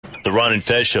The Ron and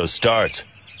Fez show starts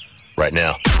right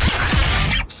now.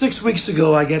 6 weeks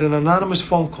ago, I get an anonymous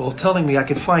phone call telling me I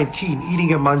could find Keaton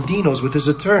eating at Mondino's with his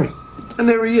attorney. And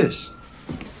there he is.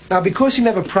 Now, because he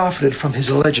never profited from his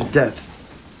alleged death,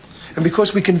 and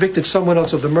because we convicted someone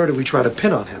else of the murder we tried to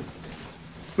pin on him,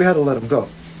 we had to let him go.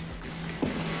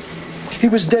 He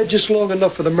was dead just long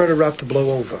enough for the murder rap to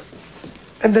blow over.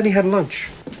 And then he had lunch.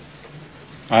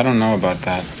 I don't know about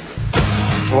that.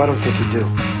 Oh, I don't think you do.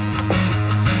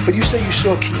 But you say you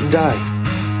saw Keaton die.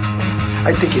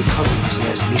 I think you're covering his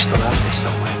ass and he's still out there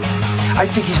somewhere. I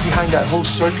think he's behind that whole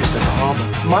circus at the harbor.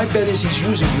 My bet is he's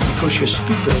using you because you're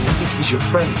stupid and you think he's your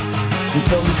friend. You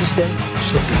tell me this day,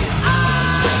 so be it.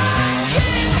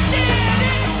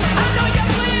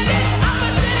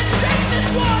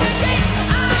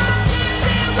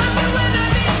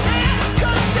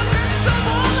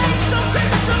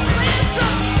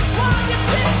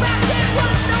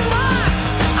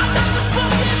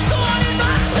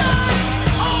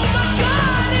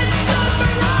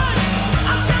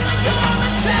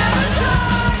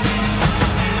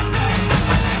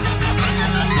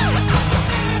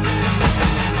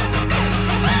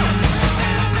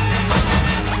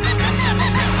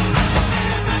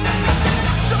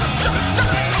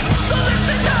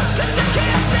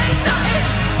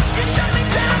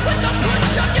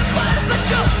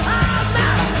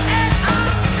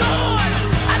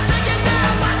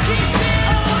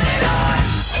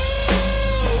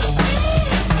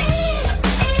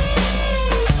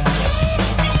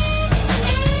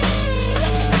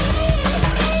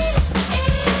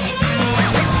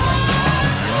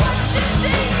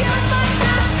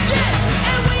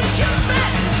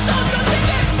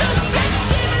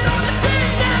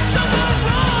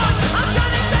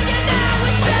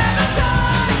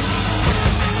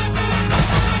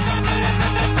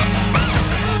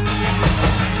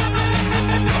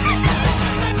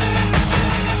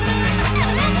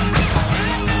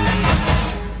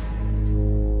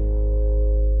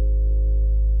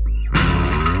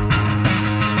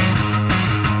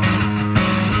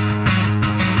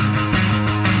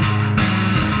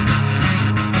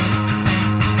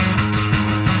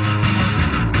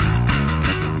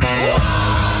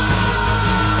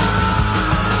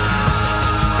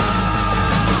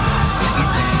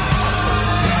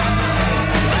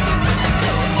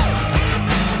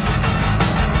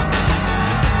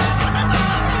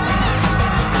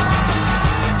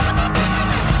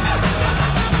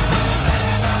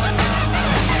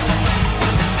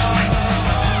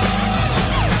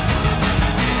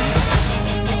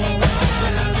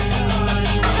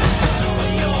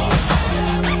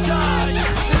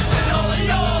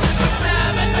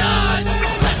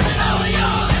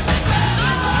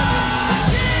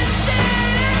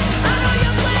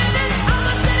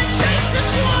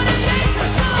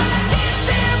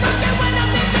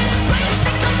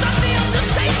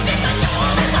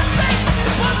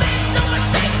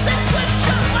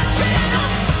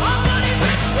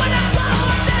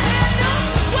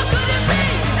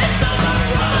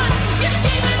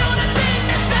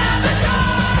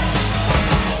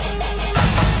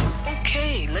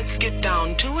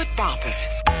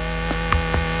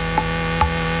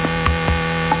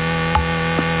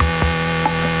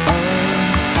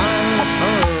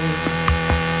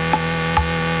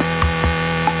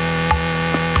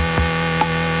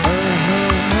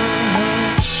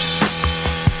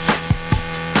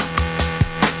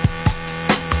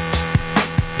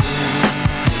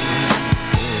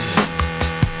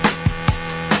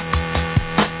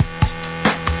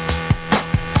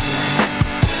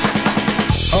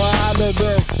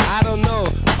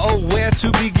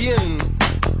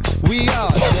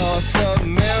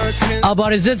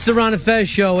 Buddies, it's the Ron and Fez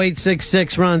show.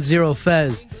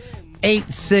 866-RON-0-FEZ.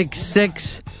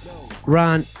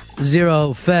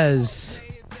 866-RON-0-FEZ.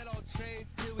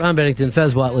 Ron Bennington,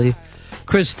 Fez Whatley,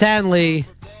 Chris Stanley,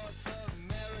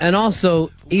 and also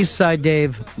Eastside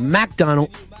Dave McDonald,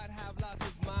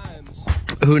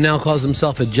 who now calls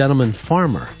himself a gentleman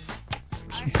farmer.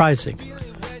 Surprising.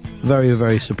 Very,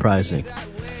 very surprising.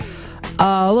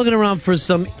 Looking around for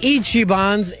some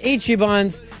Ichibans.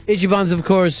 Ichibans, of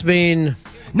course, being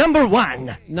number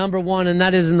one, and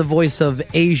that is in the voice of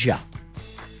Asia.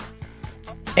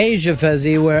 Asia,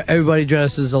 Fezzy, where everybody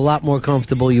dresses a lot more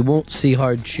comfortable. You won't see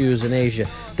hard shoes in Asia.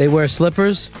 They wear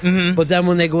slippers, but then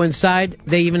when they go inside,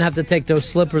 they even have to take those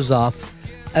slippers off,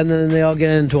 and then they all get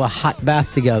into a hot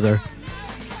bath together.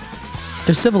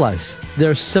 They're civilized.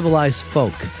 They're civilized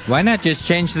folk. Why not just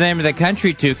change the name of the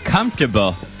country to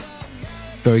Comfortable?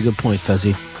 Very good point,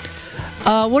 Fezzy.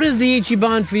 What is the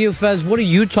Ichiban for you, Fez? What are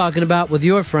you talking about with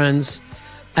your friends?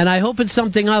 And I hope it's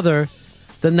something other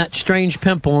than that strange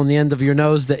pimple on the end of your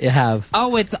nose that you have.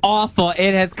 Oh, it's awful.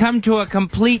 It has come to a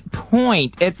complete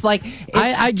point. It's like...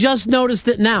 I just noticed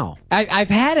it now. I've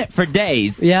had it for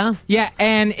days. Yeah? Yeah,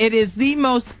 and it is the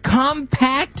most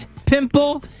compact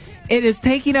pimple. It is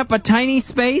taking up a tiny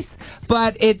space,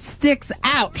 but it sticks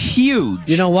out huge.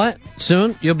 You know what?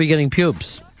 Soon, you'll be getting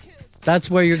pubes.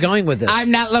 That's where you're going with this. I'm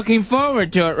not looking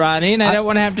forward to it, Ronnie, and I don't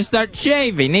want to have to start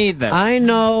shaving either. I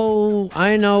know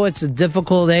it's a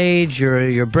difficult age.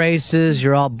 Your braces,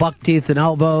 you're all buck teeth and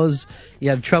elbows. You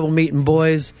have trouble meeting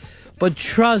boys. But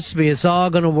trust me, it's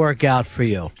all going to work out for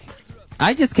you.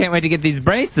 I just can't wait to get these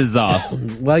braces off.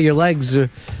 Well, your legs are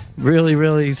really,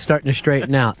 really starting to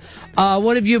straighten out.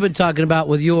 What have you been talking about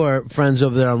with your friends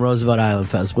over there on Roosevelt Island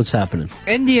Fest? What's happening?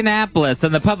 Indianapolis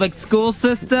and the public school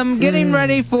system getting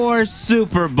ready for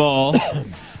Super Bowl.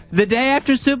 The day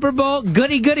after Super Bowl,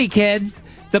 goody kids.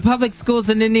 The public schools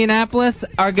in Indianapolis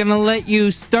are going to let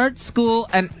you start school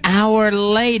an hour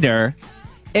later,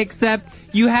 except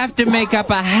you have to make up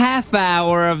a half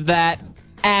hour of that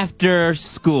after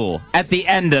school at the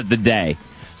end of the day.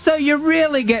 So you're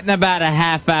really getting about a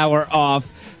half hour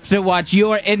off to watch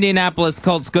your Indianapolis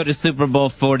Colts go to Super Bowl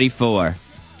 44.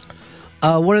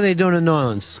 What are they doing in New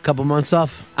Orleans? A couple months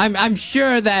off? I'm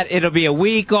sure that it'll be a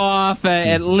week off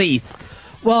at least.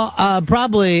 Well,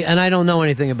 probably, and I don't know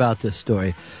anything about this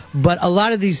story, but a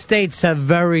lot of these states have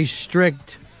very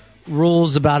strict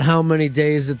rules about how many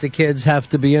days that the kids have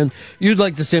to be in. You'd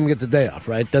like to see them get the day off,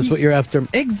 right? That's what you're after?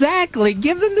 Exactly.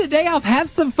 Give them the day off.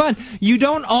 Have some fun. You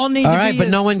don't all need all to right, be... but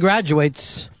no one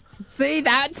graduates. See,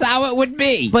 that's how it would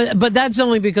be. But that's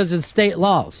only because it's state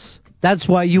laws. That's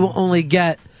why you only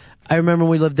get... I remember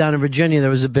when we lived down in Virginia, there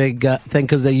was a big thing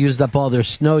because they used up all their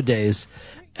snow days,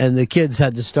 and the kids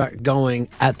had to start going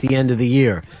at the end of the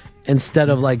year instead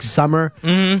of like summer.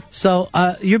 Mm-hmm. So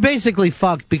you're basically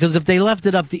fucked because if they left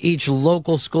it up to each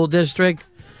local school district,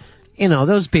 you know,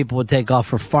 those people would take off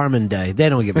for farming day. They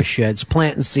don't give a shit. It's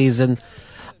planting season.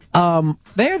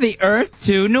 They're the earth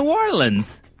to New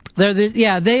Orleans.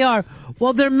 They are.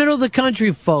 Well, they're middle of the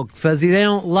country folk, Fezzy. They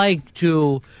don't like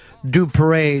to do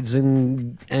parades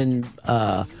and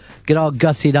get all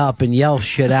gussied up and yell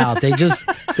shit out.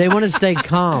 They want to stay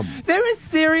calm. They're as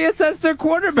serious as their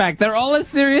quarterback. They're all as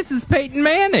serious as Peyton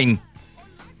Manning.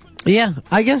 Yeah,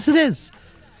 I guess it is.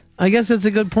 I guess that's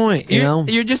a good point, you know?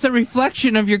 You're just a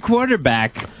reflection of your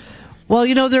quarterback. Well,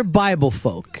 you know, they're Bible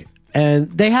folk. And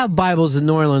they have Bibles in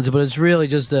New Orleans, but it's really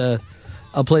just a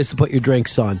place to put your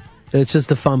drinks on. It's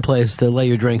just a fun place to lay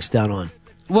your drinks down on.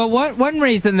 Well, one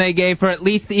reason they gave for at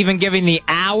least even giving the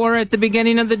hour at the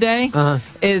beginning of the day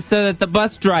is so that the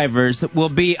bus drivers will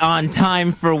be on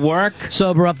time for work.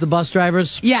 Sober up the bus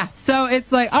drivers? Yeah, so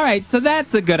it's like, all right, so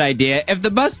that's a good idea. If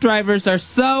the bus drivers are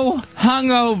so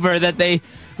hungover that they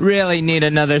really need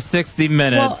another 60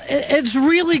 minutes. Well, it's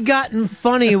really gotten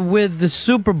funny with the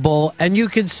Super Bowl, and you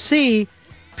can see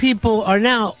people are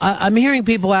now, I'm hearing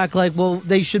people act like, well,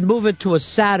 they should move it to a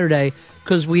Saturday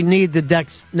because we need the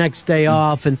next day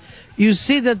off. And you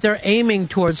see that they're aiming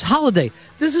towards holiday.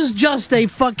 This is just a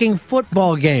fucking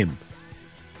football game.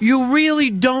 You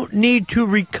really don't need to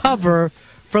recover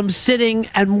from sitting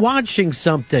and watching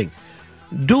something.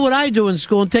 Do what I do in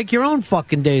school and take your own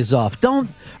fucking days off.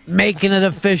 Don't make it an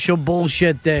official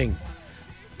bullshit thing.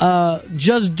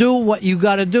 Just do what you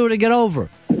got to do to get over.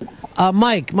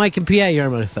 Mike in PA, you're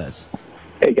on my Fez.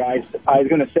 Hey, guys. I was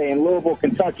going to say, in Louisville,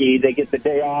 Kentucky, they get the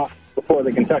day off before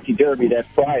the Kentucky Derby. That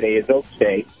Friday is Oaks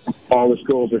Day. All the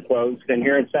schools are closed. And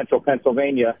here in central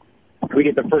Pennsylvania, we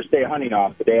get the first day of hunting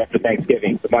off the day after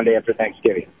Thanksgiving, the Monday after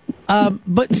Thanksgiving.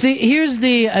 But see, here's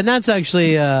and that's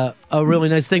actually a really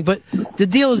nice thing, but the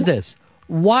deal is this.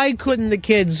 Why couldn't the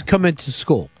kids come into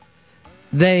school?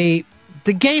 The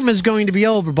game is going to be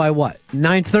over by what?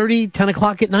 9:30, 10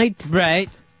 o'clock at night? Right.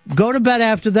 Go to bed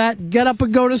after that, get up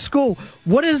and go to school.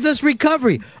 What is this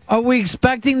recovery? Are we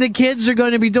expecting the kids are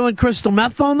going to be doing crystal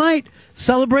meth all night?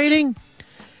 Celebrating?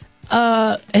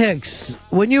 Hicks,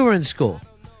 when you were in school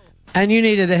and you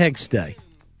needed a Hicks Day,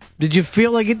 did you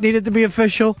feel like it needed to be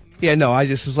official? Yeah, no, I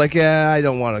just was like, I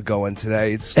don't want to go in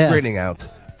today. It's raining out.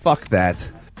 Fuck that.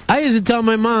 I used to tell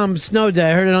my mom, snow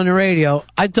day, I heard it on the radio.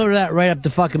 I told her that right up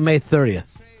to fucking May 30th.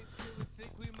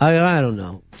 I don't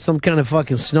know. Some kind of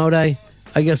fucking snow day.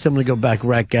 I guess I'm going to go back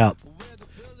wreck out.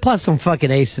 Plus, I'm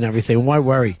fucking ace and everything. Why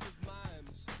worry?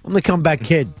 I'm the comeback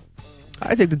kid.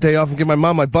 I take the day off and give my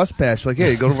mom my bus pass. Like,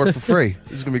 hey, you go to work for free.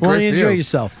 This is going to be Why great don't for you enjoy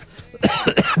yourself?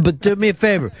 But do me a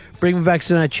favor. Bring me back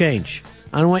some of that change.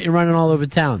 I don't want you running all over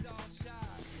town.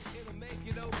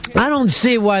 I don't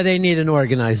see why they need an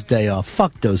organized day off.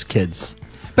 Fuck those kids.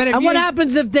 But what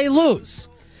happens if they lose?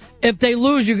 If they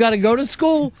lose, you got to go to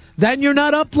school. Then you're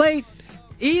not up late.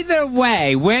 Either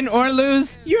way, win or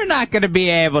lose, you're not going to be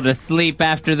able to sleep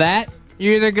after that.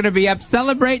 You're either going to be up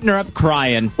celebrating or up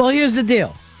crying. Well, here's the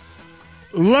deal.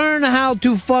 Learn how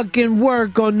to fucking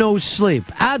work on no sleep.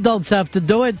 Adults have to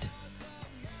do it.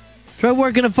 Try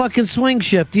working a fucking swing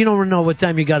shift. You don't know what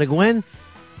time you got to go in.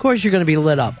 Of course you're going to be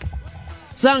lit up.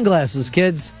 Sunglasses,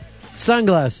 kids.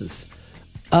 Sunglasses.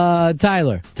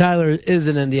 Tyler. Tyler is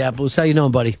in Indianapolis. How you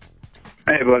doing, buddy?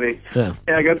 Hey, buddy. Yeah.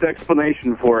 I got the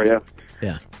explanation for you.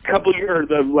 Yeah.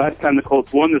 The last time the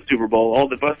Colts won the Super Bowl, all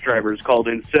the bus drivers called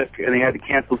in sick, and they had to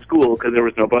cancel school because there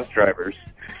was no bus drivers.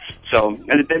 So,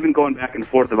 and they've been going back and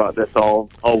forth about this all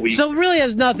week. So it really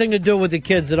has nothing to do with the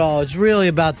kids at all. It's really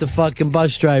about the fucking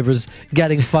bus drivers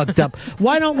getting fucked up.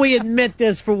 Why don't we admit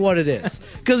this for what it is?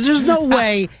 Because there's no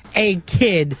way a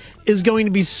kid is going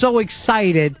to be so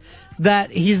excited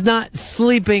that he's not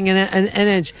sleeping an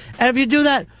inch. And if you do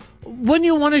that, wouldn't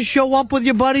you want to show up with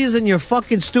your buddies in your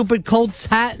fucking stupid Colts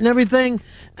hat and everything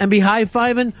and be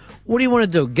high-fiving? What do you want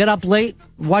to do? Get up late?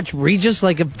 Watch Regis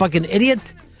like a fucking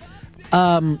idiot?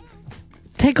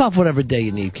 Take off whatever day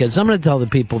you need, kids. I'm going to tell the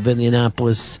people of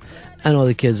Indianapolis and all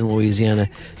the kids in Louisiana,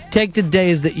 take the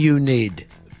days that you need.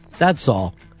 That's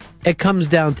all. It comes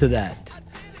down to that.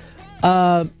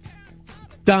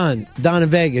 Don in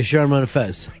Vegas, you're on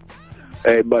Fez.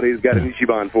 Hey, buddy, got an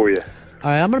Ichiban for you. All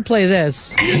right, I'm going to play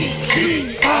this.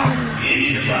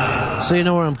 So you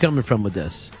know where I'm coming from with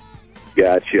this.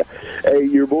 Gotcha. Hey,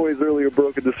 your boys earlier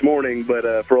broke it this morning, but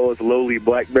for all us lowly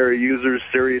BlackBerry users,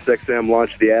 SiriusXM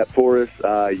launched the app for us.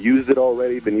 Used it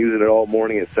already, been using it all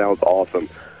morning. It sounds awesome.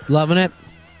 Loving it?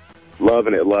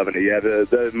 Loving it. Yeah,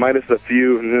 the minus a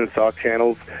few talk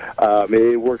channels.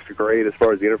 It works great as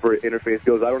far as the interface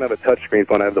goes. I don't have a touchscreen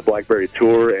phone. I have the BlackBerry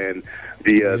Tour, and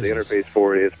the interface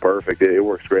for it is perfect. It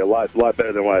works great. A lot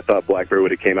better than what I thought BlackBerry would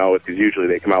have came out with, because usually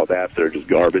they come out with apps that are just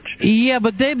garbage. Yeah,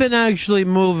 but they've been actually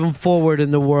moving forward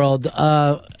in the world.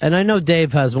 And I know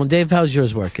Dave has one. Dave, how's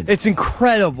yours working? It's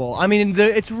incredible. I mean,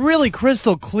 it's really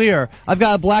crystal clear. I've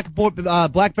got a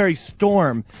BlackBerry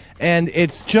Storm, and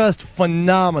it's just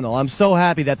phenomenal. I'm so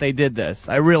happy that they did this.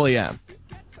 I really am.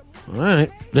 All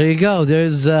right. There you go.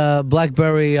 There's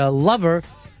BlackBerry lover,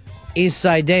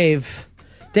 Eastside Dave.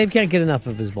 Dave can't get enough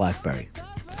of his BlackBerry.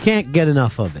 Can't get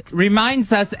enough of it.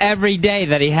 Reminds us every day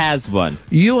that he has one.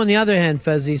 You, on the other hand,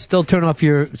 Fezzy, still turn off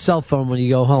your cell phone when you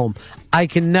go home. I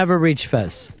can never reach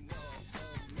Fez.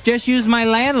 Just use my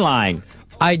landline.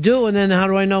 I do, and then how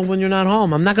do I know when you're not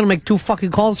home? I'm not going to make 2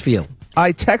 fucking calls for you.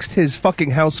 I text his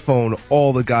fucking house phone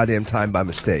all the goddamn time by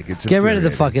mistake. It's Get rid of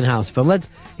the fucking house phone.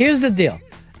 Here's the deal.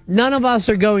 None of us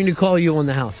are going to call you on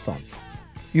the house phone.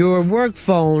 Your work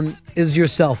phone is your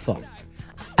cell phone.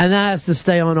 And that has to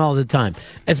stay on all the time.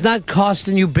 It's not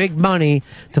costing you big money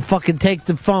to fucking take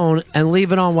the phone and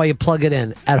leave it on while you plug it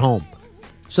in at home.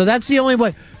 So that's the only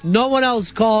way. No one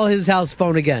else call his house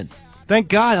phone again. Thank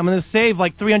God. I'm going to save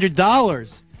like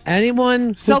 $300.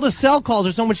 Anyone... Sell the cell calls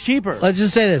are so much cheaper. Let's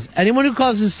just say this. Anyone who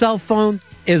calls his cell phone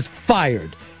is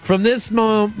fired. From this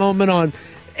moment on,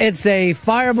 it's a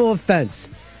fireable offense.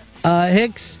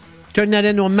 Hicks, turn that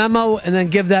into a memo and then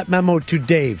give that memo to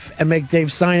Dave and make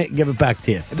Dave sign it and give it back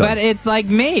to you. Done. But it's like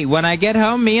me. When I get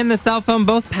home, me and the cell phone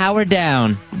both power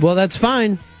down. Well, that's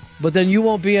fine. But then you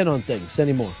won't be in on things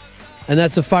anymore. And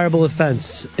that's a fireable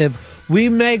offense. If we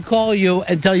may call you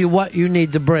and tell you what you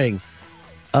need to bring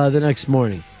the next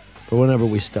morning or whenever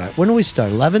we start. When do we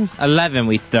start? 11? 11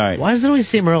 we start. Why doesn't we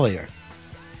seem earlier?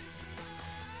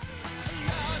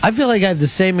 I feel like I have the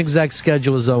same exact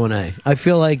schedule as O&A. I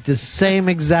feel like the same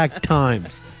exact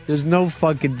times. There's no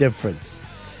fucking difference.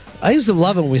 I used to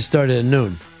love it when we started at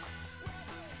noon.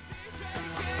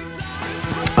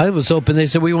 I was hoping they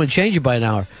said we want to change it by an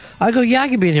hour. I go, yeah, I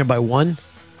can be in here by 1.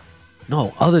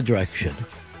 No, other direction.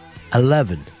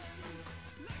 11.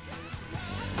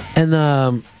 And,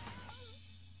 I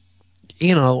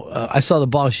saw the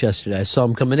boss yesterday. I saw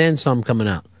him coming in, saw him coming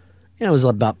out. It was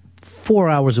about 4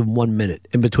 hours and 1 minute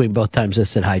in between both times I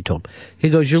said hi to him. He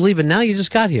goes, you're leaving now? You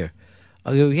just got here.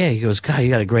 I go, yeah. He goes, God, you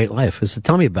got a great life. I said,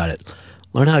 tell me about it.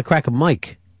 Learn how to crack a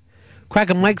mic. Crack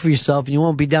a mic for yourself and you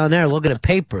won't be down there looking at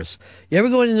papers. You ever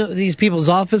go into these people's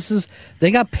offices?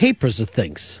 They got papers of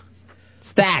things.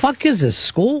 Stacks. The fuck is this,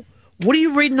 school? What are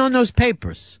you reading on those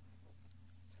papers?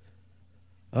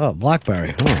 Oh,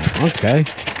 BlackBerry. Oh, okay.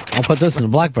 I'll put this in the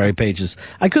BlackBerry pages.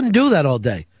 I couldn't do that all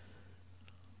day.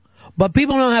 But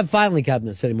people don't have filing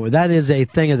cabinets anymore. That is a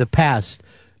thing of the past.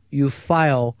 You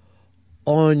file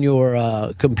on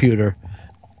your computer,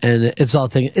 and it's all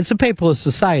thing. It's a paperless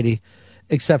society.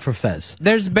 except for Fez.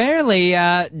 There's barely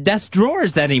desk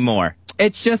drawers anymore.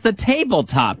 It's just a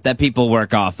tabletop that people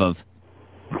work off of.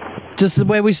 Just the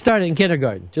way we started in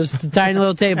kindergarten. Just the tiny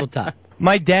little tabletop.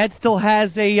 My dad still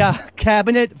has a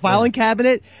filing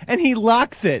cabinet, and he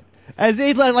locks it.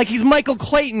 Like he's Michael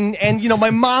Clayton, and,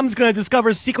 my mom's going to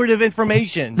discover secretive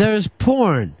information. There's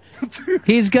porn.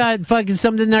 He's got fucking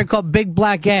something there called Big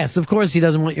Black Ass. Of course he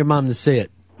doesn't want your mom to see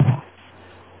it.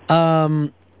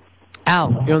 Al,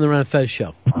 you're on the Ron and Fez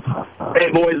show. Hey,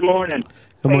 boys, morning.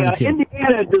 Good morning to you.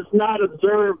 Indiana does not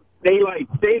observe daylight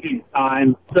savings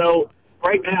time, so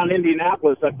right now in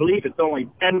Indianapolis, I believe it's only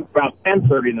about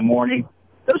 10:30 in the morning.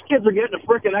 Those kids are getting a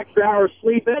freaking extra hour of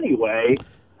sleep anyway.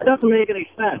 It doesn't make any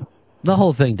sense. The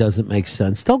whole thing doesn't make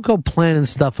sense. Don't go planning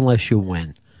stuff unless you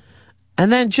win.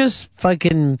 And then just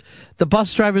fucking, the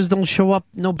bus drivers don't show up,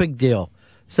 no big deal.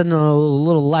 Send the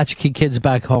little latchkey kids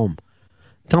back home.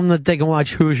 Tell them that they can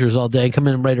watch Hoosiers all day and come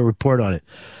in and write a report on it.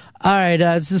 All right,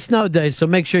 it's a snow day, so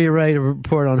make sure you write a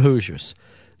report on Hoosiers.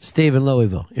 Steve in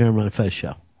Louisville, you're on the Fez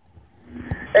show.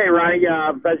 Hey, Ronnie,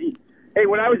 Fezzy. Hey,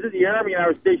 when I was in the Army and I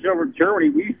was stationed over in Germany,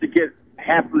 we used to get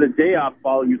half of the day off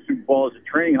following the Super Bowl as a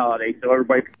training holiday, so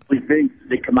everybody could sleep in.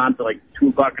 They come on to like 2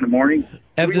 o'clock in the morning.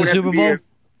 After the Super Bowl?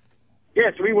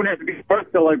 Yeah, so we wouldn't have to be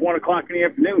up till like 1 o'clock in the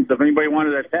afternoon. So if anybody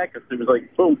wanted to attack us, it was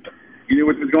like, boom, you knew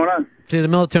what was going on. See, the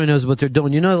military knows what they're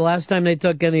doing. You know the last time they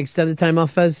took any extended time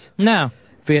off, Fez? No.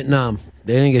 Vietnam.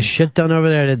 They didn't get shit done over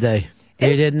there today.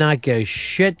 They did not get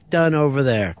shit done over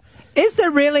there. Is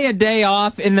there really a day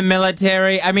off in the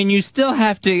military? I mean, you still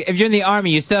have to, if you're in the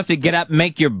Army, you still have to get up,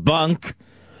 make your bunk,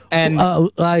 and...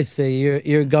 I see.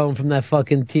 You're going from that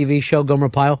fucking TV show, Gomer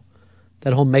Pyle?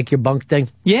 That whole make your bunk thing?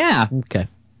 Yeah. Okay.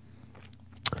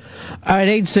 All right,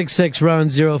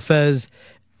 866-RON-0-FEZ.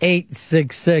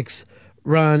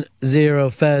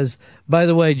 866-RON-0-FEZ. By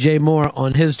the way, Jay Moore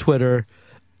on his Twitter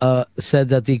said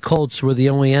that the Colts were the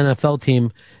only NFL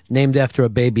team named after a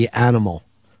baby animal.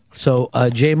 So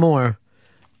Jay Moore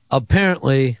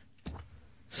apparently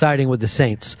siding with the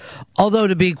Saints. Although,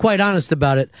 to be quite honest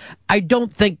about it, I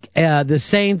don't think the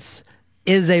Saints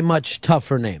is a much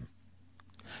tougher name.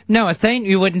 No, a Saint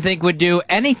you wouldn't think would do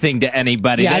anything to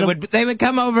anybody. Yeah, they would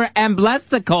come over and bless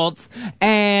the Colts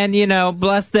and,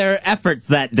 bless their efforts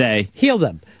that day. Heal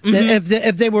them. Mm-hmm.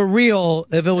 If they were real,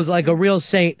 if it was like a real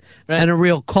Saint and a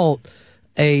real Colt,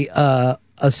 a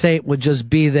Saint would just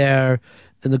be there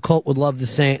and the Colt would love the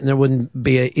Saint and there wouldn't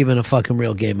be even a fucking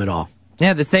real game at all.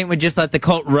 Yeah, the Saint would just let the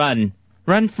Colt run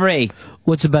free.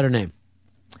 What's a better name?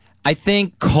 I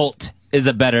think Colt is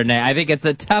a better name. I think it's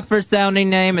a tougher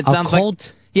sounding name. It sounds Colt?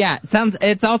 Like, yeah,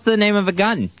 it's also the name of a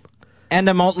gun and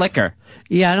a malt liquor.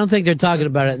 Yeah, I don't think they're talking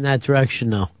about it in that direction,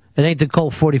 though. It ain't the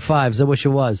Colt 45s. I wish it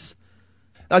was.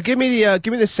 Give me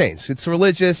the Saints. It's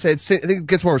religious. I think it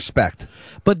gets more respect.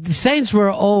 But the Saints were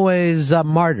always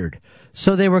martyred,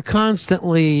 so they were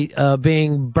constantly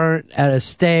being burnt at a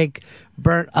stake,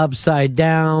 burnt upside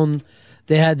down.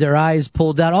 They had their eyes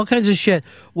pulled out, all kinds of shit.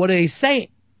 What a saint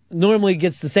normally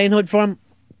gets the sainthood from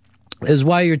is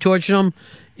why you're torturing them.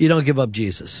 You don't give up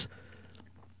Jesus.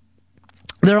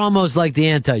 They're almost like the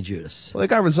anti-Judas. Well, they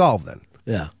got resolved then.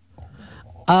 Yeah.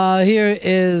 Here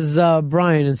is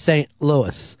Brian in St.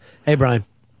 Louis. Hey, Brian.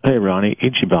 Hey, Ronnie.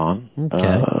 Ichiban.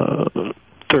 Okay.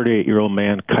 38-year-old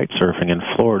man kite surfing in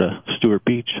Florida, Stewart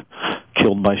Beach,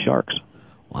 killed by sharks.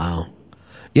 Wow.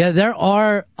 Yeah, there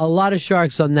are a lot of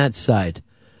sharks on that side.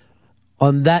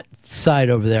 On that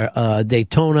side over there,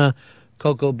 Daytona,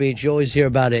 Cocoa Beach, you always hear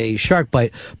about a shark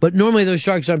bite. But normally those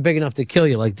sharks aren't big enough to kill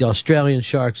you, like the Australian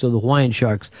sharks or the Hawaiian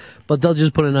sharks. But they'll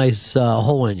just put a nice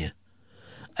hole in you.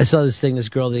 I saw this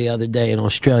girl the other day in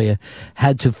Australia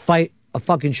had to fight a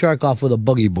fucking shark off with a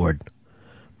boogie board.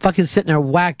 Fucking sitting there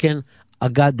whacking a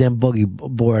goddamn boogie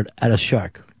board at a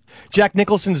shark. Jack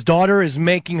Nicholson's daughter is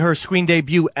making her screen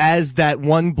debut as that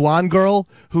one blonde girl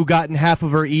who gotten half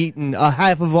of her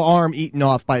arm eaten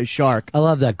off by a shark. I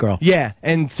love that girl. Yeah,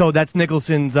 and so that's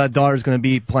Nicholson's daughter's going to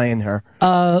be playing her.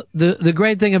 The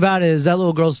great thing about it is that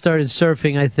little girl started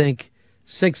surfing, I think,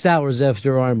 6 hours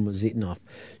after her arm was eaten off.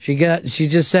 She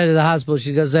just said at the hospital,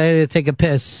 she goes, I had to take a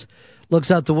piss. Looks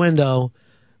out the window.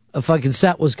 A fucking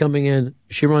set was coming in.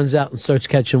 She runs out and starts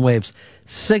catching waves.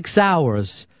 6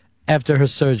 hours after her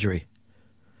surgery.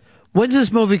 When's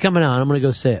this movie coming out? I'm going to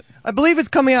go see it. I believe it's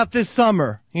coming out this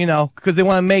summer, because they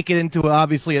want to make it into,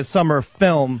 obviously, a summer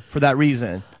film for that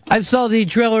reason. I saw the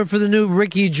trailer for the new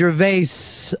Ricky Gervais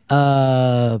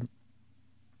film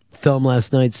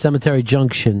last night, Cemetery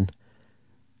Junction.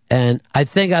 And I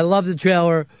think I love the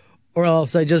trailer, or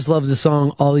else I just love the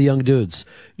song All the Young Dudes.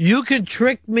 You could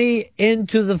trick me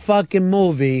into the fucking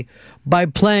movie by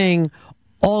playing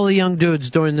all the young dudes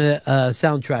during the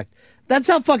soundtrack. That's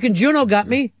how fucking Juno got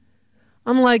me.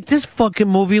 I'm like, this fucking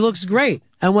movie looks great.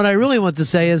 And what I really want to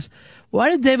say is, why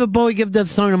did David Bowie give that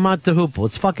song to Mott the Hoople?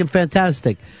 It's fucking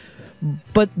fantastic.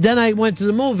 But then I went to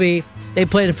the movie, they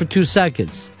played it for 2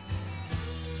 seconds.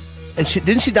 And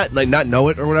didn't she not know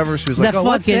it or whatever? She was like, "Oh,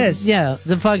 what's this?" Yeah,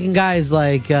 the fucking guy's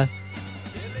like,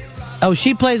 "Oh,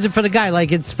 she plays it for the guy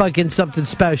like it's fucking something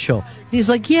special." He's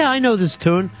like, "Yeah, I know this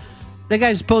tune." The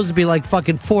guy's supposed to be like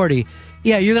fucking 40.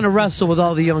 Yeah, you're gonna wrestle with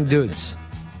all the young dudes.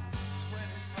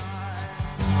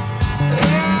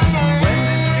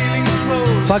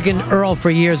 Fucking Earl for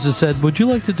years has said, "Would you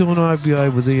like to do an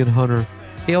RBI with Ian Hunter?"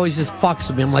 He always just fucks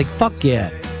with me. I'm like, "Fuck yeah!"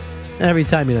 Every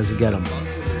time he doesn't get him.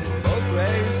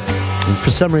 And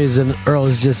for some reason, Earl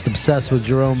is just obsessed with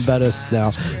Jerome Bettis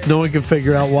now. No one can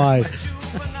figure out why.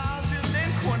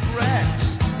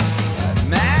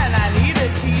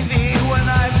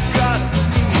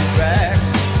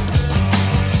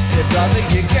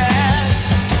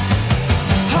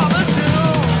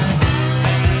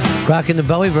 Rocking the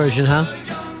Bowie version, huh?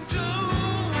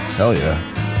 Hell yeah.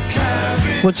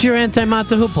 What's your anti-Mott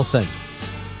the Hoople thing?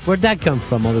 Where'd that come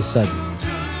from all of a sudden?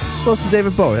 Close to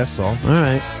David Bowie, that's all. All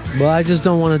right. Well, I just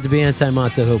don't want it to be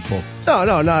anti-Mott the Hoople. No,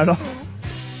 not at all.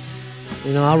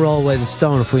 You know, I'll roll away the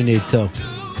stone if we need to.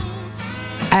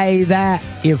 Hey, that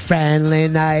your friendly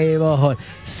neighborhood.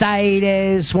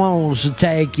 Sadist wants to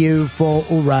take you for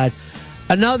a ride.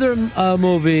 Another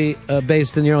movie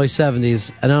based in the early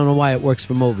 70s, and I don't know why it works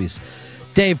for movies.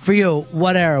 Dave, for you,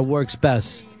 what era works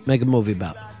best? Make a movie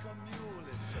about.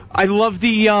 I love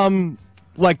the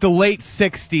the late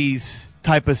 60s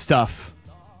type of stuff.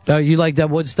 You like that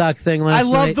Woodstock thing last night?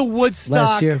 I love the Woodstock.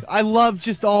 Last year? I love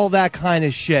just all that kind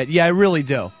of shit. Yeah, I really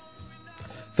do.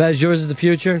 Fez, yours is the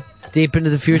future? Deep into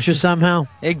the future somehow?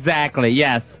 Exactly,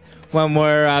 yes. When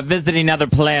we're visiting other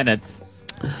planets.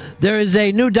 There is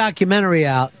a new documentary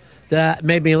out that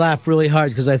made me laugh really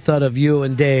hard because I thought of you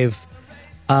and Dave.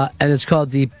 And it's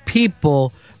called The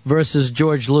People versus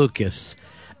George Lucas.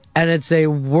 And it's a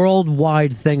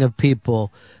worldwide thing of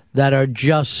people that are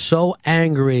just so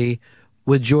angry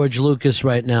with George Lucas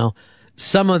right now.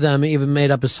 Some of them even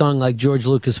made up a song like George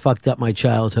Lucas fucked up my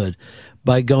childhood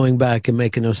by going back and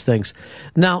making those things.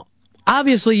 Now,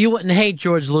 obviously you wouldn't hate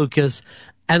George Lucas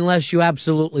unless you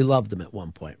absolutely loved him at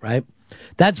one point, right?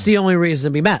 That's the only reason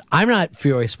to be mad. I'm not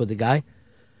furious with the guy.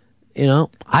 You know,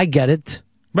 I get it.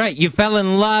 Right, you fell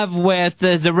in love with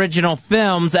his original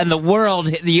films and the world,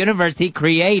 the universe he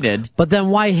created. But then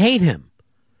why hate him?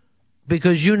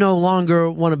 Because you no longer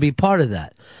want to be part of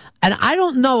that. And I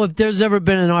don't know if there's ever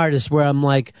been an artist where I'm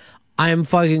like, I am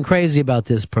fucking crazy about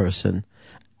this person.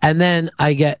 And then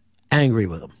I get angry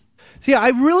with him. See,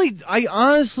 I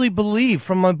honestly believe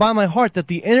from my heart that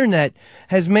the internet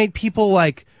has made people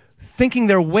like thinking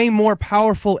they're way more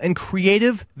powerful and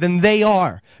creative than they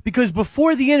are. Because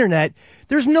before the internet,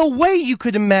 there's no way you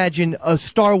could imagine a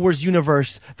Star Wars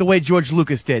universe the way George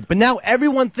Lucas did. But now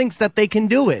everyone thinks that they can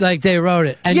do it. Like they wrote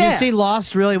it. And you see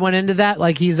Lost really went into that?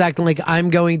 Like he's acting like I'm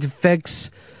going to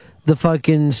fix the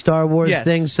fucking Star Wars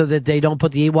thing so that they don't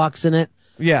put the Ewoks in it?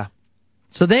 Yeah.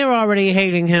 So they were already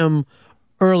hating him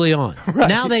early on. Right.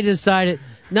 Now they decided,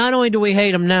 not only do we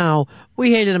hate him now,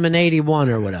 we hated him in 81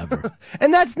 or whatever.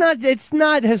 And it's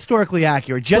not historically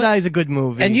accurate. Jedi is a good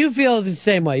movie. And you feel the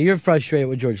same way. You're frustrated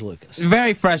with George Lucas.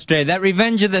 Very frustrated. That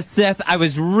Revenge of the Sith, I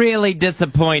was really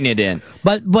disappointed in.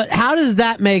 But how does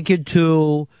that make it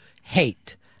to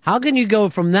hate? How can you go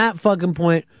from that fucking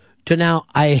point to now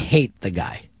I hate the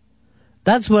guy?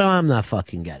 That's what I'm not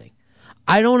fucking getting.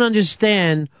 I don't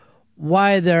understand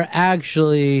why they're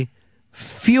actually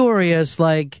furious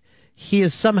like he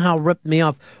has somehow ripped me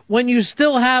off when you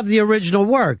still have the original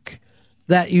work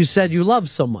that you said you love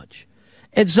so much.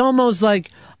 It's almost like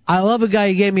I love a guy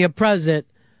who gave me a present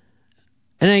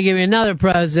and then he gave me another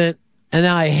present and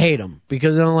now I hate him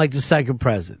because I don't like the second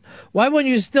present. Why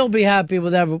wouldn't you still be happy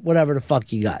with whatever the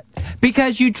fuck you got?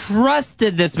 Because you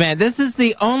trusted this man. This is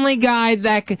the only guy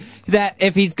that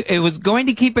if it was going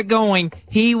to keep it going,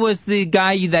 he was the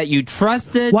guy that you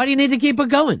trusted. Why do you need to keep it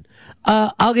going?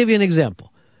 I'll give you an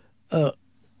example.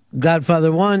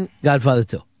 Godfather 1, Godfather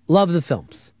 2. Love the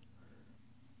films.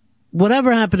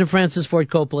 Whatever happened to Francis Ford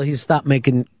Coppola, he stopped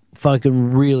making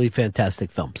fucking really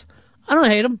fantastic films. I don't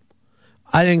hate him.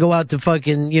 I didn't go out to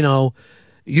fucking,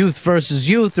 Youth versus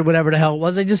Youth or whatever the hell it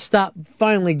was. I just stopped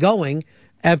finally going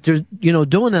after,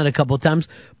 doing that a couple of times.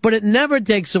 But it never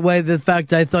takes away the fact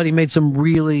that I thought he made some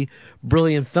really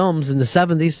brilliant films in the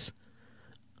 70s.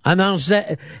 I don't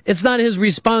say it's not his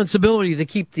responsibility to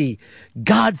keep the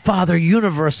Godfather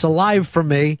universe alive for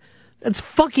me. That's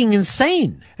fucking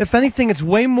insane. If anything, it's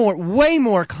way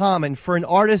more common for an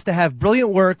artist to have brilliant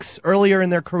works earlier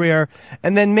in their career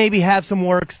and then maybe have some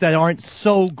works that aren't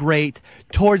so great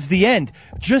towards the end.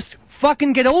 Just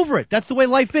fucking get over it. That's the way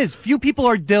life is. Few people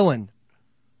are Dylan.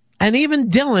 And even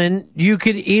Dylan, you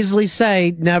could easily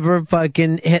say, never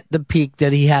fucking hit the peak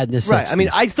that he had in the 60s. Right. I mean,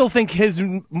 I still think his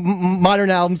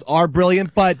modern albums are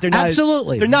brilliant, but they're not.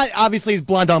 Absolutely. They're not obviously as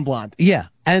Blonde on Blonde. Yeah.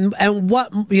 And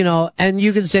what, you know, and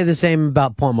you can say the same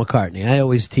about Paul McCartney. I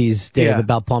always tease Dave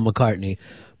about Paul McCartney.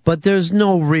 But there's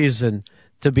no reason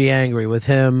to be angry with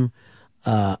him,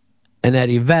 and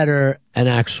Eddie Vedder, and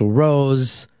Axl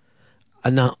Rose.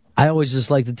 And now, I always just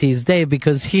like to tease Dave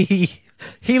because he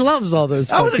loves all those.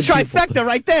 That was a trifecta people.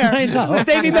 Right there. I know.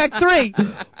 Davey Mac 3.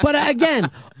 But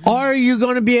again, are you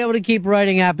going to be able to keep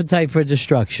writing Appetite for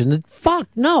Destruction? Fuck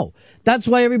no. That's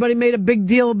why everybody made a big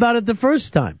deal about it the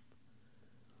first time.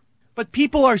 But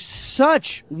people are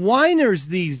such whiners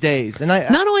these days, and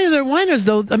not only are they whiners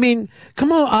though. I mean,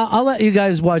 come on, I'll let you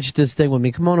guys watch this thing with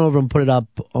me. Come on over and put it up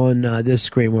on this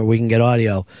screen where we can get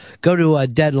audio. Go to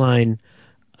Deadline.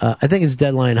 I think it's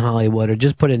Deadline Hollywood, or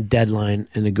just put in Deadline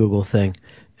in the Google thing.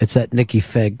 It's at Nikki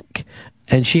Fig,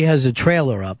 and she has a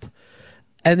trailer up.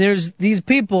 And these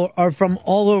people are from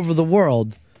all over the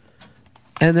world,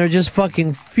 and they're just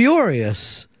fucking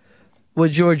furious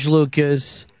with George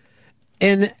Lucas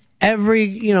in every,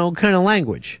 you know, kind of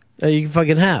language that you can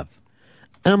fucking have.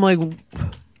 And I'm like,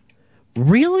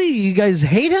 really? You guys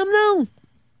hate him now?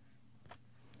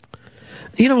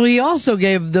 You know, he also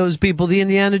gave those people the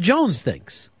Indiana Jones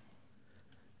things.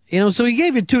 You know, so he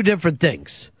gave you two different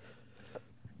things.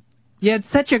 Yeah, it's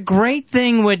such a great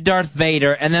thing with Darth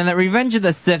Vader, and then the Revenge of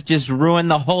the Sith just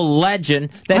ruined the whole legend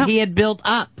that he had built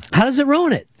up. How does it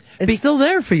ruin it? It's still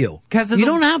there for you. You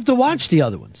don't have to watch the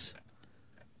other ones.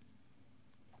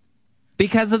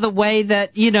 Because of the way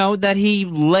that, you know, that he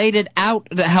laid it out,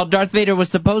 how Darth Vader was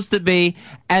supposed to be,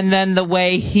 and then the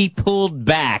way he pulled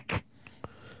back,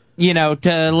 you know,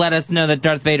 to let us know that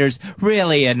Darth Vader's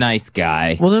really a nice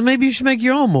guy. Well, then maybe you should make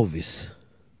your own movies.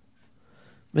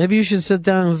 Maybe you should sit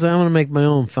down and say, I'm going to make my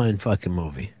own fine fucking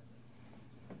movie.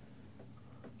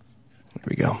 There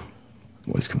we go.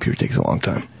 Well, this computer takes a long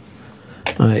time.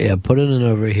 All right, yeah, put it in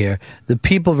over here. The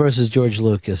People versus George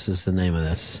Lucas is the name of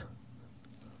this.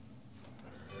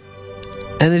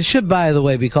 And it should, by the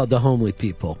way, be called The Homely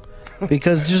People.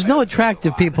 Because there's no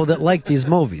attractive people that like these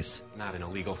movies. Not in a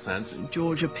legal sense.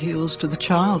 George appeals to the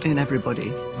child in everybody.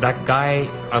 That guy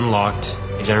unlocked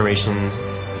a generation's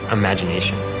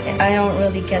imagination. I don't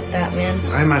really get that, man.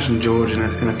 I imagine George in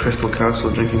a crystal castle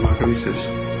drinking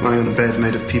margaritas, lying on a bed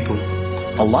made of people.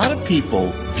 A lot of people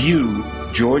view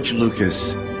George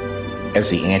Lucas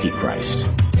as the Antichrist.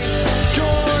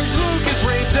 George Lucas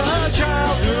raped our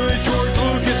childhood. George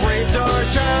Lucas raped our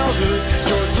childhood.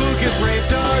 George Lucas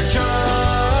raped our childhood.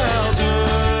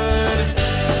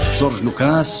 جورج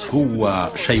لوكاس هو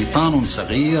شيطان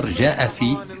صغير جاء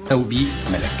في ثوب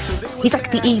ملك. He's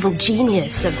like the evil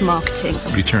genius of marketing.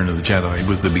 Return of the Jedi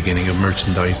was the beginning of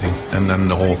merchandising, and then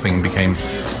the whole thing became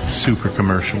super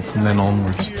commercial from then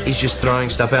onwards. He's just throwing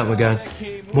stuff out and we're going,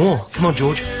 more, come on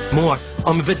George, more.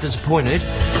 I'm a bit disappointed.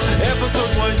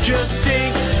 Episode 1 just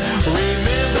stinks.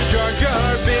 Remember Jar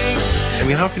Jar Binks. I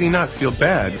mean, how can you not feel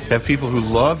bad that people who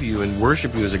love you and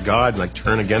worship you as a god like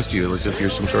turn against you as if you're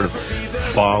some sort of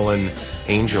fallen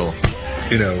angel?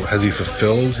 You know, has he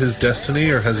fulfilled his destiny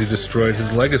or has he destroyed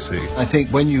his legacy? I think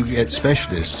when you get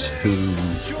specialists who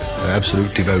are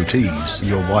absolute devotees,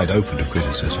 you're wide open to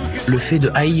criticism. Le fait de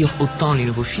haïr autant les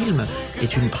nouveaux films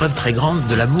est une preuve très grande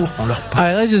de l'amour en leur part. All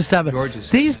right, let's just stop it.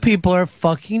 These people are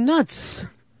fucking nuts.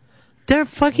 They're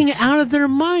fucking out of their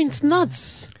minds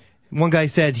nuts. One guy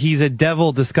said he's a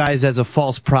devil disguised as a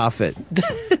false prophet.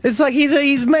 It's like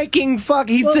he's making fuck.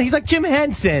 He's like Jim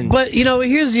Henson. But you know,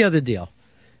 here's the other deal.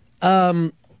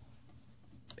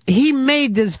 He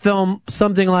made this film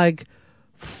something like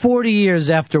 40 years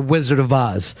after Wizard of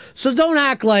Oz. So don't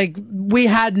act like we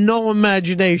had no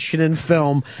imagination in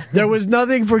film. There was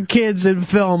nothing for kids in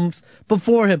films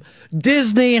before him.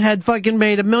 Disney had fucking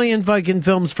made 1 million fucking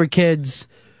films for kids.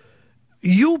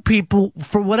 You people,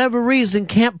 for whatever reason,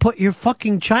 can't put your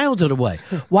fucking childhood away.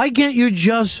 Why can't you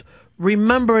just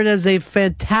remember it as a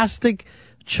fantastic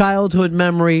childhood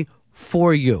memory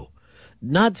for you?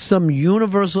 Not some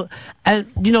universal.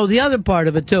 And, you know, the other part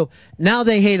of it, too, now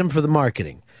they hate him for the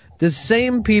marketing. The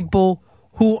same people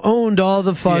who owned all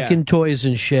the fucking toys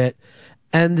and shit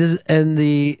and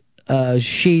the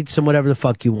sheets and whatever the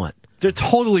fuck you want. They're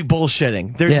totally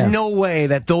bullshitting. There's no way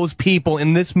that those people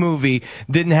in this movie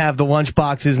didn't have the lunch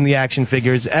boxes and the action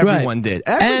figures. Everyone did.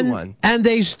 Everyone. And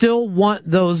they still want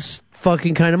those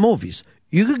fucking kind of movies.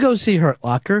 You could go see Hurt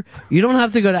Locker. You don't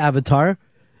have to go to Avatar.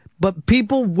 But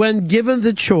people, when given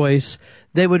the choice,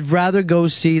 they would rather go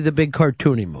see the big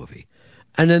cartoony movie.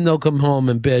 And then they'll come home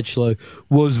and bitch like,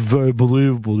 wasn't very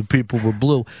believable, the people were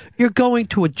blue. You're going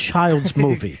to a child's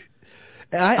movie.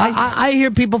 I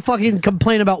hear people fucking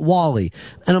complain about WALL-E.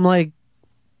 And I'm like,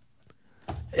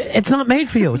 it's not made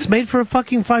for you. It's made for a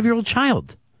fucking 5-year-old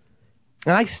child.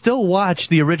 And I still watch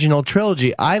the original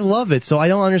trilogy. I love it, so I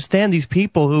don't understand these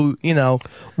people who, you know...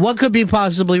 What could be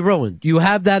possibly ruined? You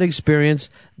have that experience.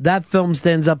 That film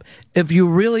stands up. If you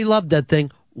really loved that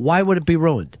thing, why would it be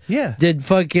ruined? Yeah. Did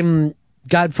fucking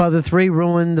Godfather 3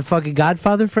 ruin the fucking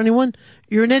Godfather for anyone?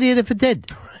 You're an idiot if it did.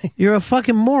 You're a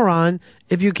fucking moron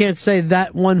if you can't say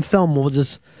that one film will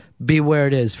just be where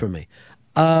it is for me.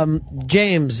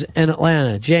 James in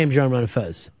Atlanta. James, you're on Run of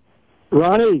Fez.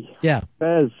 Ronnie. Yeah.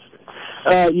 Fez.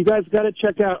 You guys got to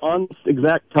check out on this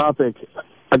exact topic.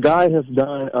 A guy has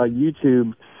done a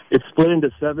YouTube. It's split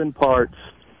into 7 parts.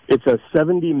 It's a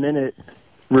 70-minute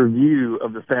review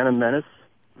of The Phantom Menace.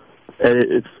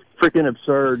 It's freaking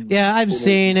absurd. Yeah, I've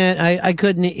seen it. I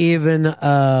couldn't even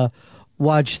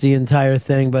watch the entire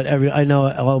thing, but I know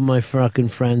all my fucking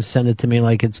friends send it to me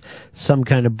like it's some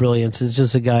kind of brilliance. It's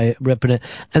just a guy ripping it.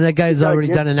 And that guy's already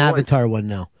done an Avatar one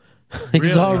now. He's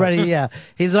Really? already, yeah.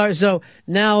 He's already, so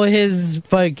now his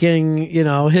fucking,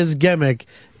 his gimmick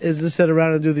is to sit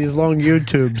around and do these long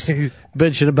YouTubes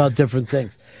bitching about different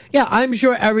things. Yeah, I'm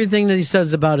sure everything that he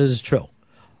says about it is true.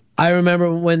 I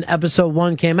remember when episode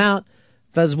 1 came out,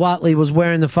 Fez Whatley was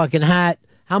wearing the fucking hat.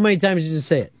 How many times did you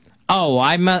say it? Oh,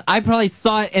 I probably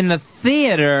saw it in the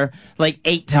theater like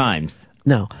 8 times.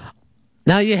 No.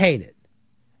 Now you hate it.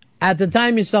 At the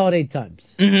time you saw it 8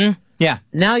 times. Mm-hmm. Yeah.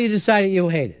 Now you decided you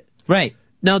hate it. Right.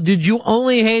 Now, did you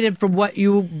only hate it from what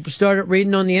you started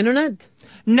reading on the internet?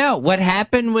 No, what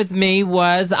happened with me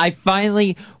was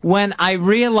when I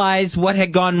realized what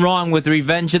had gone wrong with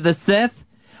Revenge of the Sith,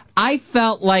 I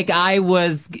felt like I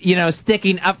was,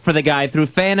 sticking up for the guy through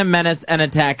Phantom Menace and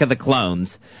Attack of the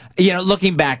Clones.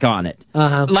 Looking back on it.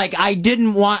 Uh-huh. Like, I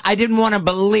didn't want to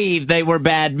believe they were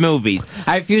bad movies.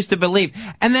 I refused to believe.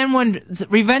 And then when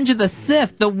Revenge of the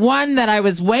Sith, the one that I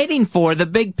was waiting for, the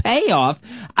big payoff,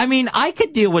 I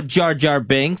could deal with Jar Jar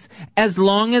Binks as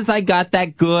long as I got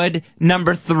that good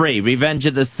number 3, Revenge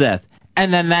of the Sith.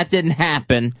 And then that didn't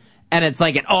happen, and it's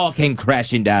like it all came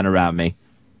crashing down around me.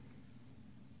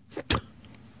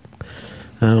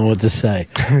 I don't know what to say.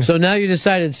 So now you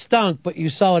decided it stunk, but you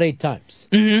saw it 8 times.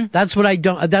 Mm-hmm. That's what I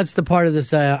don't. That's the part of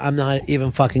this I'm not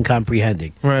even fucking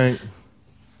comprehending. Right.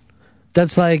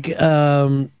 That's like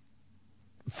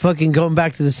fucking going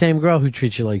back to the same girl who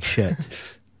treats you like shit.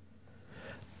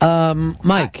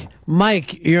 Mike,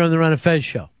 you're on the Run of Fez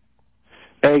show.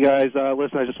 Hey guys,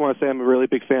 listen, I just want to say I'm a really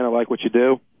big fan. I like what you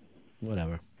do.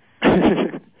 Whatever.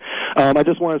 I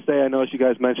just want to say I noticed you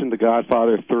guys mentioned The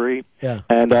Godfather 3. Yeah.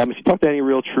 And if you talk to any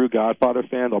real true Godfather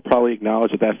fan, they'll probably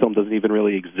acknowledge that film doesn't even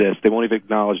really exist. They won't even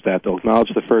acknowledge that. They'll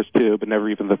acknowledge the first 2, but never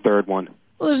even the third one.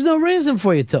 Well, there's no reason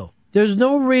for you to. There's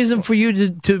no reason for you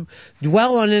to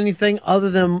dwell on anything other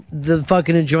than the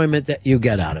fucking enjoyment that you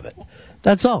get out of it.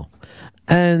 That's all.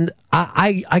 And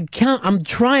I can't,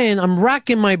 I'm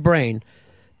racking my brain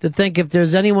to think if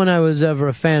there's anyone I was ever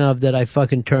a fan of that I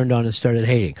fucking turned on and started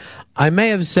hating. I may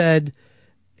have said,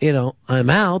 I'm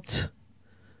out.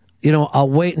 I'll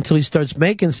wait until he starts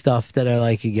making stuff that I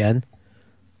like again.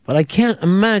 But I can't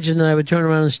imagine that I would turn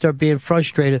around and start being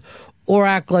frustrated or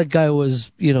act like I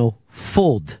was,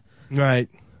 fooled. Right.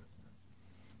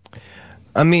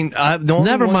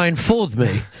 Never mind fooled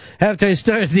me. After I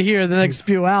started to hear the next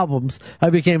few albums, I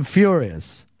became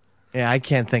furious. Yeah, I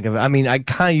can't think of it. I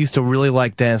kind of used to really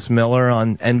like Dennis Miller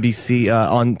on NBC,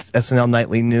 on SNL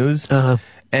Nightly News. Uh-huh.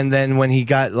 And then when he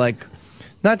got,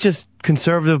 not just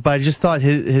conservative, but I just thought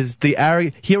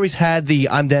he always had the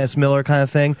I'm Dennis Miller kind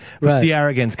of thing. But Right. the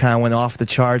arrogance kind of went off the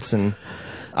charts, and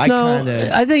I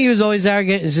think he was always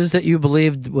arrogant. It's just that you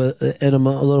believed in him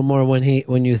a little more when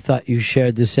you thought you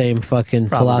shared the same fucking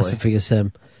philosophy as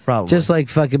him. Probably. Just like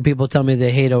fucking people tell me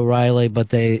they hate O'Reilly, but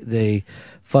they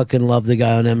fucking love the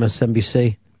guy on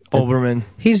MSNBC. Olbermann.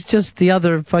 He's just the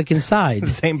other fucking side. The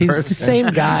same He's person. the same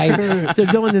guy. They're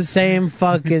doing the same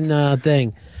fucking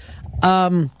thing.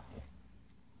 Doug,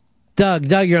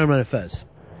 you're on Run of Fez.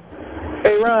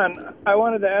 Hey, Ron, I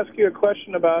wanted to ask you a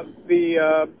question about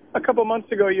a couple months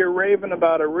ago you were raving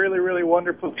about a really, really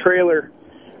wonderful trailer.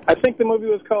 I think the movie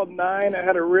was called 9. It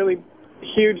had a really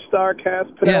huge star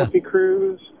cast, Penelope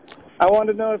Cruz. I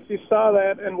wanted to know if you saw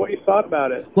that and what you thought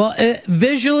about it. Well,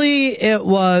 visually, it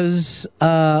was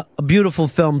a beautiful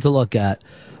film to look at.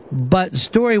 But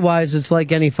story-wise, it's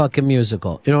like any fucking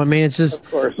musical. You know what I mean? It's just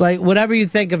like whatever you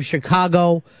think of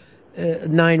Chicago,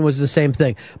 9 was the same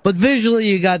thing. But visually,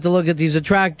 you got to look at these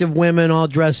attractive women all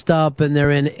dressed up, and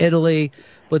they're in Italy.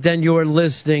 But then you were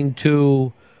listening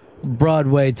to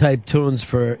Broadway type tunes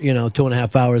for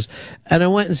 2.5 hours. And I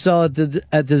went and saw it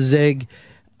at the Zig,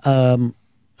 and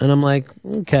I'm like,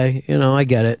 okay, I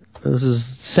get it. This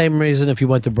is the same reason if you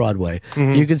went to Broadway.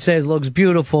 Mm-hmm. You could say it looks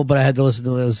beautiful, but I had to listen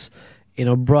to those,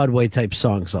 Broadway type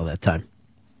songs all that time.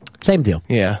 Same deal.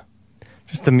 Yeah.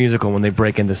 Just the musical when they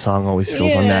break into song always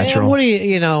feels unnatural. What do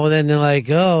then they're like,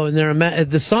 oh, and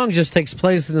the song just takes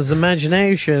place in his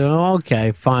imagination. Oh,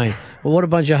 okay, fine. Well, what a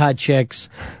bunch of hot chicks.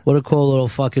 What a cool little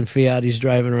fucking Fiat he's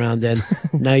driving around in.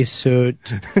 Nice suit.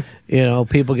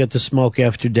 People get to smoke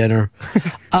after dinner.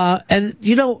 And,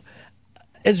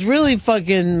 it's really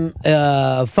fucking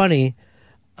funny.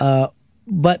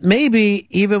 But maybe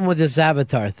even with this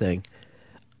Avatar thing,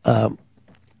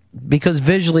 because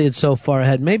visually it's so far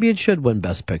ahead, maybe it should win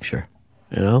Best Picture.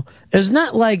 It's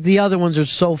not like the other ones are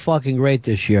so fucking great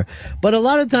this year, but a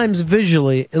lot of times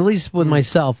visually, at least with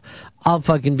myself, I'll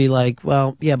fucking be like,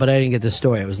 well, yeah, but I didn't get the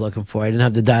story I was looking for. I didn't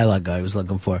have the dialogue I was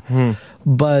looking for.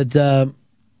 But I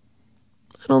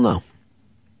don't know.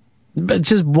 But it's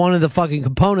just one of the fucking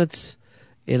components,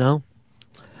 Dan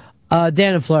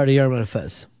in Florida, you're on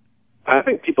Fez. I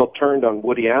think people turned on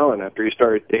Woody Allen after he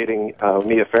started dating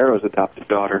Mia Farrow's adopted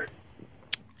daughter.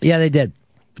 Yeah, they did.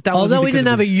 That although we didn't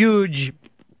have a huge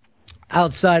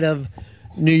outside of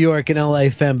New York and L.A.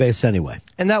 fan base anyway.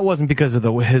 And that wasn't because of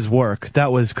his work.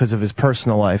 That was because of his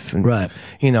personal life. And, right.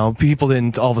 People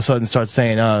didn't all of a sudden start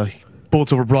saying,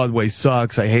 Bullets Over Broadway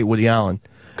sucks. I hate Woody Allen.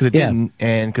 Because it didn't.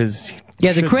 And because...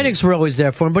 Yeah, the critics were always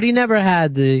there for him, but he never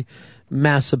had the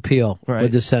mass appeal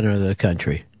with the center of the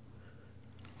country.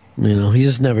 He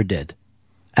just never did.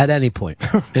 At any point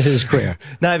in his career.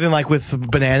 Not even like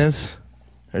with Bananas?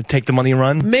 Or Take the Money and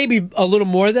Run? Maybe a little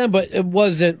more than, but it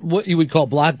wasn't what you would call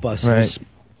blockbusters.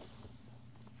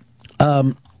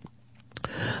 Right.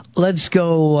 Let's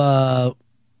go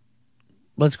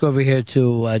over here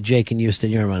to Jake in Houston.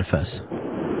 You're on Fest.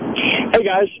 Hey,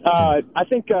 guys. I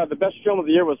think the best film of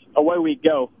the year was Away We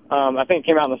Go. I think it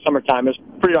came out in the summertime. It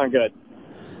was pretty darn good.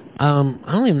 I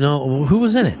don't even know. Who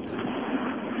was in it?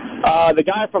 The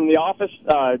guy from The Office,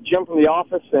 Jim from The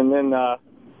Office, and then... Oh,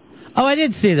 I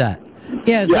did see that.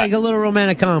 Yeah, it's like a little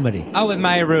romantic comedy. Oh, with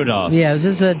Maya Rudolph. Yeah, it was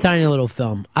just a tiny little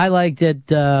film. I liked it.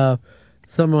 Some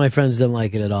of my friends didn't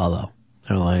like it at all, though.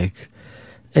 They're like,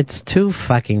 it's too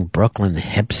fucking Brooklyn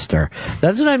hipster.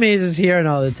 That's what I'm is hearing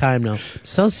all the time now.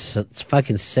 So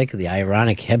fucking sick of the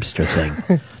ironic hipster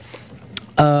thing.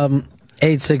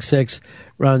 866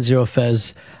 Ron Zero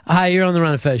Fez. Hi, you're on the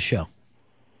Ron Fez show.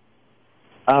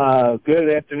 Good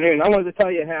afternoon. I wanted to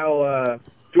tell you how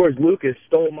George Lucas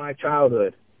stole my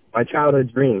childhood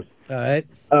dreams. All right.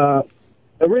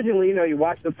 Originally, you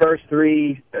watch the first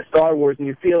 3 Star Wars, and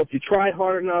you feel if you tried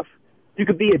hard enough, you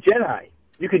could be a Jedi.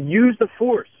 You could use the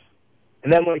Force.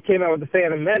 And then when he came out with the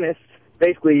Phantom Menace,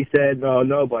 basically he said,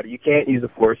 no, buddy, you can't use the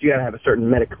Force. You got to have a certain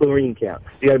metachlorine count.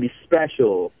 You got to be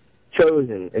special,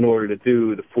 chosen in order to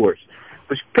do the Force,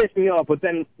 which pissed me off. But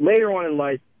then later on in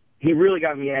life, he really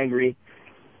got me angry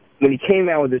when he came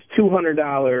out with this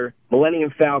 $200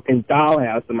 Millennium Falcon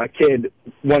dollhouse that my kid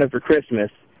wanted for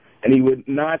Christmas, and he would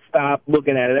not stop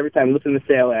looking at it. Every time he looked in the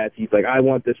sale ads, he's like, I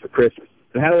want this for Christmas.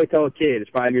 And how do I tell a kid,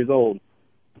 it's 5 years old,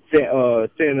 Santa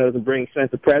doesn't bring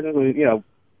sense of presents?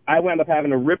 I wound up having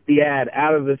to rip the ad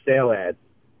out of the sale ad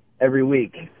every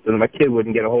week so that my kid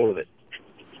wouldn't get a hold of it.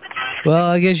 Well,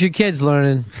 I guess your kid's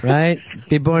learning, right?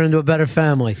 Be born into a better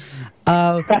family.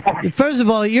 First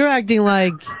of all, you're acting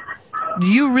like... Do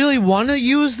you really want to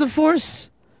use the Force?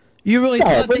 You really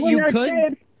thought that you could?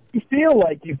 Kid, you feel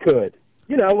like you could.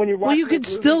 When you're watching... Well, you could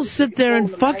still sit there and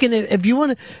fucking... If you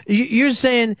want to... You're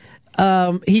saying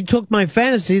he took my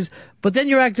fantasies, but then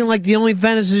you're acting like the only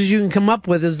fantasies you can come up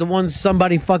with is the ones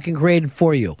somebody fucking created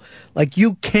for you. Like,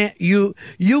 you can't use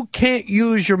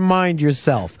your mind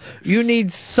yourself. You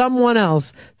need someone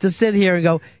else to sit here and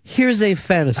go, here's a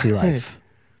fantasy life.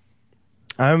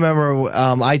 I remember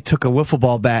I took a wiffle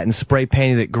ball bat and spray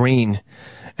painted it green,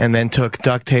 and then took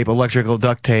duct tape, electrical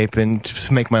duct tape, and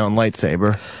to make my own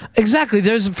lightsaber. Exactly.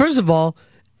 First of all,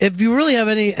 if you really have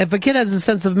if a kid has a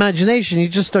sense of imagination, he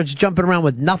just starts jumping around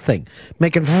with nothing,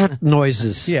 making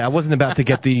noises. Yeah, I wasn't about to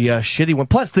get the shitty one.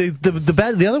 Plus,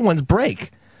 the other ones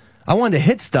break. I wanted to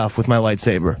hit stuff with my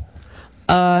lightsaber.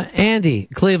 Andy,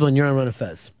 Cleveland, you're on Run of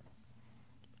Fez.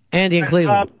 Andy in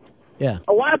Cleveland. Yeah.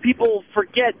 A lot of people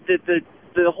forget that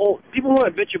the whole people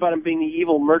want to bitch about him being the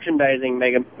evil merchandising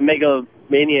mega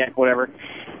maniac, whatever.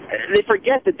 they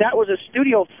forget that that was a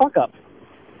studio fuck-up.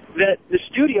 That the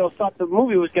studio thought the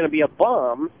movie was going to be a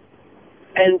bomb,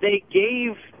 and they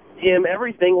gave him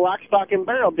everything lock, stock, and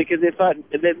barrel because they thought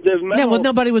that the Yeah, well,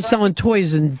 nobody was selling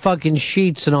toys and fucking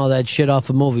sheets and all that shit off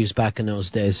of movies back in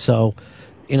those days. So,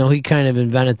 you know, he kind of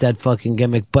invented that fucking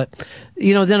gimmick. But,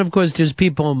 you know, then, of course, there's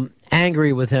people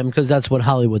angry with him because that's what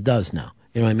Hollywood does now.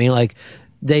 You know what I mean? Like,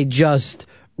 they just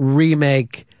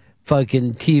remake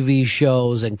fucking TV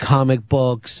shows and comic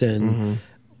books and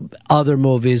other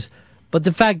movies. But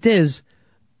the fact is,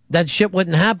 that shit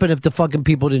wouldn't happen if the fucking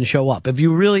people didn't show up. If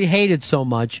you really hate it so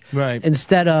much,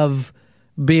 instead of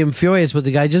being furious with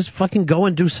the guy, just fucking go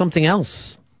and do something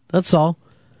else. That's all.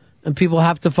 And people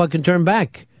have to fucking turn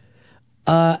back.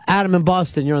 Adam in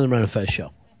Boston, you're on the Ren and Fez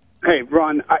show. Hey,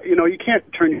 Ron, you know, you can't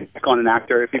turn your back on an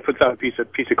actor if he puts out a piece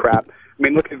of crap. I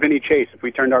mean, look at Vinny Chase. If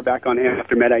we turned our back on him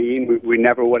after Medellin, we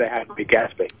never would have had Big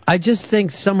Gatsby. I just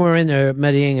think somewhere in there,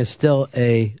 Medellin is still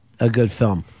a good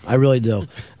film. I really do.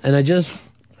 And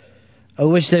I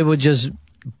wish they would just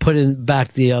put in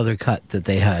back the other cut that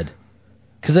they had.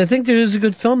 Because I think there is a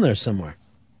good film there somewhere.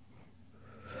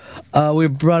 We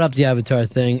brought up the Avatar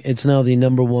thing. It's now the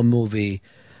 #1 movie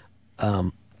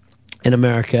in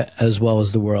America as well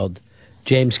as the world.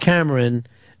 James Cameron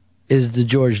is the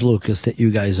George Lucas that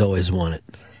you guys always wanted.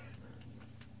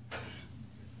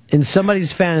 In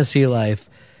somebody's fantasy life,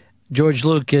 George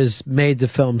Lucas made the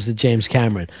films that James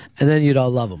Cameron, and then you'd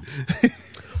all love him.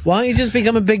 Why don't you just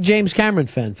become a big James Cameron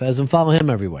fan, Fez, and follow him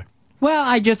everywhere? Well,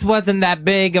 I just wasn't that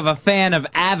big of a fan of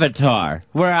Avatar,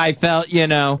 where I felt, you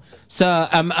know, so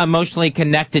emotionally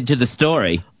connected to the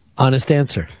story. Honest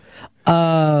answer.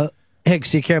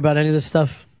 Hicks, do you care about any of this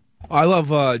stuff? I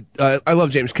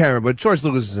love James Cameron, but George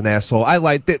Lucas is an asshole. I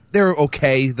like that they're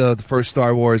okay, the first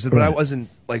Star Wars, but I wasn't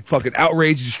like fucking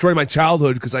outraged, destroyed my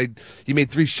childhood because you made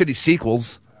 3 shitty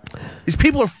sequels. These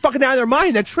people are fucking out of their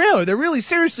mind. That trailer, they're really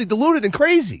seriously deluded and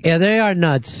crazy. Yeah, they are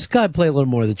nuts. Gotta play a little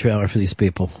more of the trailer for these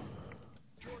people.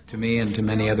 To me and to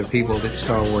many other people, that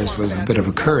Star Wars was a bit of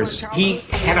a curse. He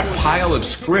had a pile of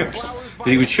scripts that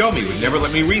he would show me, would never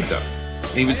let me read them.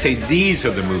 And he would say, these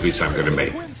are the movies I'm going to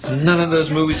make. None of those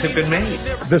movies have been made.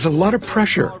 There's a lot of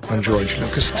pressure on George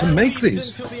Lucas to make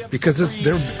these because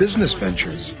they're business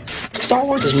ventures. Star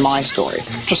Wars is my story,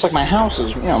 just like my house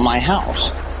is, my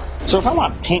house. So if I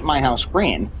want to paint my house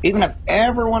green, even if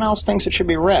everyone else thinks it should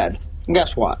be red,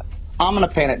 guess what? I'm going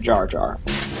to paint it Jar Jar.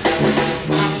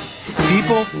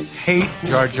 People hate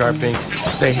Jar Jar Binks.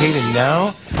 They hate him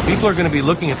now. People are going to be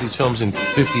looking at these films in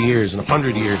 50 years, in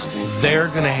 100 years. They're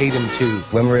going to hate him too.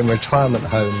 When we're in retirement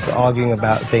homes arguing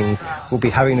about things, we'll be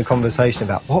having a conversation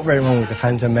about what went wrong with The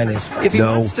Phantom Menace. If he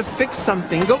wants to fix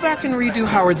something, go back and redo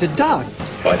Howard the Duck.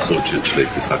 I saw George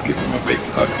Lucas. I'd give him a big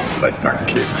hug and say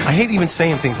thank you. I hate even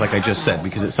saying things like I just said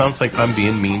because it sounds like I'm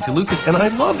being mean to Lucas, and I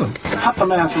love him. Cut the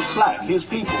man some slack. His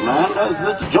people, man.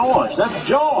 That's George. That's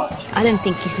George. I don't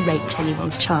think he's raped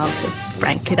anyone's childhood,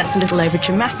 frankly. That's a little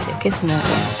over-dramatic, isn't it?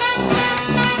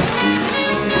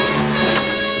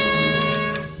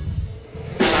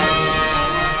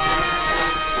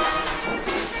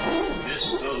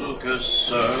 Mr. Lucas,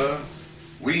 sir,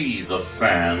 we, the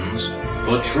fans,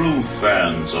 the true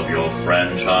fans of your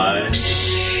franchise,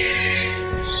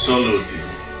 salute you.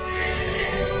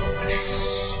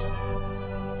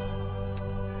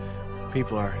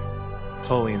 People are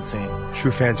totally insane.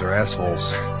 True fans are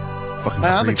assholes. Fucking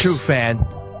I'm a creeps. true fan.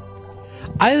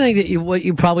 I think that what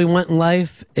you probably want in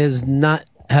life is not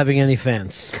having any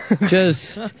fans.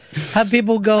 Just have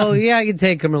people go, yeah, I can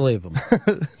take them or leave them.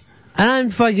 And I'm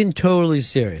fucking totally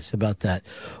serious about that.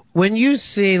 When you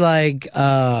see, like,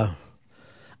 I'm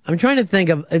trying to think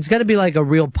of, it's got to be like a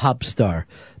real pop star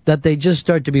that they just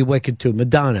start to be wicked to.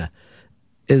 Madonna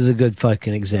is a good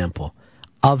fucking example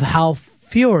of how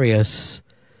furious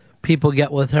people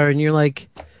get with her, and you're like,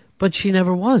 but she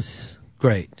never was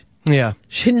great. Yeah.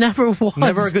 She never was.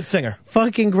 Never a good singer.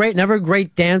 Fucking great. Never a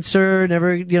great dancer.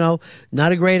 Never,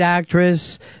 not a great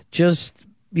actress. Just,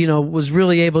 was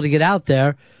really able to get out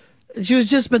there. She was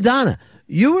just Madonna.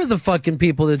 You were the fucking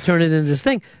people that turned it into this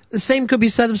thing. The same could be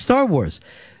said of Star Wars.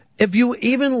 If you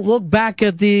even look back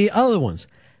at the other ones,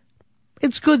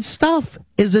 it's good stuff.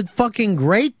 Is it fucking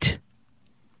great?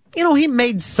 He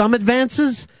made some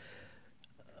advances.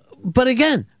 But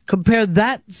again, compare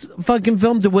that fucking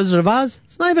film to Wizard of Oz,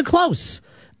 it's not even close.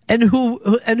 And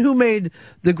who made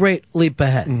the great leap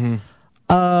ahead?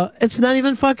 It's not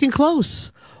even fucking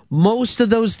close. Most of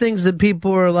those things that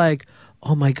people are like,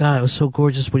 oh my God, it was so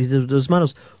gorgeous what he did with those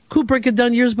models. Kubrick had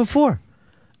done years before.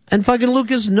 And fucking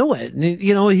Lucas knew it. And,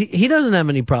 he doesn't have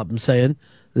any problem saying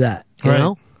that, you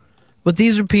know? But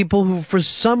these are people who, for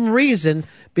some reason,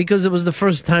 because it was the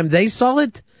first time they saw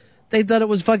it. They thought it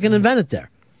was fucking invented there.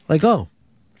 Like, oh,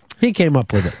 he came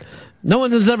up with it. No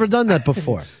one has ever done that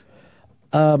before.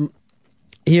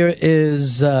 Here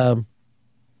is, let's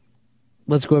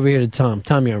go over here to Tom.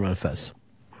 Tom, you're on Ron Fez.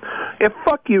 Yeah,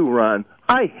 fuck you, Ron.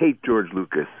 I hate George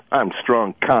Lucas. I'm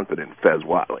strong, confident Fez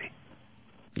Whatley.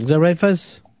 Is that right,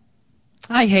 Fez?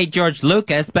 I hate George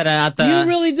Lucas, but not the... You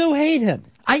really do hate him.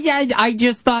 I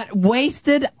just thought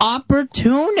wasted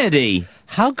opportunity.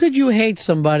 How could you hate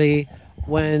somebody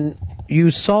when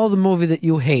you saw the movie that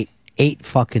you hate 8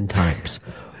 fucking times?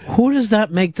 Who does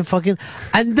that make the fucking...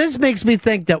 And this makes me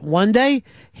think that one day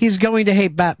he's going to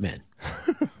hate Batman.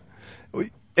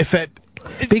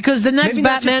 Because the next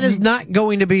Batman is not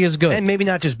going to be as good. And maybe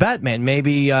not just Batman,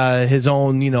 maybe his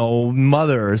own,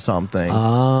 mother or something.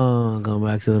 Oh, going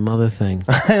back to the mother thing.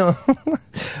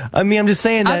 I mean, I'm just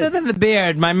saying that... Other than the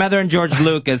beard, my mother and George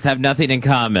Lucas have nothing in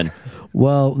common.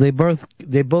 Well, they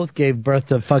both gave birth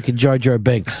to fucking Jar Jar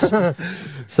Binks.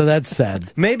 So that's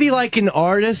sad. Maybe like an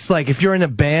artist, like if you're in a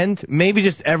band, maybe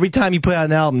just every time you put out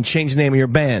an album, change the name of your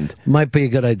band. Might be a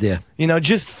good idea.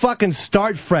 Just fucking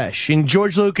start fresh. And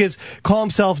George Lucas, call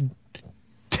himself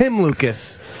Tim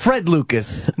Lucas, Fred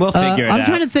Lucas. We'll figure it out. I'm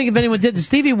trying to think if anyone did.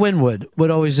 Stevie Winwood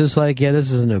would always just like, yeah,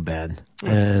 this is a new band.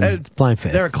 And blind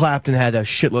faith. Eric Clapton had a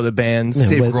shitload of bands.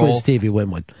 Yeah, with Stevie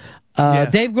Winwood.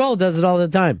 Dave Grohl does it all the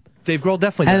time. Dave Grohl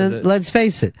definitely does it. Let's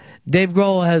face it, Dave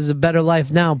Grohl has a better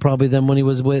life now probably than when he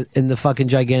was in the fucking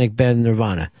gigantic band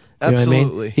Nirvana. You know what I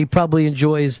mean? He probably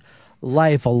enjoys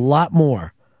life a lot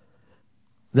more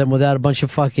than without a bunch of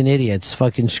fucking idiots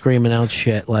fucking screaming out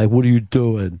shit like, what are you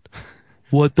doing?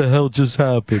 What the hell just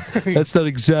happened? That's not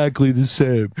exactly the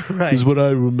same as what I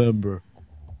remember.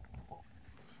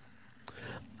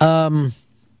 Brandon,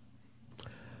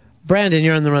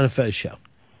 you're on the Ron and Fez show.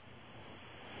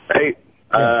 Hey.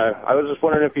 I was just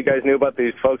wondering if you guys knew about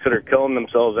these folks that are killing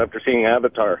themselves after seeing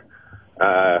Avatar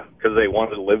because they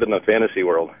wanted to live in the fantasy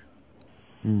world.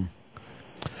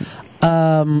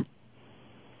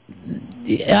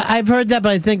 Yeah, I've heard that,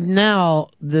 but I think now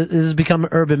this has become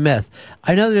an urban myth.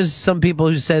 I know there's some people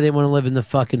who say they want to live in the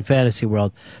fucking fantasy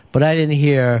world, but I didn't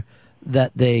hear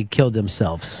that they killed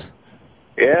themselves.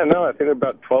 Yeah, no, I think there are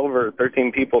about 12 or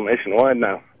 13 people nationwide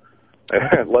now.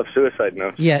 I love suicide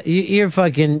notes. Yeah, you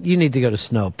need to go to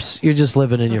Snopes. You're just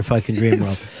living in your fucking dream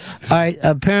world. All right,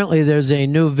 apparently there's a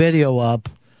new video up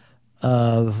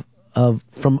from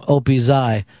Opie's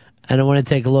Eye, and I want to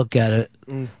take a look at it,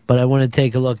 but I want to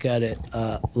take a look at it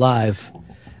live.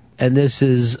 And this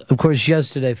is, of course,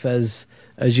 yesterday, Fez,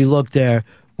 as you look there,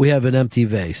 we have an empty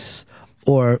vase.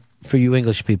 Or, for you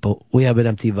English people, we have an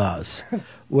empty vase,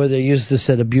 where they used to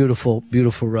set a beautiful,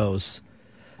 beautiful rose.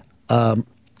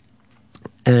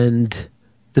 And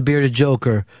the Bearded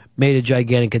Joker made a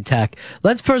gigantic attack.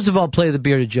 Let's first of all play the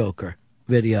Bearded Joker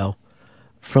video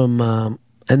from,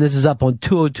 and this is up on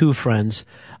 202 Friends.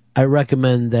 I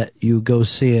recommend that you go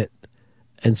see it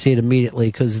and see it immediately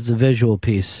because it's a visual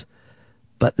piece.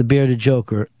 But the Bearded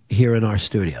Joker here in our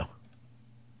studio.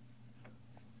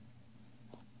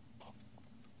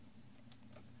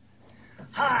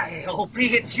 Hi,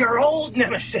 Opie, it's your old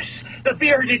nemesis, the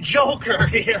Bearded Joker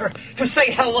here, to say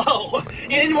hello. You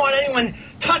didn't want anyone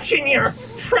touching your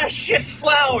precious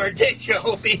flower, did you,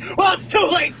 Opie? Well, it's too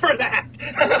late for that.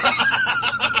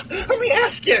 Let me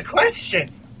ask you a question,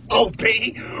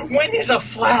 Opie. When is a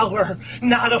flower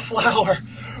not a flower?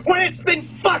 When it's been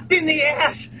fucked in the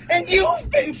ass, and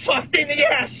you've been fucked in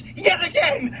the ass, yet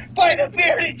again, by the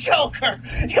Bearded Joker.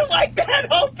 You like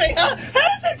that, Opie, huh? How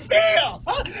does it feel?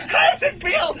 Huh? How does it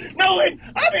feel knowing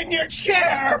I'm in your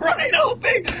chair, right,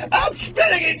 Opie? I'm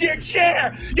spinning in your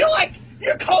chair. You like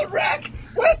your coat rack?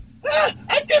 What?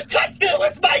 I just touched it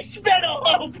with my spittle,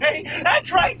 Opie.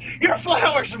 That's right, your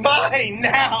flower's mine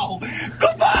now.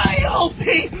 Goodbye,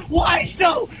 Opie. Why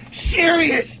so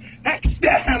serious?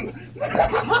 XM.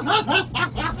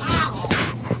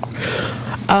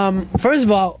 First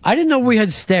of all, I didn't know we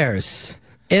had stairs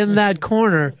in that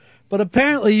corner, but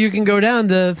apparently you can go down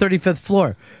to the 35th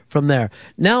floor from there.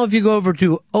 Now, if you go over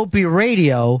to Opie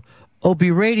Radio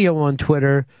on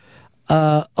Twitter,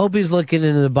 Opie's looking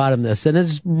into the bottom of this, and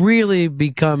it's really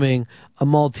becoming a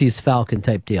Maltese Falcon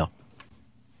type deal.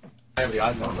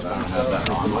 What's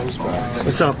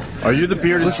up? Are you the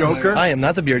Bearded Joker? I am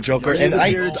not the Bearded Joker, and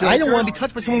I don't want to be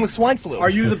touched by someone with swine flu. Are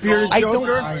you the Bearded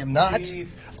Joker? I am not.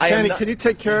 Kenny, can you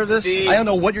take care of this? I don't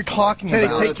know what you're talking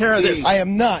about. Kenny, take care of this. I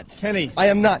am not. Kenny. I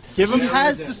am not. Give him. He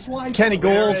has the swine flu. Kenny,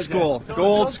 go old school. Go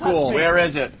old school. Where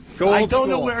is it? Go old school. I don't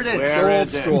know where it is. Go old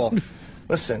school.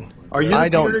 Listen. Are you the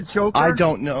Bearded Joker? I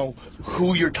don't know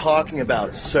who you're talking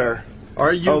about, sir.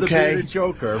 Are you the Okay. bearded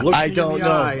Joker? Look I me don't in the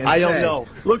know. eye and I don't say, know.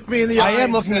 Look me in the eye. I am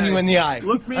and looking say, you in the eye.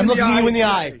 Look me I'm in the looking eye you in the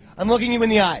and eye. say, I'm looking you in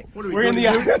the eye. What are we We're in doing? the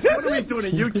eye. What are we doing? A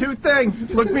U2 thing?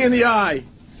 Look me in the eye.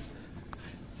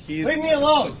 Leave me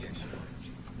alone.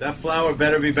 That flower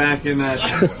better be back in that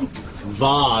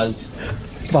vase.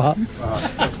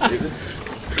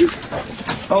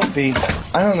 Opie,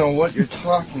 I don't know what you're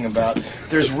talking about.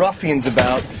 There's ruffians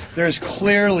about. There's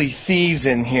clearly thieves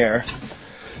in here.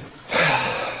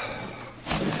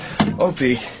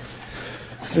 Opie,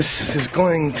 this is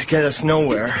going to get us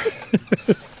nowhere.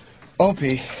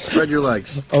 Opie. Spread your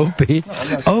legs. Opie.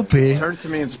 Opie. Turn to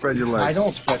me and spread your legs. I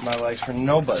don't spread my legs for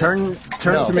nobody. Turn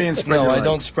No. to me and spread No, your I legs.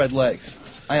 don't spread legs.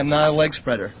 I am not a leg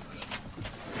spreader.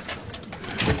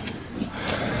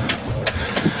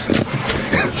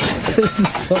 This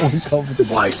is so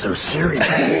uncomfortable. Why so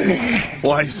serious?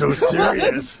 Why so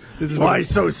serious? Why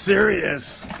so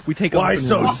serious? We take Why off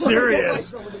so the-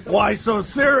 serious? Why so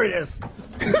serious?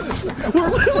 We're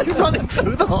literally running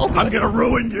through the hall. I'm gonna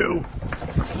ruin you.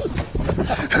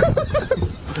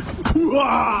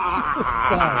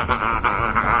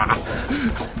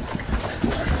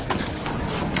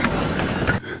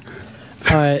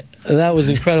 All right, that was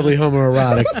incredibly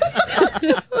homoerotic.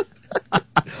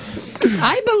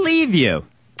 I believe you.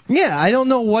 Yeah, I don't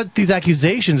know what these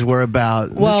accusations were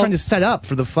about. Well- Just trying to set up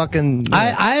for the fucking.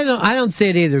 I don't see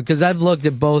it either because I've looked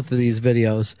at both of these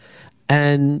videos,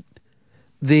 and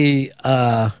the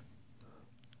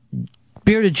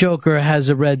bearded Joker has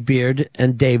a red beard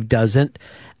and Dave doesn't,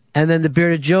 and then the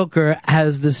bearded Joker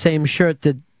has the same shirt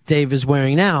that Dave is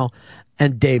wearing now,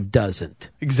 and Dave doesn't.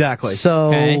 Exactly.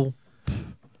 So. Okay.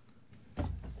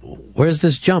 Where's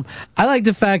this jump? I like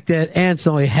the fact that Ant's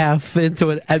only half into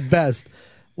it at best.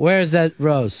 Where's that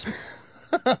rose?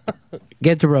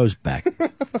 Get the rose back.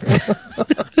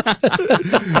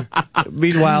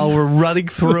 Meanwhile, we're running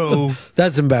through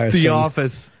That's embarrassing. the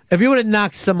office. If you would have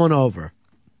knocked someone over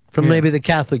from maybe the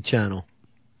Catholic channel,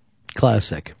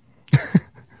 classic.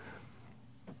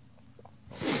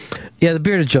 Yeah, the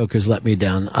bearded Joker's let me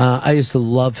down. I used to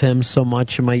love him so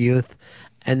much in my youth,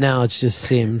 and now it just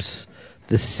seems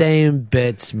the same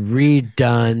bits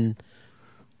redone,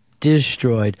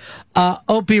 destroyed.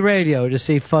 Opie Radio to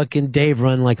see fucking Dave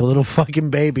run like a little fucking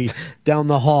baby down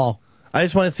the hall. I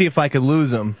just want to see if I could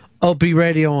lose him. Opie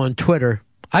Radio on Twitter.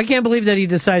 I can't believe that he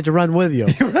decided to run with you.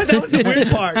 That was the weird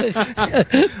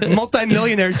part.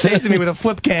 Multi-millionaire chasing me with a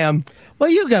flip cam. Well,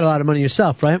 you got a lot of money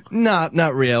yourself, right? Not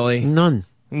really. None.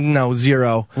 No,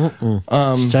 zero.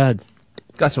 Sad.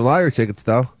 Got some liar tickets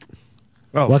though.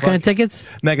 Oh, What kind of tickets?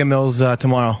 Mega Mills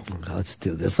tomorrow. Let's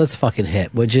do this. Let's fucking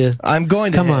hit, would you? I'm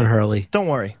going to Come hit. on, Hurley. Don't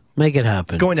worry. Make it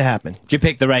happen. It's going to happen. Did you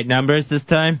pick the right numbers this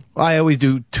time? I always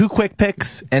do 2 quick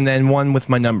picks and then one with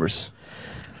my numbers.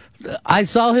 I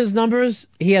saw his numbers.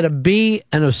 He had a B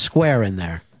and a square in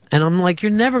there. And I'm like,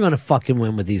 you're never going to fucking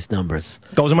win with these numbers.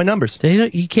 Those are my numbers.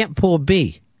 You can't pull a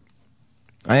B.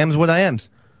 I am's what I am's.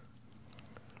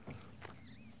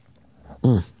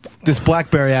 This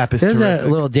BlackBerry app is There's terrific. that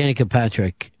little Danica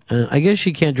Patrick. I guess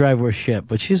she can't drive worth shit,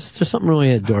 but there's something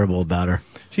really adorable about her.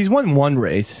 She's won one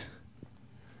race.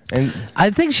 And I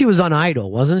think she was on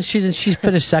Idol, wasn't she? Did she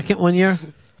finish second one year?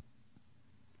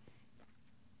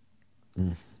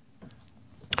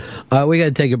 We got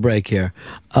to take a break here.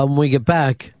 When we get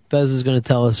back, Fez is going to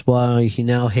tell us why he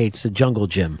now hates the jungle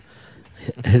gym.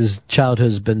 His childhood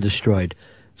has been destroyed.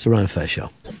 It's the Ron and Fez Show.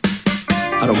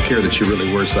 I don't care that you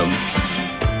really were some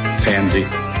pansy.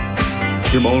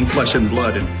 You're my own flesh and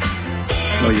blood, and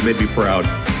no, you made me proud.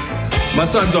 My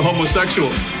son's a homosexual,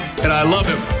 and I love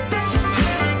him.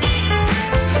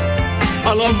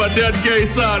 I love my dead gay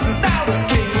son.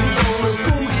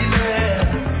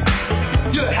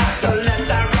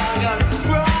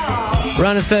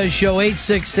 Ron and Fez Show,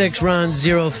 866 Ron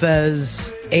Zero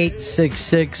Fez,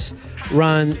 866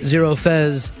 Ron Zero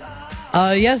Fez.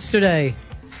 Yesterday,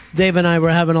 Dave and I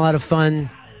were having a lot of fun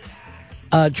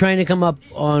trying to come up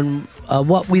on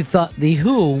what we thought The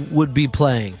Who would be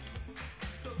playing.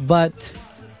 But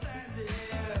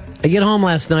I get home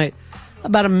last night,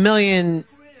 about 1 million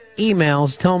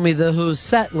emails telling me The Who's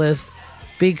set list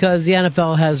because the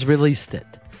NFL has released it.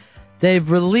 They've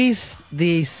released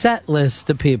the set list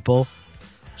to people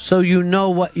so you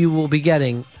know what you will be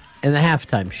getting in the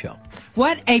halftime show.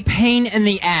 What a pain in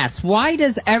the ass. Why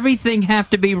does everything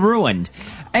have to be ruined?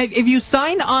 If you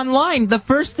sign online, the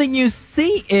first thing you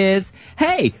see is,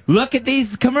 hey, look at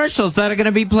these commercials that are going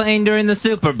to be playing during the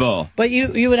Super Bowl. But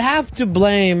you would have to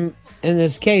blame, in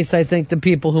this case, I think, the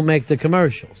people who make the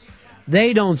commercials.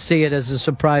 They don't see it as a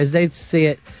surprise. They see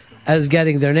it as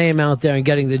getting their name out there and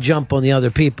getting the jump on the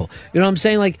other people. You know what I'm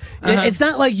saying? Like, it's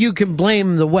not like you can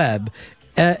blame the web.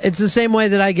 It's the same way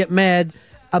that I get mad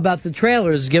about the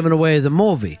trailers giving away the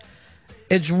movie.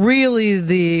 It's really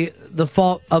the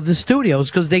fault of the studios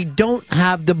because they don't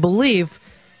have the belief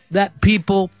that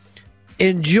people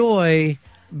enjoy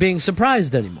being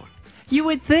surprised anymore. You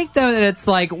would think, though, that it's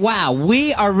like, wow,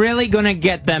 we are really going to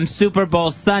get them Super Bowl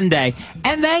Sunday,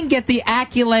 and then get the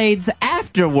accolades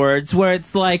afterwards, where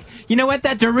it's like, you know what,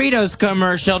 that Doritos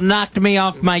commercial knocked me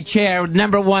off my chair,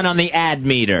 #1 on the ad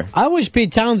meter. I wish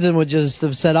Pete Townsend would just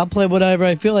have said, I'll play whatever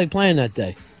I feel like playing that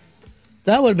day.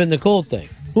 That would have been the cool thing.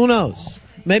 Who knows?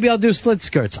 Maybe I'll do slit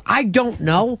skirts. I don't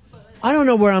know. I don't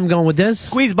know where I'm going with this.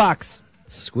 Squeeze box.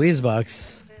 Squeeze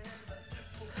box.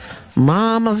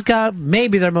 Mama's got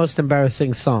maybe their most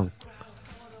embarrassing song.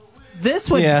 This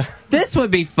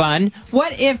would be fun.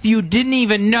 What if you didn't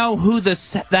even know who the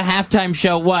halftime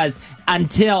show was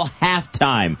until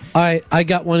halftime? All right, I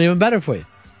got one even better for you.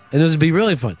 And this would be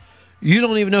really fun. You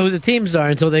don't even know who the teams are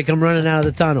until they come running out of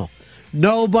the tunnel.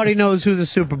 Nobody knows who the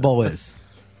Super Bowl is.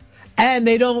 And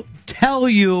they don't tell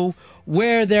you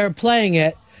where they're playing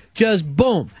it. Just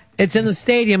boom. It's in the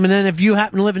stadium, and then if you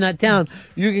happen to live in that town,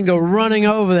 you can go running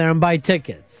over there and buy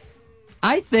tickets.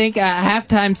 I think a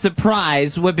halftime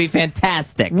surprise would be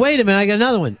fantastic. Wait a minute, I got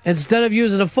another one. Instead of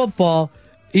using a football,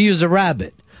 you use a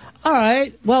rabbit. All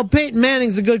right, well, Peyton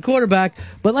Manning's a good quarterback,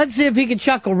 but let's see if he can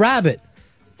chuck a rabbit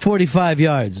 45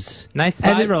 yards. Nice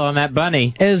spiral on that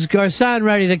bunny. Is Garcon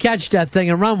ready to catch that thing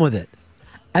and run with it?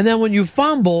 And then when you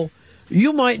fumble,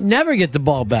 you might never get the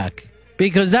ball back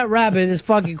because that rabbit is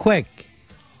fucking quick.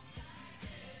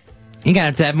 You're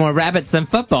going to have more rabbits than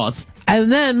footballs.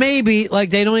 And then maybe, like,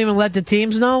 they don't even let the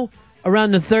teams know. Around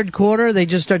the third quarter, they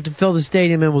just start to fill the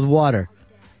stadium in with water.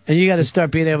 And you got to start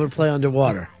being able to play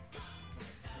underwater.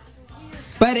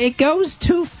 But it goes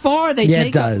too far.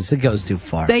 It does. It goes too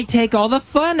far. They take all the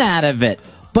fun out of it.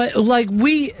 But, like,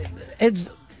 this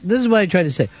is what I try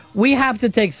to say. We have to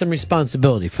take some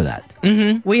responsibility for that.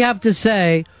 Mm-hmm. We have to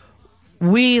say,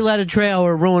 we let a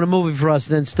trailer ruin a movie for us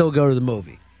and then still go to the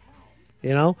movie.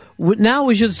 You know? Now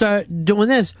we should start doing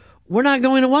this. We're not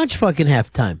going to watch fucking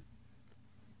halftime.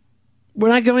 We're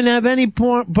not going to have any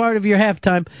part of your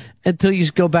halftime until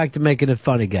you go back to making it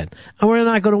fun again. And we're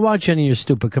not going to watch any of your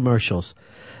stupid commercials.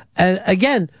 And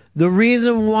again, the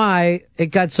reason why it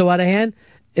got so out of hand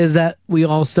is that we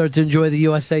all start to enjoy the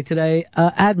USA Today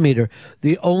ad meter.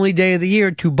 The only day of the year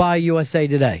to buy USA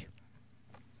Today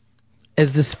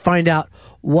is to find out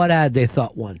what ad they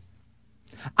thought won.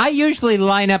 I usually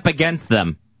line up against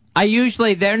them. Their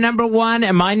 #1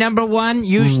 and my #1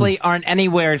 usually aren't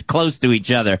anywhere close to each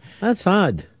other. That's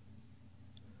odd.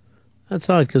 That's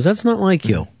odd, because that's not like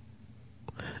you.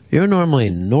 You're normally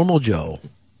normal Joe.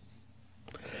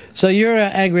 So you're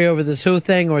angry over this Who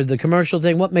thing or the commercial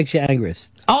thing. What makes you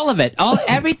angriest? All of it.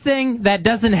 Everything that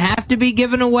doesn't have to be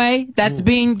given away, that's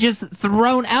being just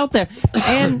thrown out there.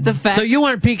 And the fact... So you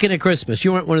weren't peeking at Christmas.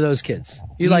 You weren't one of those kids.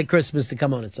 You like Christmas to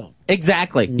come on its own.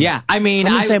 Exactly. Yeah. I mean...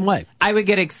 I'm the same way. I would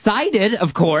get excited,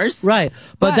 of course. Right.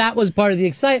 But that was part of the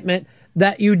excitement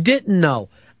that you didn't know.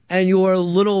 And your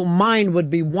little mind would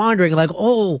be wandering like,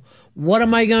 oh, what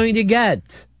am I going to get?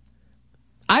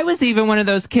 I was even one of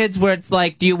those kids where it's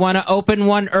like, do you want to open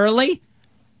one early?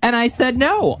 And I said,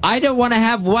 no, I don't want to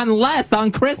have one less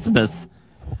on Christmas.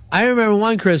 I remember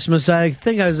one Christmas, I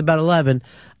think I was about 11,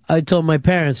 I told my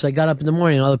parents, I got up in the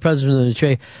morning, all the presents were in the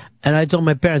tree, and I told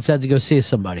my parents I had to go see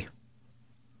somebody.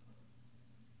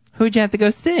 Who'd you have to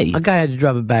go see? A guy I had to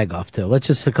drop a bag off to. Let's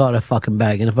just call it a fucking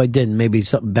bag, and if I didn't, maybe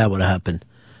something bad would have happened.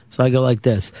 So I go like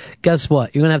this. Guess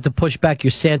what? You're going to have to push back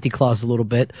your Santa Claus a little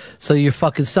bit so your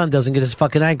fucking son doesn't get his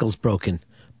fucking ankles broken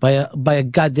by a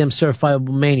goddamn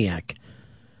certifiable maniac.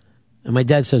 And my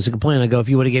dad says to complain. I go, if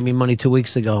you would have gave me money 2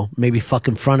 weeks ago, maybe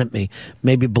fucking fronted me,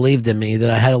 maybe believed in me that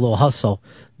I had a little hustle,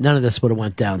 none of this would have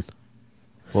went down.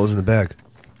 What was in the bag?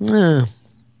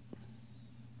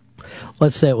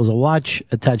 Let's say it was a watch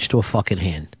attached to a fucking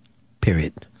hand.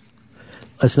 Period.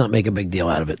 Let's not make a big deal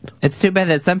out of it. It's too bad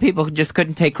that some people just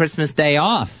couldn't take Christmas Day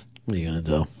off. What are you going to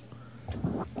do?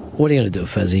 What are you going to do,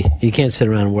 Fezzi? You can't sit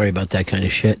around and worry about that kind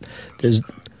of shit.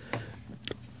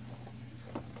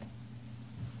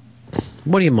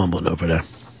 What are you mumbling over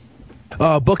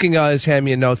there? Booking is handing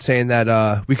me a note saying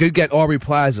that we could get Aubrey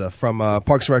Plaza from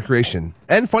Parks and Recreation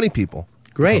and Funny People.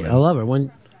 Great, I love her.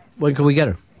 When can we get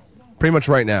her? Pretty much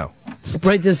right now.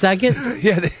 Right this second?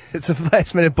 Yeah, it's a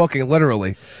last-minute booking,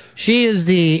 literally. She is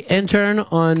the intern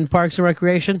on Parks and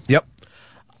Recreation? Yep.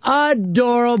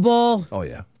 Adorable. Oh,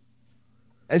 yeah.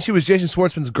 And she was Jason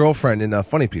Schwartzman's girlfriend in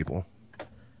Funny People.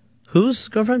 Whose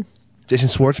girlfriend? Jason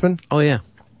Schwartzman. Oh, yeah.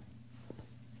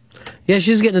 Yeah,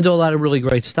 she's getting to do a lot of really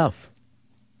great stuff.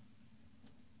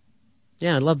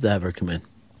 Yeah, I'd love to have her come in.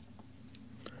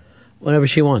 Whenever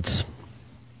she wants.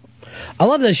 I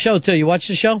love this show, too. You watch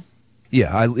the show?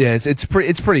 Yeah, it's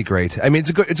pretty great. I mean, it's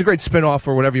a great spinoff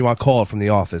or whatever you want to call it from The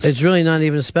Office. It's really not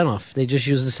even a spinoff. They just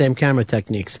use the same camera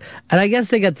techniques. And I guess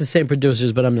they got the same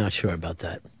producers, but I'm not sure about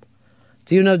that.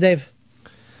 Do you know, Dave?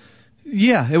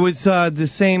 Yeah, it was the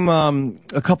same,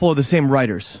 a couple of the same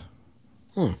writers.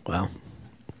 Well,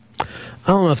 I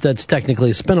don't know if that's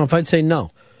technically a spinoff. I'd say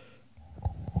no.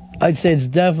 I'd say it's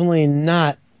definitely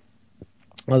not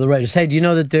the writers. Hey, do you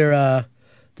know that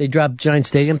they dropped Giant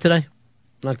Stadium today?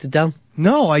 Knocked it down?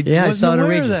 No, I saw it on aware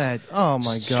Regis. of that. Oh,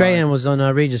 my God. Strahan was on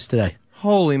Regis today.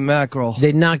 Holy mackerel.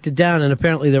 They knocked it down, and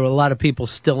apparently there were a lot of people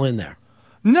still in there.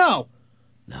 No!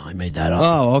 No, I made that up.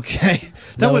 Oh, okay.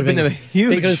 That would have been a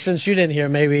huge... Because since you didn't hear,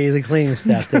 maybe the cleaning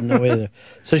staff didn't know either.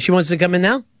 So she wants to come in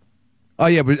now? Oh,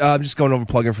 yeah, but I'm just going over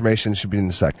plug information. Should be in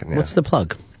a second. Yeah. What's the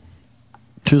plug?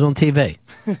 Truth on TV.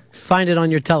 Find it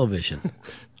on your television.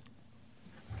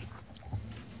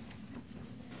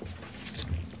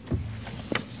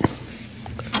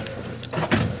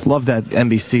 Love that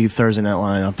NBC Thursday night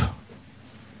lineup.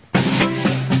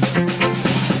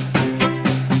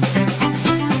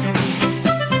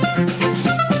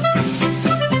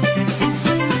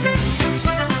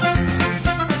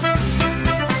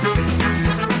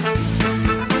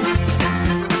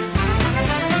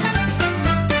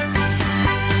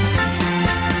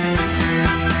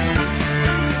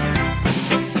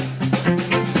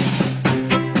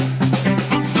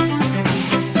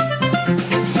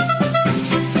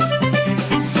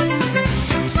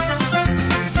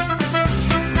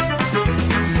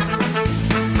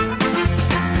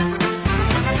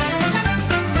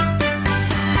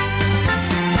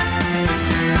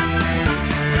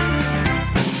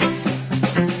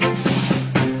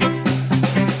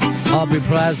 Aubrey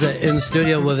Plaza in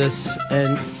studio with us,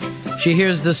 and she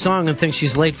hears the song and thinks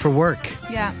she's late for work.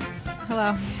 Yeah.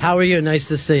 Hello. How are you? Nice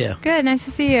to see you. Good. Nice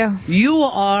to see you. You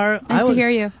are... Nice to hear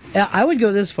you. I would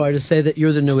go this far to say that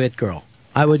you're the new It Girl.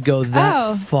 I would go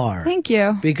that far. Thank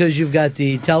you. Because you've got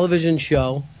the television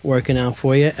show working out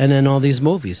for you, and then all these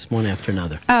movies, one after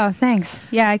another. Oh, thanks.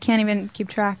 Yeah, I can't even keep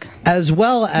track. As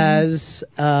well as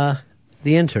the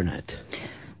internet.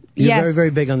 You're Yes. very,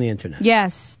 very big on the internet.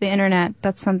 Yes, the internet.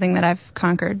 That's something that I've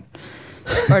conquered.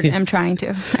 Or am trying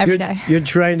to every day. You're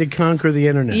trying to conquer the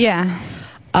internet. Yeah.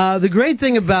 The great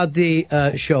thing about the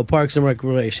show, Parks and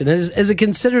Recreation, is it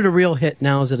considered a real hit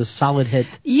now? Is it a solid hit?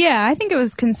 Yeah, I think it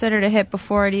was considered a hit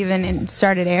before it even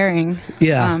started airing.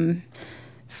 Yeah.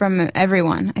 From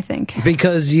everyone, I think.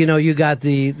 Because, you know, you got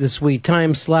the sweet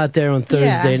time slot there on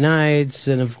Thursday nights,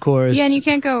 and of course... Yeah, and you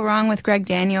can't go wrong with Greg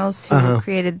Daniels, who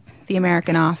created The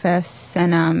American Office,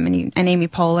 and Amy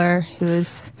Poehler, who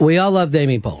is... We all loved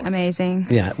Amy Poehler. Amazing.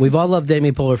 Yeah, we've all loved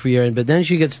Amy Poehler for years, but then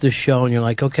she gets the show, and you're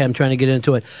like, okay, I'm trying to get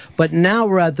into it. But now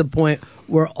we're at the point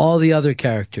where all the other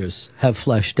characters have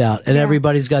fleshed out, and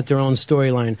everybody's got their own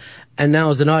storyline. And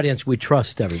now as an audience, we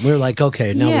trust everyone. We're like,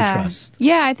 okay, now we trust.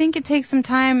 Yeah, I think it takes some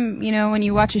time, you know, when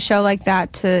you watch a show like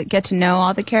that to get to know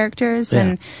all the characters.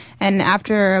 And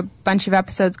after a bunch of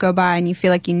episodes go by and you feel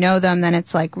like you know them, then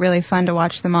it's like really fun to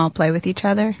watch them all play with each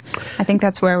other. I think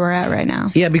that's where we're at right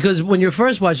now. Yeah, because when you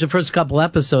first watch the first couple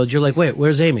episodes, you're like, wait,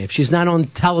 where's Amy? If she's not on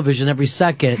television every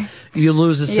second, you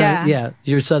lose a sense. Yeah,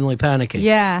 you're suddenly panicking.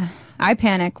 Yeah. I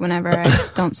panic whenever I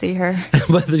don't see her.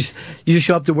 But you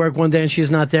show up to work one day and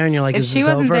she's not there, and you're like, if is she this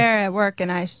wasn't over? there at work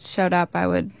and I showed up, I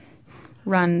would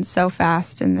run so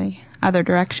fast in the other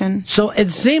direction. So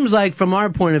it seems like, from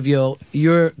our point of view,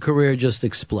 your career just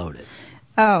exploded.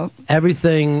 Oh.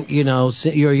 Everything, you know,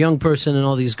 you're a young person and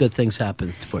all these good things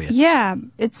happened for you. Yeah,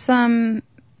 it's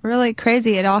really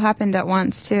crazy. It all happened at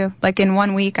once, too. Like, in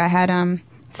 1 week, I had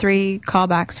 3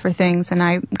 callbacks for things, and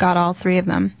I got all 3 of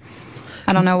them.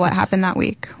 I don't know what happened that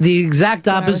week. The exact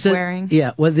opposite. I was wearing.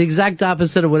 Yeah, well, the exact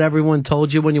opposite of what everyone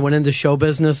told you when you went into show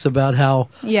business about how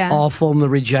awful and the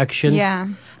rejection. Yeah.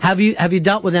 Have you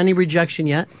dealt with any rejection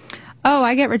yet? Oh,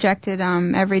 I get rejected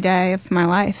every day of my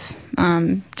life,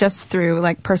 just through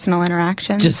like personal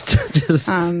interactions.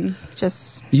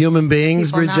 Just human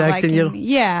beings people not rejecting you. liking me.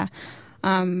 Yeah.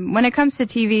 When it comes to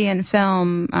TV and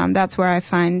film, that's where I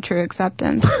find true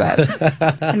acceptance.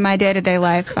 But in my day-to-day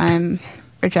life, I'm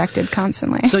rejected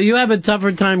constantly. So you have a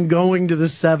tougher time going to the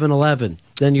 7-Eleven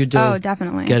than you do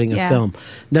definitely. getting a film.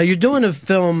 Now, you're doing a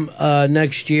film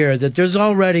next year that there's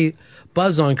already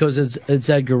buzz on because it's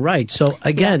Edgar Wright. So,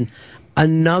 again,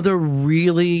 another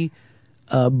really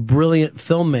brilliant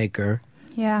filmmaker.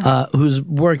 Yeah. Who's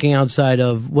working outside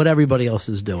of what everybody else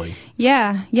is doing.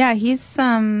 Yeah, he's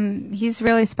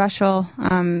really special.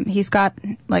 He's got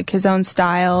like his own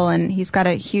style, and he's got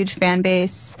a huge fan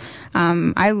base.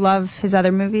 I love his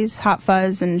other movies, Hot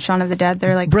Fuzz and Shaun of the Dead.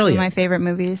 They're like Brilliant. two of my favorite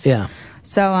movies. Yeah.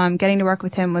 So getting to work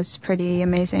with him was pretty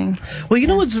amazing. Well, you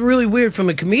know what's really weird from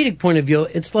a comedic point of view?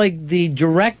 It's like the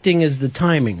directing is the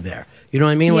timing there. You know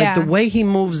what I mean? Yeah. Like the way he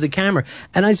moves the camera.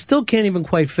 And I still can't even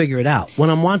quite figure it out. When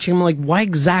I'm watching, I'm like, why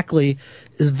exactly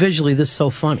is visually this so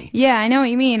funny? Yeah, I know what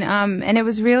you mean. And it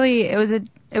was really, it was a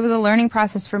learning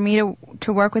process for me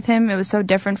to work with him. It was so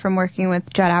different from working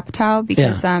with Judd Apatow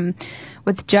because,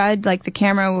 with Judd, like the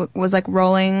camera was like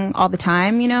rolling all the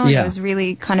time, you know, and it was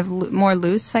really kind of more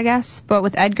loose, I guess. But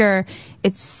with Edgar,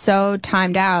 it's so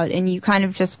timed out, and you kind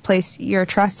of just place your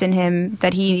trust in him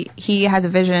that he has a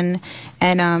vision,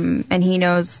 and he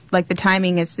knows like the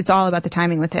timing it's all about the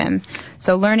timing with him.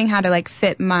 So learning how to like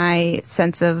fit my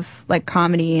sense of like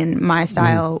comedy and my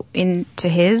style into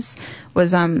his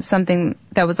was something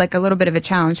that was like a little bit of a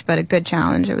challenge, but a good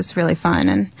challenge. It was really fun,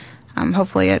 and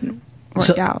hopefully it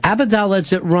worked out. Apatow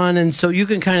lets it run, and so you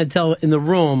can kind of tell in the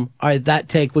room, all right, that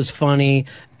take was funny,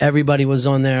 everybody was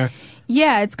on there.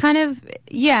 Yeah, it's kind of,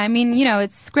 I mean, you know,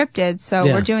 it's scripted, so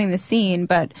we're doing the scene,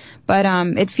 but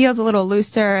it feels a little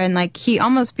looser, and like he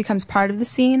almost becomes part of the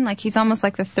scene. Like he's almost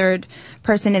like the third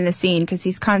person in the scene, because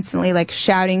he's constantly like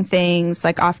shouting things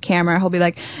like off camera. He'll be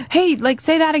like, hey, like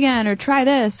say that again, or try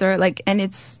this, or like, and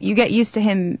you get used to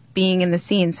him being in the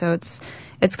scene, so it's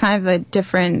kind of a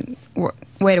different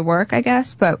way to work, I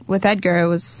guess. But with Edgar, it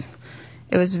was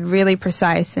really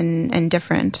precise and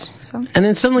different. So. And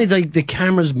then suddenly the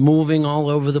camera's moving all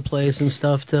over the place and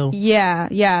stuff too. Yeah.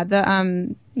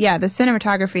 The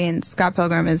cinematography in Scott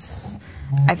Pilgrim is,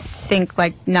 I think,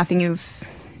 like nothing you've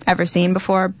ever seen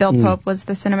before. Bill Pope was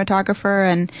the cinematographer,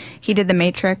 and he did The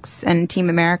Matrix and Team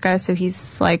America, so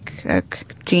he's like a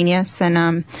genius.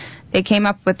 And they came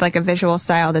up with like a visual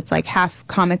style that's like half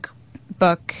comic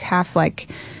book, half like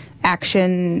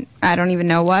action, I don't even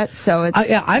know what. So it's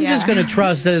I'm just going to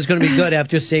trust that it's going to be good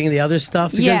after seeing the other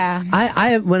stuff. Because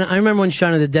I remember when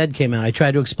Shaun of the Dead came out, I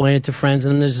tried to explain it to friends,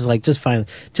 and they're just like, just fine,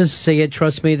 just say it.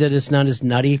 Trust me that it's not as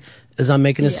nutty as I'm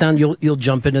making it sound. You'll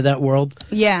jump into that world.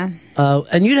 Yeah.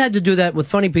 And you had to do that with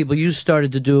funny people. You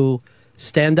started to do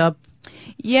stand up.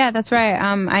 Yeah, that's right.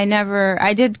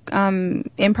 I did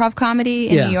improv comedy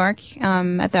in New York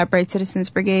at the Upright Citizens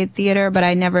Brigade Theater, but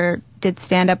I never did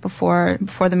stand-up before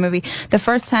the movie. The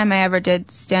first time I ever did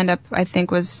stand-up, I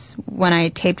think, was when I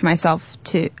taped myself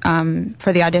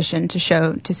for the audition to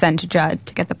send to Judd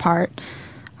to get the part.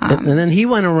 And then he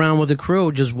went around with the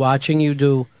crew just watching you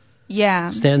do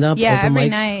stand-up, Yeah, open every mics.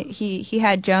 night he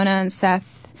had Jonah and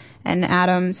Seth and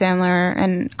Adam Sandler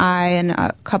and I and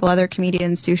a couple other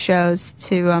comedians do shows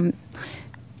to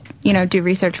do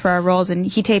research for our roles, and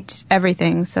he taped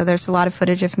everything, so there's a lot of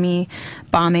footage of me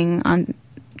bombing on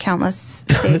countless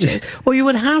stages. Well, you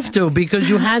would have to, because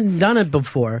you hadn't done it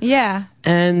before. Yeah.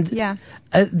 And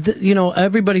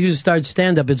everybody who starts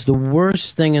stand-up, it's the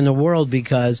worst thing in the world,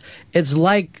 because it's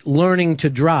like learning to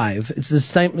drive. It's the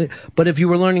same, but if you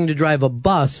were learning to drive a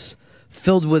bus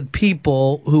filled with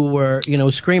people who were,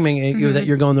 screaming at you that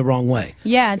you're going the wrong way.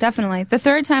 Yeah, definitely. The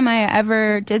third time I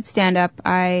ever did stand-up,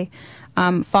 I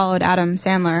followed Adam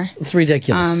Sandler. It's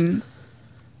ridiculous.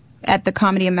 At the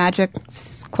Comedy and Magic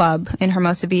Club in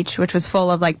Hermosa Beach, which was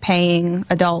full of like paying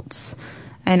adults.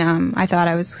 And I thought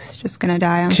I was just going to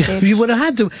die on stage. You would have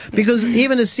had to, because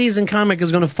even a seasoned comic is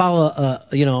going to follow,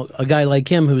 a guy like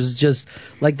him who's just,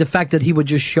 like the fact that he would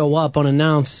just show up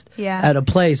unannounced at a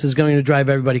place is going to drive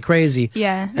everybody crazy.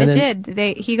 Yeah, did.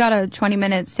 He got a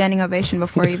 20-minute standing ovation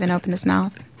before he even opened his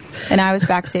mouth. And I was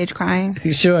backstage crying.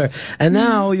 Sure. And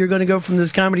now you're going to go from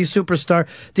this comedy superstar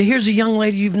to here's a young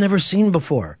lady you've never seen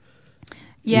before.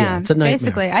 Yeah, it's a nightmare.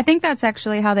 Basically. I think that's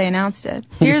actually how they announced it.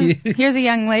 Here's a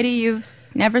young lady you've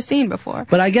never seen before.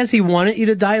 But I guess he wanted you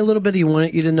to die a little bit. He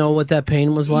wanted you to know what that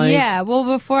pain was like. Yeah. Well,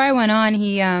 before I went on,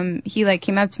 he like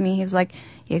came up to me. He was like,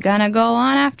 "You gonna go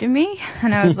on after me?"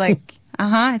 And I was like,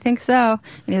 I think so. And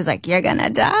he was like, "You're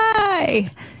gonna die."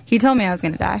 He told me I was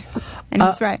gonna die, and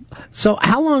he's right. So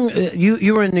how long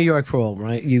you were in New York for a while,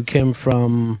 right? You came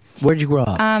from, where'd you grow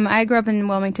up? I grew up in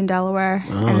Wilmington, Delaware,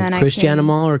 and then Christiana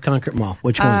Mall or Concord Mall?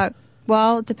 Which one?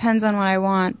 Well, it depends on what I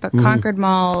want, but Concord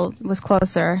Mall was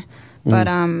closer. But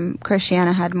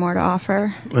Christiana had more to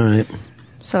offer. All right.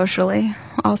 Socially,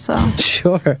 also.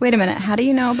 Sure. Wait a minute. How do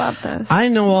you know about this? I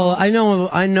know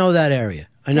that area.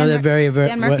 I know that very, very.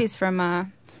 Dan Murphy's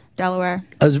from Delaware.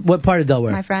 What part of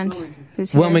Delaware? My friend,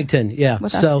 who's here Wilmington, yeah.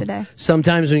 with So us today.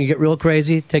 sometimes when you get real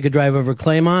crazy, take a drive over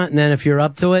Claymont, and then if you're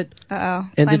up to it,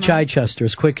 into Chichester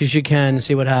as quick as you can and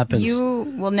see what happens.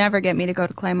 You will never get me to go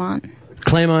to Claymont.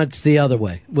 Claymont's the other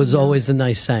way, was always the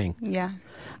nice saying. Yeah.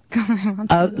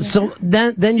 So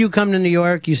then you come to New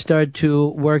York, you start to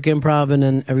work improv, and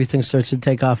then everything starts to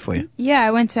take off for you. Yeah,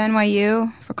 I went to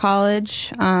NYU for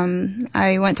college.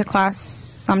 I went to class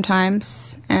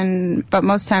sometimes, but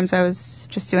most times I was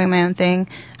just doing my own thing.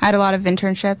 I had a lot of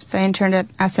internships. I interned at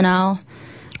SNL.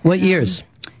 What years?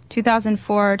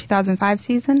 2004, 2005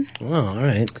 season. Oh, all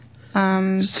right.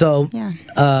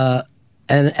 Yeah.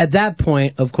 And at that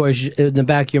point, of course, in the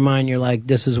back of your mind, you're like,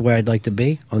 this is where I'd like to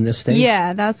be on this stage?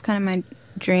 Yeah, that was kind of my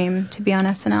dream, to be on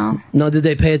SNL. No, did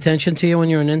they pay attention to you when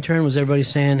you were an intern? Was everybody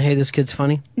saying, hey, this kid's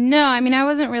funny? No, I mean, I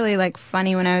wasn't really, like,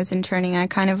 funny when I was interning. I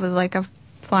kind of was like a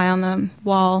fly on the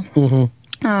wall.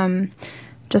 Mm-hmm.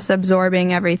 Just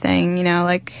absorbing everything, you know,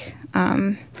 like,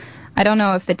 I don't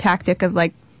know if the tactic of,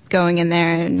 like, going in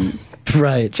there and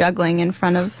juggling in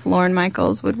front of Lorne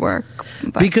Michaels would work.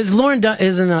 But because Lorne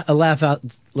isn't a laugh out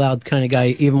loud kind of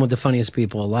guy, even with the funniest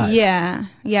people alive. Yeah,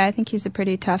 I think he's a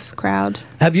pretty tough crowd.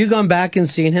 Have you gone back and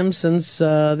seen him since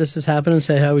this has happened and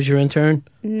said, how was your intern?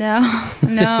 No,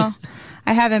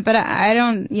 I haven't, but I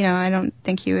don't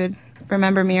think he would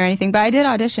remember me or anything, but I did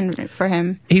audition for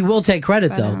him. He will take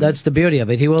credit, though. That's the beauty of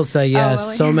it. He will say, yes,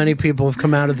 will he? so many people have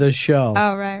come out of this show.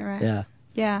 Oh, right. Yeah.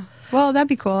 Yeah. Well, that'd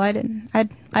be cool.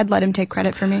 I'd let him take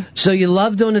credit for me. So you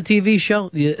love doing a TV show?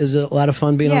 Is it a lot of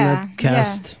fun being on that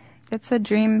cast? Yeah. It's a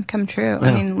dream come true. Yeah.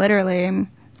 I mean, literally,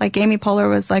 like Amy Poehler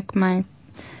was like my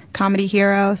comedy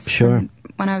hero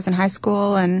when I was in high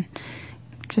school, and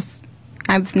just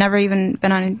I've never even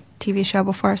been on a TV show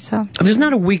before, so. There's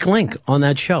not a weak link on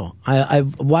that show.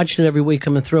 I've watched it every week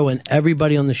coming through, and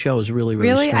everybody on the show is really,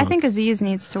 really strong. I think Aziz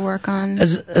needs to work on.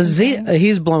 Aziz,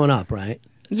 he's blowing up, right?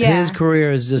 Yeah. His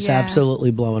career is just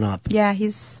absolutely blowing up. Yeah,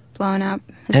 he's blowing up.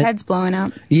 His head's blowing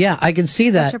up. Yeah, I can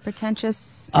see that. Such a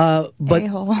pretentious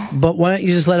a-hole. But why don't you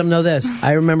just let him know this?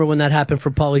 I remember when that happened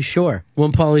for Pauly Shore,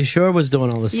 when Pauly Shore was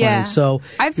doing all this slang. So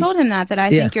I've told him that I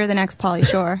think you're the next Pauly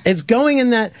Shore. It's going in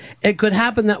that, it could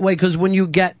happen that way, because when you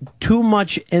get too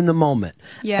much in the moment,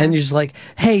 and you're just like,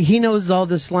 hey, he knows all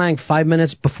this slang 5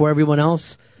 minutes before everyone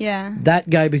else, that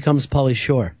guy becomes Pauly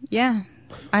Shore. Yeah.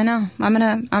 I know. I'm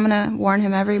gonna warn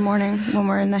him every morning when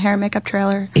we're in the hair and makeup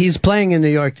trailer. He's playing in New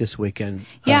York this weekend.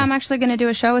 Yeah, I'm actually gonna do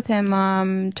a show with him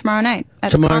tomorrow night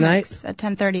at tomorrow Comics night at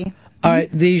 10:30. All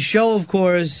right. The show, of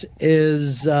course,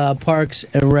 is Parks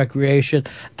and Recreation,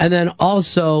 and then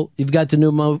also you've got the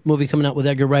new movie coming out with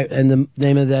Edgar Wright, and the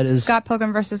name of that is Scott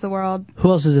Pilgrim versus the World. Who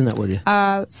else is in that with you?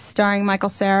 Starring Michael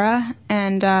Cera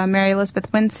and Mary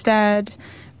Elizabeth Winstead,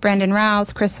 Brandon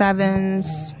Routh, Chris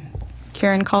Evans,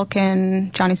 Kieran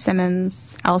Culkin, Johnny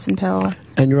Simmons, Allison Pill.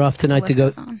 And you're off tonight to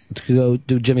go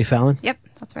do Jimmy Fallon? Yep,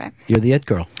 that's right. You're the It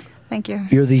Girl. Thank you.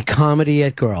 You're the comedy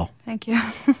It Girl. Thank you.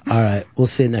 All right. We'll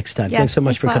see you next time. Yeah, Thanks so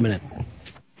much for a lot. coming in.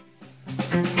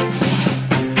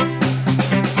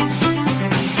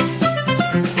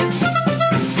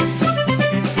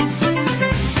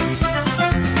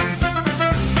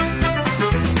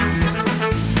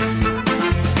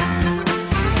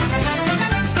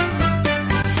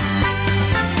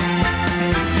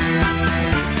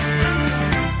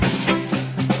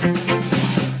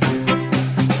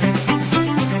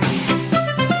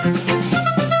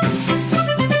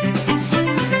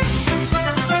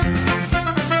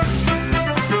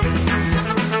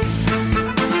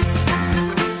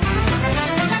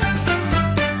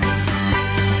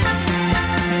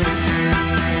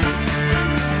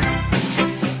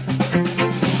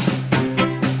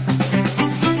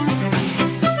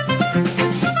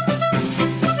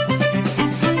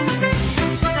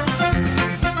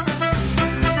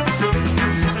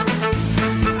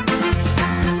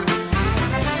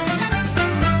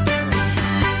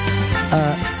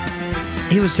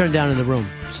 He was turned down in the room.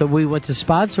 So we went to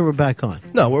spots, or we're back on?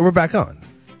 No, we're back on.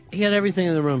 He had everything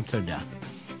in the room turned down.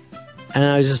 And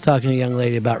I was just talking to a young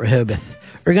lady about Rehoboth.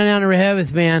 We're going down to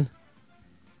Rehoboth, man.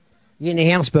 Get in the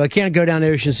houseboat. I can't go down to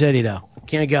Ocean City, though.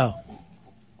 Can't go.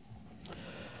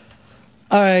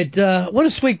 All right. What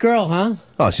a sweet girl, huh?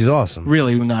 Oh, she's awesome.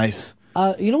 Really nice.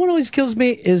 You know what always kills me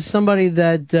is somebody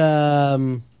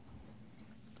that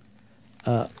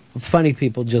funny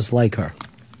people just like her.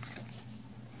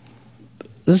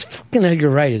 This fucking Edgar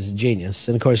Wright is a genius.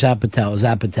 And, of course, Apatow is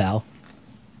Apatow.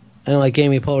 And, like,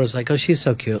 Amy Poehler's like, oh, she's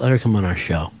so cute. Let her come on our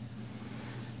show.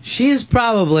 She is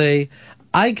probably,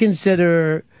 I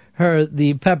consider her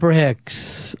the Pepper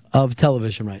Hicks of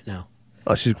television right now.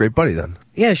 Oh, she's a great buddy, then.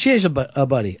 Yeah, she is a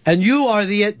buddy. And you are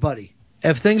the it buddy.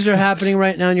 If things are happening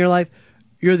right now in your life,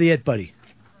 You're the it buddy.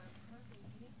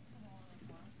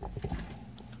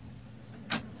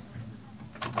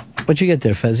 What'd you get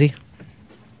there, Fezzi?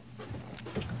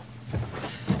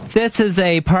 This is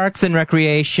a Parks and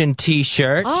Recreation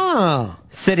T-shirt. Oh.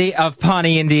 City of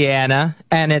Pawnee, Indiana,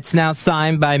 and it's now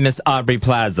signed by Miss Aubrey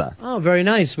Plaza. Oh, very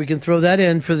nice. We can throw that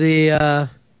in for the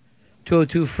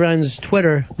 202 Friends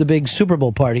Twitter, the big Super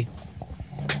Bowl party.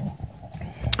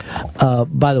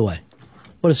 By the way,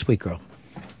 what a sweet girl.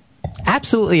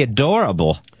 Absolutely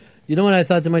adorable. You know what I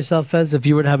thought to myself, Fez? If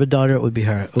you were to have a daughter, it would be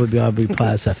her. It would be Aubrey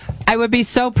Plaza. I would be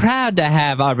so proud to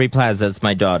have Aubrey Plaza as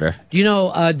my daughter. You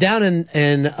know, down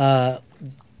in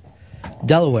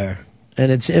Delaware,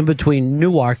 and it's in between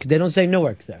Newark. They don't say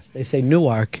Newark there. They say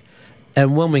Newark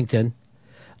and Wilmington,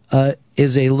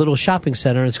 is a little shopping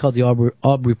center, and it's called the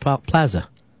Aubrey Plaza.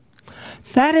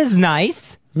 That is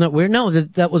nice. Isn't that weird? No,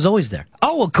 that was always there.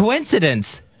 Oh, a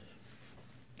coincidence.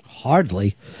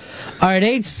 Hardly. All right,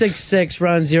 866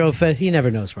 Ron Zero Fez. He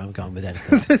never knows where I'm going with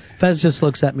anything. Fez just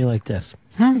looks at me like this.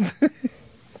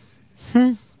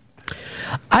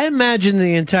 I imagine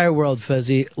the entire world,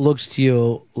 Fezzy, looks to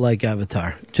you like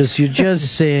Avatar. You're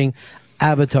just seeing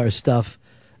Avatar stuff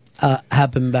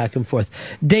happen back and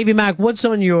forth. Davey Mack, what's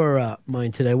on your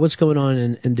mind today? What's going on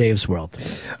in Dave's world?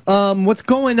 What's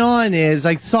going on is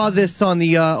I saw this on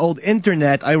the old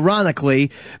internet,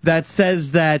 ironically, that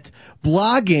says that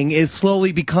blogging is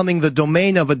slowly becoming the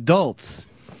domain of adults,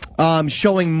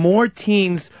 showing more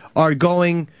teens are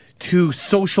going to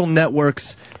social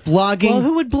networks, blogging. Well,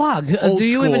 who would blog? Do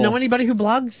you even know anybody who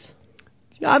blogs?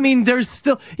 I mean, there's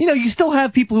still, you still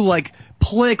have people who, like,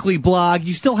 politically blog.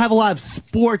 You still have a lot of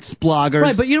sports bloggers.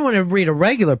 Right, but you don't want to read a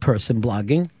regular person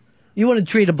blogging. You want to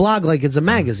treat a blog like it's a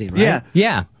magazine, right? Yeah.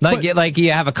 Yeah, like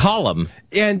you have a column.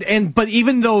 But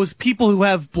even those people who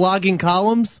have blogging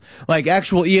columns, like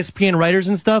actual ESPN writers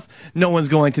and stuff, no one's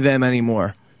going to them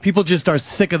anymore. People just are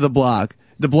sick of the blog.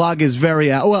 The blog is very,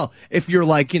 well, if you're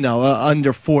like,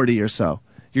 under 40 or so,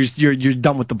 you're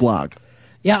done with the blog.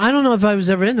 Yeah, I don't know if I was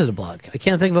ever into the blog. I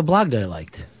can't think of a blog that I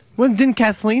liked. Well, didn't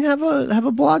Kathleen have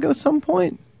a blog at some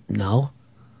point? No.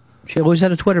 She always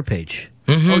had a Twitter page.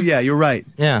 Mm-hmm. Oh, yeah, you're right.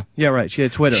 Yeah. Yeah, right. She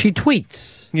had Twitter. She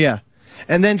tweets. Yeah.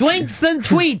 And then Twinks and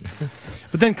tweet.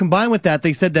 But then combined with that,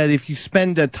 they said that if you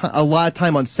spend a lot of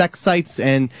time on sex sites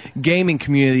and gaming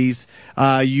communities,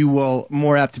 you will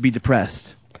more apt to be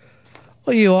depressed.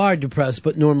 Well, you are depressed,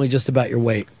 but normally just about your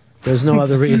weight. There's no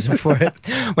other reason for it.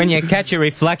 When you catch a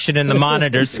reflection in the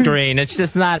monitor screen, it's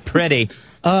just not pretty.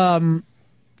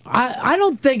 I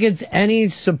don't think it's any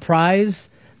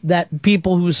surprise that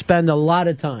people who spend a lot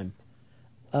of time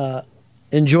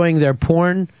enjoying their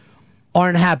porn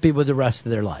aren't happy with the rest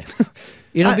of their life.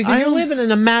 Because you're living an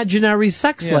imaginary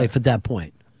sex life at that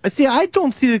point. See, I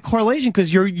don't see the correlation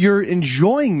because you're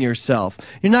enjoying yourself.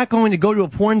 You're not going to go to a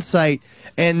porn site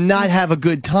and not have a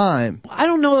good time. I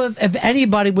don't know if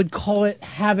anybody would call it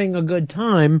having a good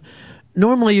time.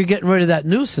 Normally, you're getting rid of that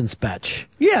nuisance batch.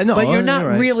 Yeah, no, but you're not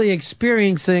right. really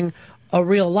experiencing a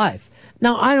real life.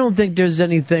 Now, I don't think there's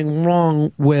anything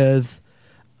wrong with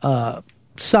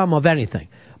some of anything.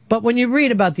 But when you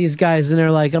read about these guys and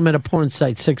they're like, I'm at a porn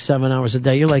site 6-7 hours a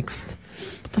day, you're like,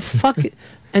 what the fuck?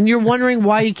 And you're wondering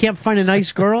why you can't find a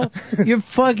nice girl? You're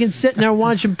fucking sitting there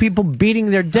watching people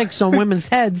beating their dicks on women's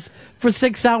heads for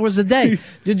 6 hours a day.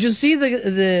 Did you see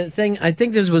the thing? I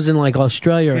think this was in like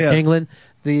Australia or England.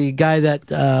 The guy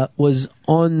that was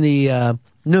on the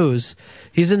news.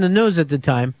 He's in the news at the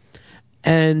time.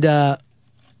 And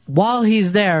while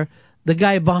he's there, the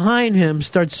guy behind him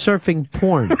starts surfing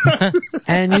porn.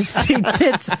 And you see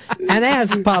tits and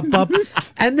ass pop up.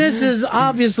 And this is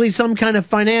obviously some kind of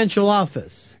financial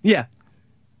office. Yeah.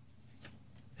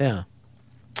 Yeah.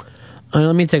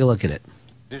 Let me take a look at it.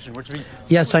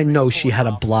 Yes, I know she had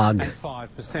a blog.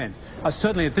 5%.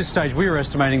 Certainly at this stage, we were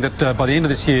estimating that by the end of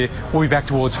this year, we'll be back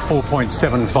towards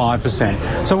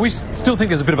 4.75%. So we still think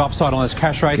there's a bit of upside on those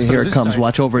cash rates. Okay, here it comes.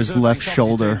 Watch over his left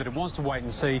shoulder. But it wants to wait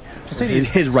and see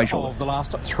his right shoulder of the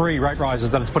last 3 rate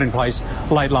rises that it's put in place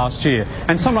late last year.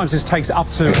 And sometimes this takes up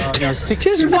to 6.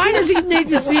 Just why does he need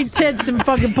to see tits and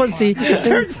fucking pussy?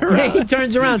 He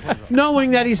turns around,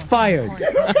 knowing that he's fired.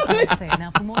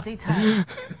 Now for more detail.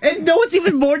 And know what's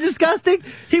even more disgusting?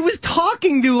 He was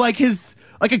talking to like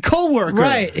a coworker.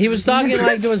 Right. He was talking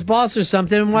like to his boss or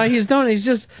something, and while he's doing it, he's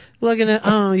just looking at,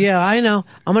 oh, yeah, I know.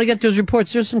 I'm going to get those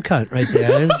reports. There's some cunt right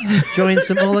there. Join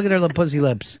some, oh, look at her little pussy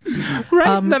lips.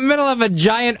 Right in the middle of a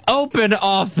giant open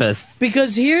office.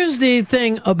 Because here's the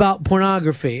thing about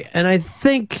pornography, and I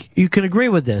think you can agree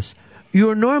with this.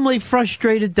 You are normally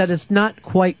frustrated that it's not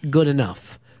quite good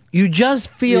enough. You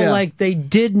just feel like they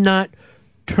did not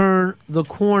turn the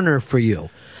corner for you.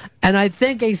 And I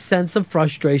think a sense of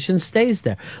frustration stays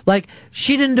there. Like,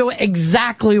 she didn't do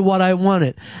exactly what I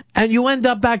wanted. And you end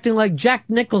up acting like Jack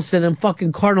Nicholson in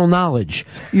fucking Carnal Knowledge.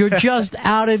 You're just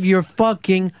out of your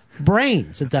fucking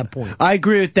brains at that point. I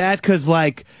agree with that, because,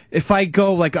 like, if I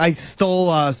go, like, I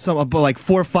stole some, like,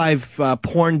 4 or 5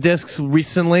 porn discs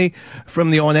recently from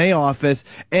the O&A office,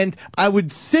 and I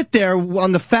would sit there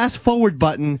on the fast forward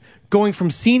button, going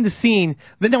from scene to scene,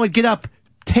 then I would get up,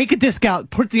 take a disc out,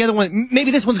 put the other one,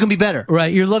 maybe this one's going to be better.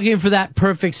 Right, you're looking for that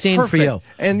perfect scene for you.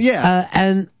 And yeah.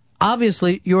 And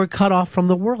obviously, you're cut off from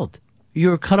the world.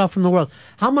 You're cut off from the world.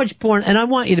 How much porn, and I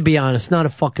want you to be honest, not a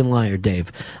fucking liar, Dave.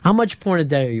 How much porn a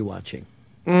day are you watching?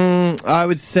 I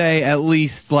would say at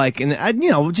least, like,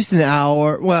 just an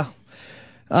hour. Well,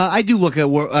 I do look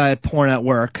at porn at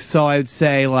work, so I would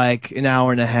say, like, an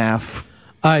hour and a half.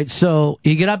 All right, so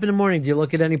you get up in the morning, do you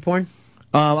look at any porn?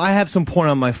 I have some porn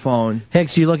on my phone.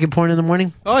 Hicks, you look at porn in the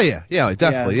morning? Oh, yeah,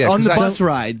 definitely. Yeah, on the bus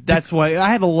ride. That's why I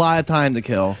have a lot of time to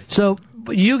kill. So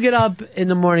you get up in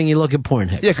the morning, you look at porn,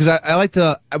 Hicks. Yeah, because I like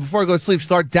to, before I go to sleep,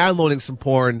 start downloading some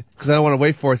porn, because I don't want to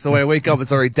wait for it. So when I wake up,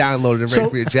 it's already downloaded and ready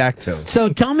for me to jack to. So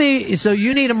tell me, so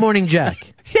you need a morning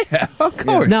jack? Yeah, of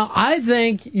course. Now, I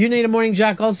think you need a morning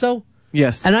jack also?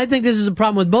 Yes. And I think this is a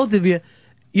problem with both of you.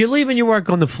 You're leaving your work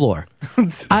on the floor.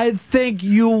 I think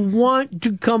you want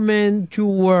to come in to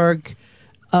work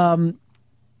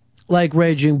like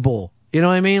Raging Bull. You know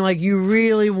what I mean? Like, you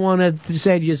really want to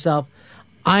say to yourself,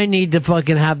 I need to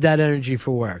fucking have that energy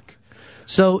for work.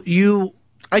 So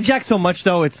I jack so much,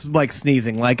 though, it's like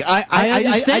sneezing. Like,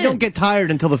 I don't get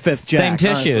tired until the 5th jack. Same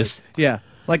tissues. Honestly. Yeah.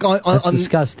 Like,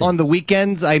 disgusting. On the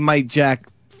weekends, I might jack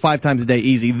 5 times a day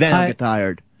easy. Then I'll get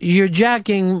tired. You're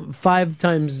jacking 5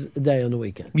 times a day on the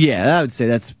weekend. Yeah, I would say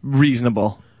that's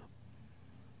reasonable.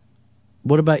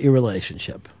 What about your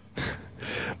relationship?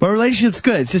 My relationship's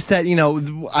good. It's just that,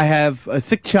 I have a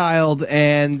sick child,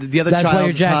 and the other child. That's why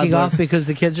you're jacking off, because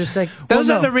the kids are sick? Those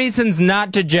are the reasons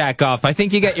not to jack off. I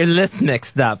think you got your list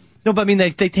mixed up. No, but I mean, they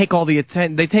take all the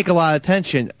they take a lot of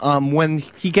attention. When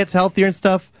he gets healthier and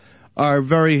stuff, our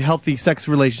very healthy sex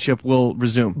relationship will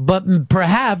resume. But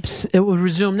perhaps it would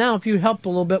resume now if you helped a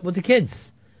little bit with the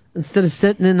kids. Instead of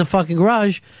sitting in the fucking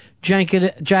garage, jacking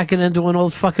into an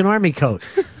old fucking army coat.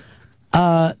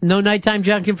 No nighttime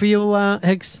jacking for you,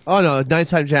 Hicks? Oh, no,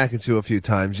 nighttime jacking too a few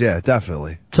times. Yeah,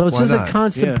 definitely. So it's just a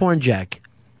constant porn jack.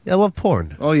 Yeah, I love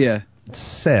porn. Oh, yeah. It's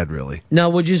sad, really. Now,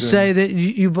 would you say that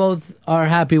you both are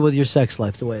happy with your sex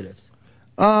life the way it is?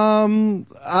 Right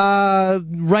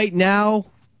now,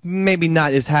 maybe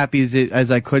not as happy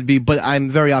as I could be, but I'm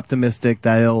very optimistic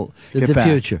that it'll get the back.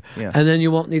 future. Yeah. And then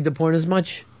you won't need the porn as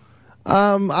much?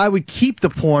 I would keep the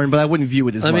porn, but I wouldn't view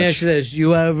it as much. Let me ask you this.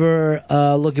 You ever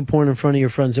look at porn in front of your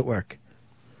friends at work?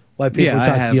 Why people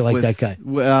talk to you like that guy?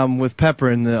 With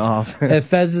Pepper in the office. If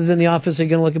Fez is in the office, are you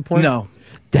going to look at porn? No.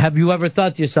 Have you ever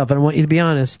thought to yourself, and I want you to be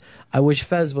honest, I wish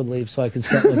Fez would leave so I could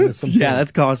start looking at some porn? Yeah,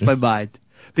 that's crossed my mind.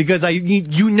 Because I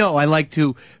like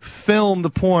to film the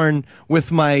porn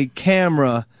with my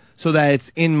camera so that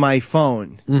it's in my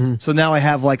phone. Mm-hmm. So now I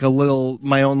have like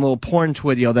my own little porn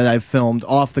video that I've filmed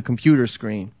off the computer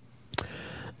screen.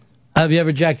 Have you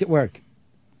ever jacked at work?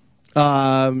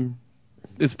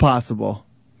 It's possible.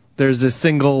 There's a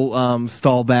single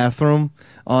stall bathroom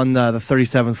on the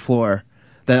 37th floor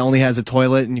that only has a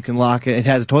toilet, and you can lock it. It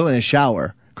has a toilet and a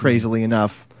shower, crazily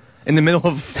enough. In the middle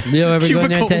of You ever go in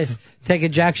there cubicles. take a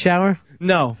jack shower?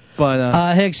 No,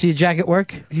 but Hicks, you jack at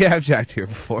work? Yeah, I've jacked here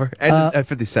before. And at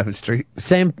 57th Street.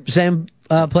 Same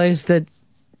place that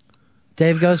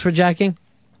Dave goes for jacking?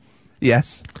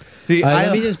 Yes.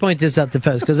 Let me just point this out to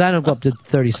Fez, because I don't go up to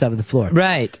 37th floor.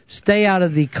 Right. Stay out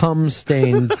of the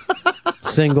cum-stained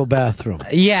single bathroom.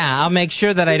 Yeah, I'll make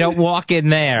sure that I don't walk in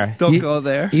there. Don't go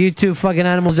there. You two fucking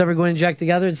animals ever go in and jack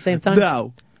together at the same time?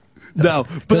 No. No.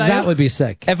 But that would be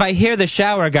sick. If I hear the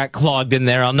shower got clogged in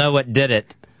there, I'll know what did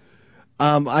it.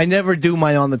 I never do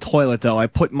mine on the toilet, though. I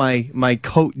put my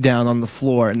coat down on the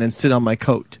floor and then sit on my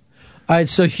coat. All right,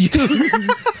 so you...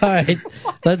 All right,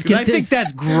 let's get I think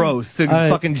that's gross to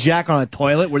fucking jack on a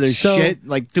toilet where there's shit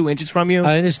like 2 inches from you.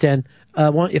 I understand. Why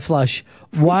don't you flush?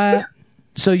 Why?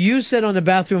 So you sit on the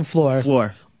bathroom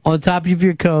floor on top of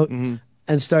your coat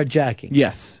and start jacking.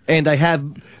 Yes, and I have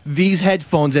these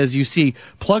headphones, as you see,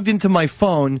 plugged into my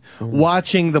phone,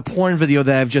 watching the porn video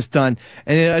that I've just done,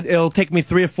 and it'll take me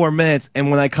 3 or 4 minutes.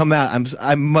 And when I come out,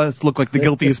 I must look like the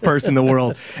guiltiest person in the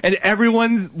world. And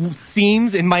everyone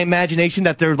seems, in my imagination,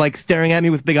 that they're like staring at me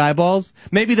with big eyeballs.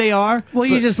 Maybe they are. Well,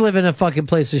 you just live in a fucking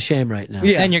place of shame right now.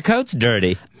 Yeah. And your coat's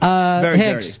dirty. Very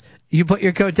Hicks, dirty. you put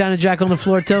your coat down and jack on the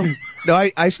floor too? No,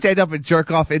 I stand up and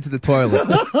jerk off into the toilet.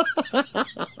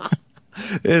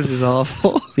 This is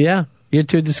awful. Yeah, you're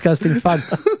two disgusting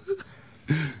fucks.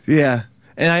 Yeah.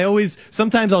 And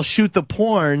sometimes I'll shoot the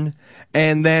porn,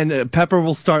 and then Pepper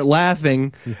will start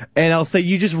laughing, and I'll say,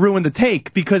 you just ruined the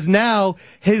take, because now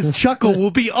his chuckle will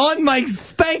be on my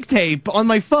spank tape on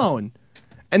my phone.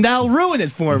 And that'll ruin it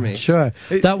for me. Sure.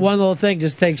 That one little thing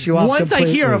just takes you off Once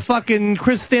completely. I hear a fucking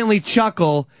Chris Stanley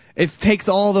chuckle, it takes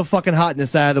all the fucking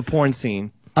hotness out of the porn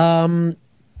scene. Let's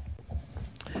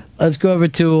go over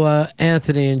to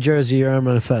Anthony in Jersey. You're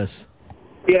on Fez.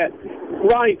 Yeah.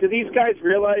 Ronnie, do these guys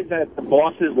realize that the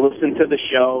bosses listen to the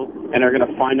show and are going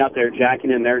to find out they're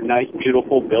jacking in their nice,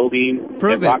 beautiful building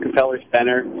at Rockefeller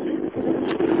Center?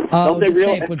 Don't they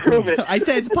realize? Prove it. I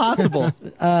said it's possible.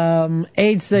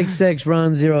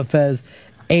 866-RUN-0-FEZ.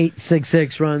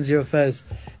 866-RUN-0-FEZ.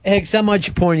 Hicks, how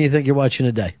much porn do you think you're watching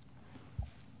a day?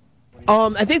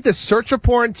 I think the search for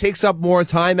porn takes up more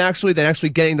time, actually, than actually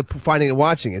getting to finding and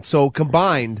watching it. So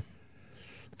combined...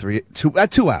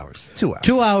 2 hours. 2 hours.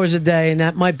 2 hours a day, and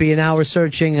that might be an hour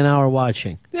searching, an hour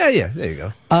watching. Yeah, there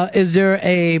you go. Is there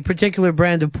a particular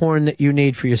brand of porn that you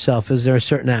need for yourself? Is there a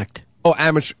certain act? Oh,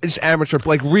 it's amateur,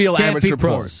 like real Can't amateur be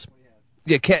porn. pros.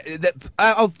 Yeah,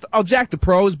 I'll jack the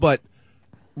pros, but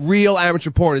real amateur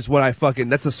porn is what that's what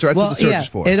the search is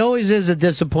for. It always is a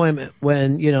disappointment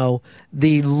when,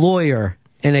 the lawyer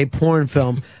in a porn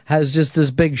film has just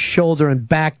this big shoulder and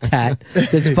back tat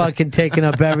that's fucking taking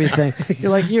up everything.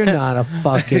 You're like, you're not a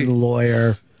fucking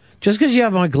lawyer. Just because you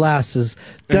have on glasses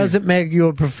doesn't make you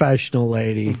a professional,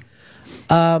 lady.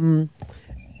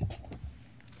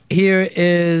 Here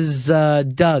is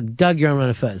Doug. Doug, you're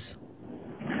on Fez.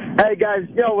 Hey, guys,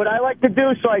 what I like to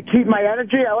do so I keep my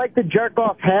energy, I like to jerk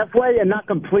off halfway and not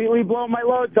completely blow my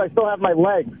load so I still have my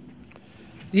legs.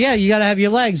 Yeah, you got to have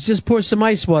your legs. Just pour some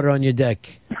ice water on your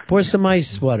dick. Pour some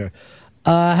ice water.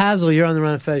 Hazel, you're on the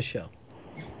Ron and Fez show.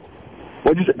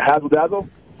 What'd you say? Hazel Dazzle?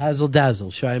 Hazel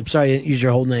Dazzle. Sure, I'm sorry I didn't use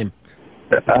your whole name.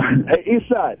 Hey,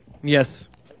 Eastside. Yes.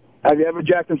 Have you ever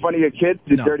jacked in front of your kids,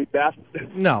 you dirty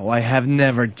bastard? No, I have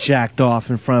never jacked off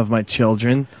in front of my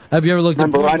children. Have you ever looked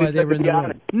at porn while they were in the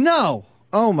room? No.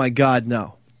 Oh, my God,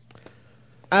 no.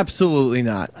 Absolutely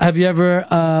not. Have you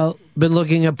ever been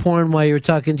looking at porn while you were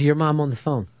talking to your mom on the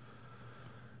phone?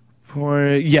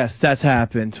 Yes, that's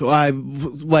happened. I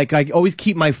always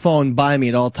keep my phone by me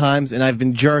at all times, and I've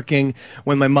been jerking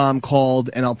when my mom called,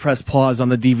 and I'll press pause on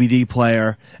the DVD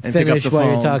player and pick up the phone.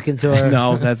 While you're talking to her.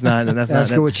 No, that's not.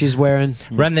 Ask her what she's wearing.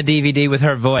 Run the DVD with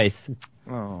her voice.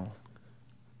 Oh.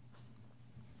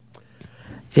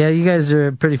 Yeah, you guys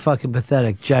are pretty fucking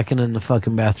pathetic, jacking in the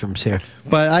fucking bathrooms here.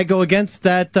 But I go against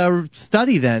that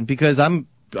study then, because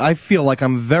I feel like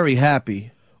I'm very happy.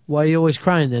 Why are you always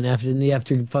crying then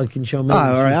after fucking show me?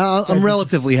 All right, I'm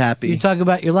relatively happy. You talk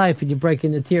about your life and you break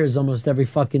into tears almost every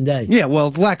fucking day. Yeah,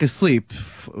 well, lack of sleep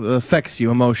affects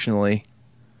you emotionally.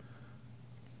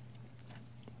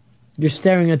 You're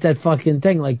staring at that fucking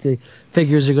thing like the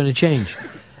figures are going to change.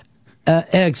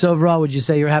 X, overall, would you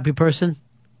say you're a happy person?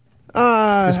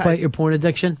 Despite your porn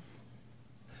addiction?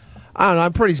 I don't know.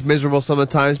 I'm pretty miserable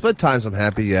sometimes, but at times I'm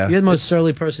happy, yeah. You're the most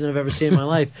surly person I've ever seen in my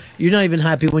life. You're not even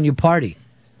happy when you party.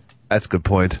 That's a good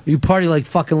point. You party like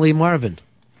fucking Lee Marvin.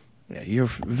 Yeah, you're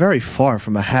very far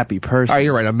from a happy person. All right,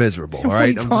 you're right. I'm miserable, all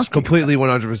right? I'm just completely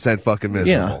 100% fucking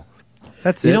miserable. Yeah,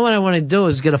 that's it. You know what I want to do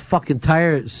is get a fucking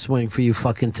tire swing for you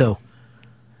fucking too.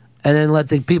 And then let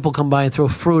the people come by and throw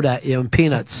fruit at you and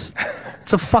peanuts.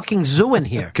 It's a fucking zoo in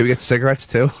here. Can we get cigarettes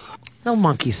too? No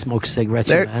monkey smoke cigarettes,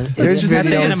 man. There's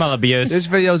videos, animal abuse. There's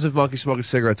videos of monkey smoking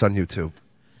cigarettes on YouTube.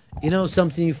 You know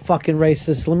something, you fucking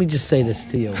racist? Let me just say this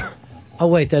to you. Oh,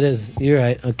 wait, you're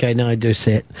right. Okay, now I do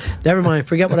say it. Never mind,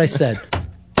 forget what I said.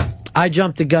 I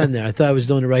jumped the gun there. I thought I was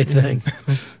doing the right thing.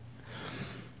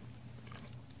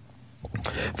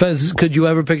 Fez, could you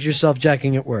ever picture yourself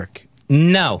jacking at work?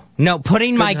 No,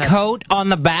 putting my coat on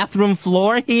the bathroom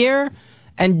floor here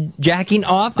and jacking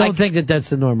off. Don't think that that's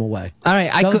the normal way. All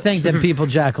right, I don't think that people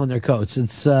jack on their coats.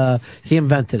 It's he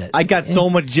invented it. I got so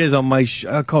much jizz on my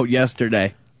coat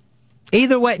yesterday.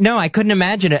 Either way, no, I couldn't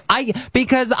imagine it.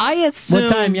 Because I assume.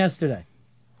 What time yesterday?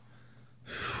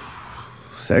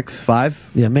 6,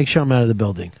 5. Yeah, make sure I'm out of the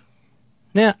building.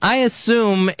 Yeah, I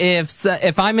assume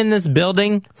if I'm in this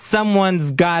building,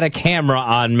 someone's got a camera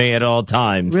on me at all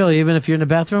times. Really, even if you're in the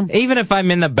bathroom? Even if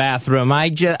I'm in the bathroom,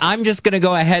 I'm just going to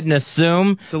go ahead and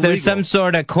assume there's some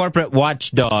sort of corporate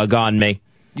watchdog on me.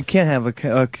 You can't have a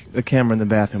camera in the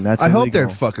bathroom. That's illegal. I hope they're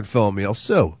fucking filming me. I'll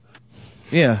sue.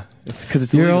 Yeah, it's because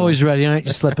it's You're illegal. always ready, aren't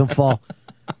you? Slip and fall.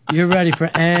 You're ready for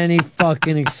any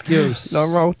fucking excuse.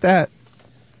 Nothing wrong with that.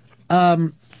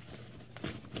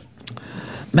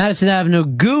 Madison Avenue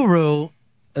guru,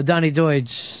 Donnie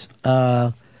Deutsch,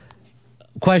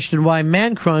 questioned why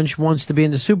Man Crunch wants to be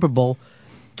in the Super Bowl,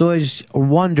 Deutsch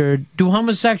wondered, do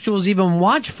homosexuals even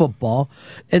watch football?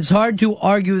 It's hard to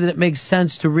argue that it makes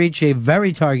sense to reach a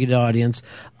very targeted audience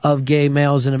of gay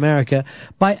males in America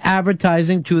by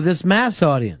advertising to this mass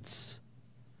audience.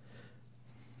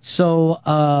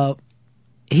 So,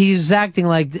 he's acting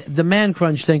like the Man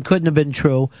Crunch thing couldn't have been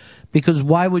true, because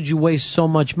why would you waste so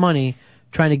much money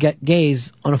trying to get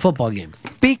gays on a football game?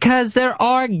 Because there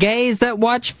are gays that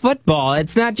watch football.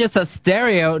 It's not just a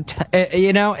stereotype.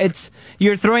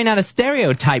 You're throwing out a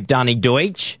stereotype, Donnie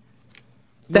Deutsch,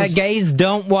 that gays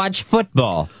don't watch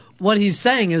football. What he's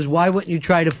saying is, why wouldn't you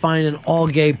try to find an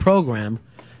all-gay program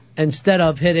instead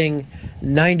of hitting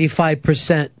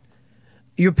 95%?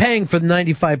 You're paying for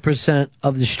 95%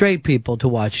 of the straight people to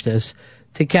watch this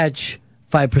to catch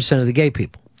 5% of the gay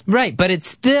people. Right, but it's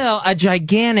still a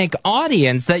gigantic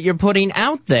audience that you're putting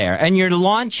out there, and you're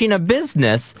launching a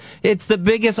business. It's the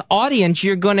biggest audience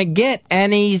you're going to get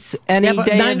any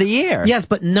day of the year. Yes,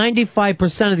 but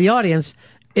 95% of the audience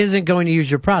isn't going to use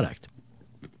your product.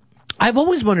 I've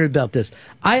always wondered about this.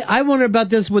 I wonder about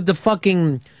this with the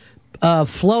fucking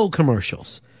Flow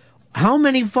commercials. How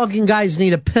many fucking guys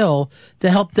need a pill to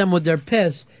help them with their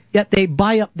piss, yet they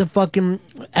buy up the fucking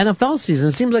NFL season?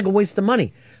 It seems like a waste of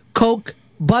money. Coke,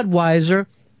 Budweiser,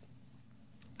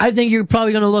 I think you're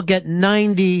probably going to look at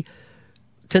 90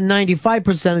 to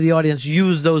 95% of the audience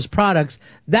use those products.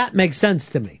 That makes sense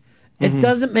to me. It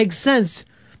doesn't make sense.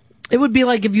 It would be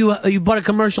like if you bought a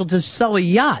commercial to sell a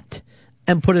yacht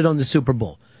and put it on the Super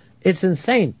Bowl. It's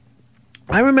insane.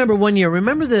 I remember one year,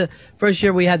 remember the first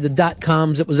year we had the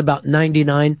 .coms, it was about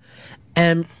 99,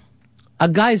 and a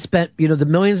guy spent, the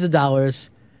millions of dollars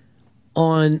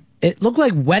on, it looked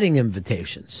like wedding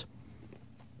invitations.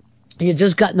 He had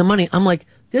just gotten the money. I'm like,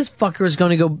 this fucker is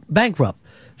going to go bankrupt.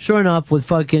 Sure enough,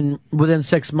 within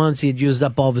 6 months, he had used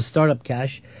up all of his startup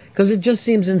cash, because it just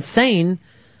seems insane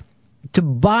to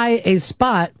buy a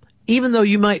spot, even though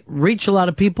you might reach a lot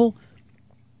of people,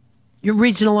 you're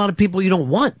reaching a lot of people you don't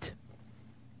want.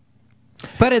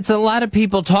 But it's a lot of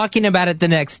people talking about it the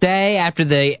next day after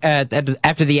the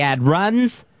ad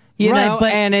runs,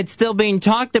 and it's still being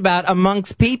talked about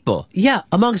amongst people. Yeah,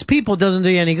 amongst people doesn't do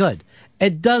you any good.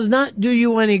 It does not do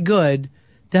you any good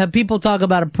to have people talk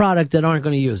about a product that aren't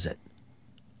going to use it.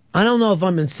 I don't know if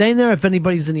I'm insane there, if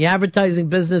anybody's in the advertising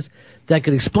business that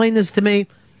could explain this to me.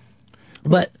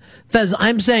 But, Fez,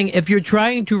 I'm saying if you're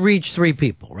trying to reach 3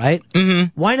 people, right?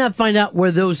 Mm-hmm. Why not find out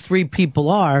where those 3 people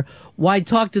are? Why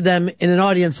talk to them in an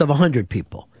audience of 100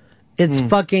 people? It's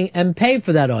and pay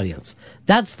for that audience.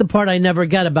 That's the part I never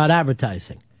get about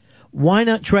advertising. Why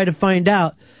not try to find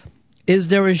out, is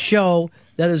there a show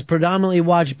that is predominantly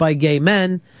watched by gay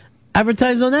men?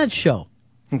 Advertise on that show.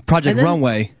 Project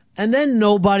Runway. And then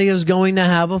nobody is going to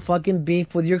have a fucking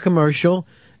beef with your commercial,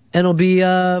 and it'll be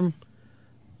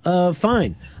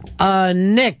fine.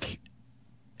 Nick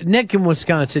in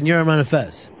Wisconsin, you're on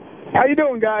Fez. How you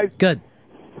doing, guys? Good.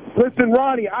 Listen,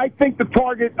 Ronnie, I think the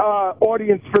target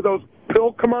audience for those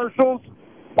pill commercials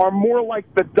are more like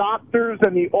the doctors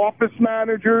and the office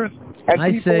managers and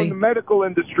people in the medical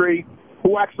industry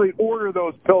who actually order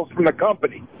those pills from the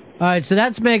company. All right, so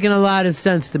that's making a lot of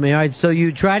sense to me. All right, so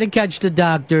you try to catch the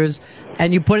doctors,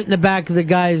 and you put it in the back of the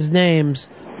guys' names.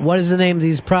 What is the name of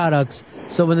these products?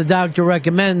 So when the doctor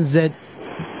recommends it,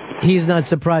 he's not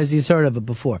surprised he's heard of it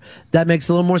before. That makes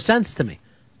a little more sense to me.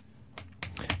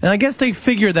 And I guess they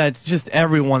figure that just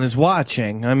everyone is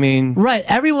watching. I mean... Right,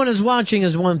 everyone is watching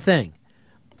is one thing.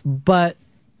 But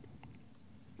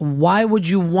why would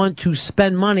you want to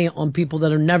spend money on people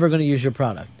that are never going to use your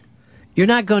product? You're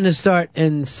not going to start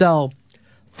and sell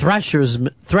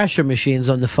thresher machines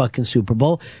on the fucking Super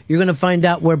Bowl. You're going to find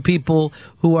out where people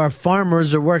who are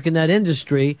farmers or work in that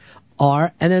industry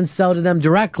are, and then sell to them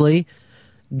directly,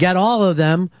 get all of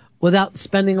them without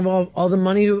spending all the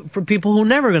money for people who are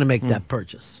never going to make that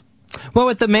purchase. Well,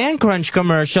 with the Man Crunch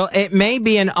commercial, it may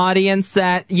be an audience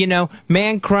that,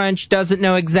 Man Crunch doesn't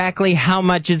know exactly how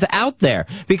much is out there,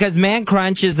 because Man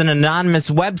Crunch is an anonymous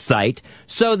website,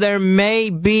 so there may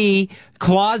be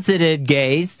closeted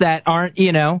gays that aren't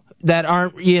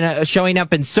showing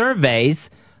up in surveys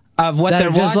of what they're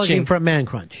just watching. Looking for a Man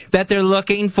Crunch. That they're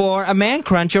looking for a Man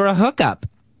Crunch or a hookup.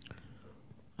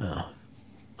 Oh.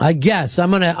 I guess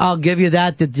I'll give you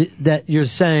that you're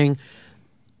saying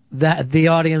that the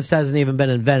audience hasn't even been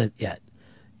invented yet.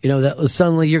 That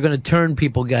suddenly you're going to turn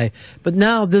people gay. But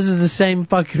now this is the same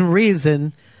fucking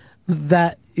reason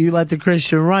that you let the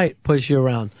Christian right push you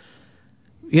around.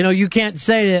 You can't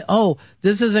say that,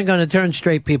 this isn't going to turn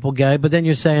straight people gay, but then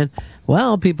you're saying,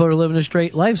 people are living a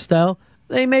straight lifestyle.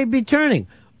 They may be turning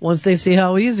once they see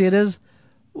how easy it is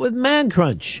with Man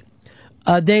Crunch.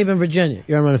 Dave in Virginia,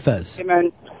 you're on Fez. Hey,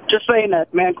 man, just saying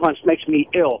that Man Crunch makes me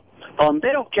ill.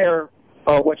 They don't care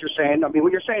what you're saying. I mean,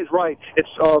 what you're saying is right. It's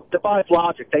defies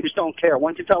logic. They just don't care.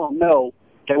 Once you tell them no,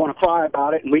 they want to cry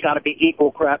about it, and we got to be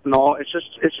equal crap and all. It's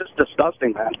just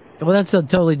disgusting, man. Well, that's a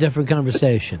totally different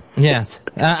conversation. Yes.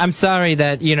 I'm sorry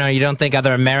that, you don't think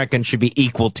other Americans should be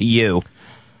equal to you.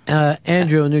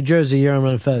 Andrew in New Jersey, you're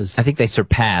on Fez. I think they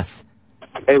surpass.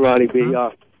 Hey, Ronnie B.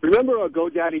 Remember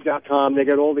GoDaddy.com? They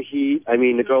got all the heat. I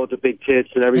mean, the girl with the big tits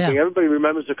and everything. Yeah. Everybody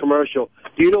remembers the commercial.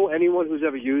 Do you know anyone who's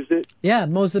ever used it? Yeah,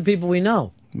 most of the people we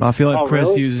know. I feel like Chris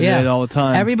really? uses it all the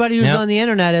time. Everybody who's on the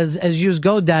internet has used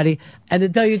GoDaddy. And to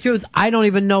tell you the truth, I don't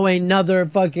even know another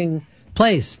fucking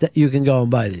place that you can go and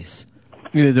buy these.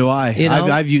 Neither do I. You know?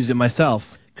 I've used it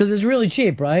myself. Because it's really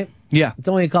cheap, right? Yeah. It's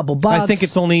only a couple bucks. I think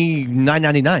it's only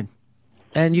 $9.99.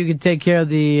 And you can take care of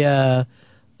the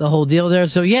whole deal there.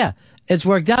 So, yeah, it's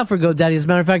worked out for GoDaddy. As a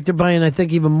matter of fact, they're buying, I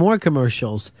think, even more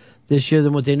commercials this year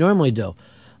than what they normally do.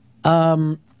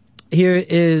 Here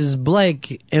is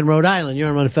Blake in Rhode Island. You're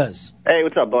on Run Fez. Hey,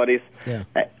 what's up, buddies? Yeah.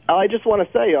 I just want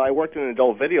to say I worked in an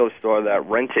adult video store that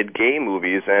rented gay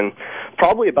movies, and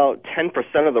probably about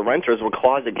 10% of the renters were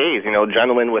closet gays,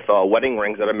 gentlemen with wedding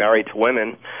rings that are married to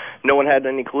women. No one had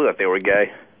any clue that they were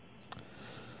gay.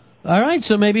 All right,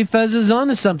 so maybe Fez is on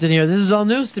to something here. This is all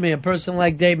news to me. A person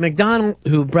like Dave McDonald,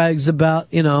 who brags about,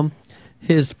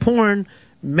 his porn,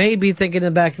 may be thinking in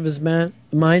the back of his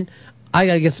mind, I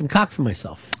got to get some cock for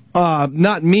myself.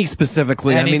 Not me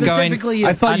specifically. And he's going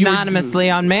I thought anonymously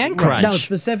on Man Crunch. No,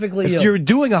 specifically if you. you're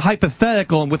doing a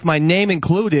hypothetical and with my name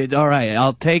included, all right,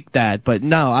 I'll take that. But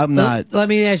no, I'm not. Let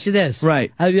me ask you this.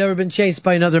 Right. Have you ever been chased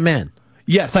by another man?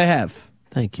 Yes, I have.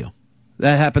 Thank you.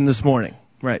 That happened this morning.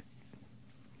 Right.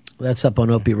 That's up on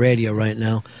Opie Radio right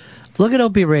now. Look at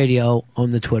Opie Radio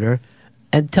on the Twitter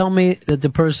and tell me that the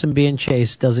person being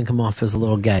chased doesn't come off as a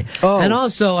little gay. Oh. And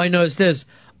also, I noticed this,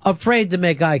 afraid to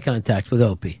make eye contact with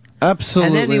Opie. Absolutely.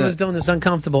 And then he was doing this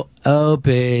uncomfortable,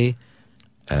 Opie.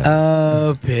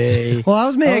 Opie. Well, I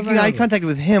was making eye contact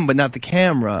with him, but not the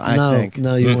camera, I think.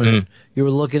 No, you weren't. You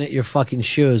were looking at your fucking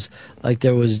shoes like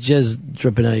there was jizz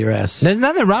dripping out of your ass. There's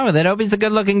nothing wrong with it. Opie's a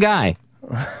good-looking guy.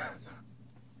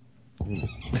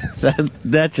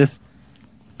 that just...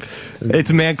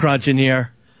 It's Man Crunch in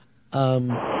here.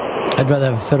 I'd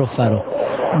rather have a fiddle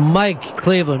faddle. Mike,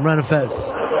 Cleveland, Run a Fez.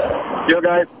 Yo,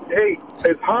 guys. Hey,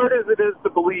 as hard as it is to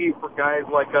believe for guys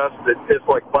like us that it's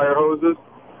like fire hoses,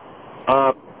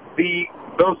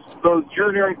 those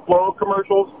urinary flow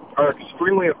commercials are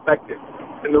extremely effective.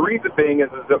 And the reason being is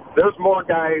that there's more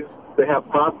guys that have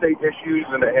prostate issues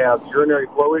and that have urinary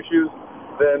flow issues,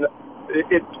 then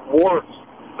it dwarfs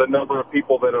the number of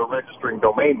people that are registering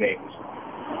domain names.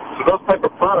 So those type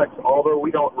of products, although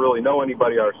we don't really know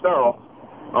anybody ourselves,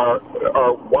 are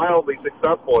wildly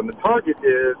successful. And the target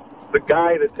is the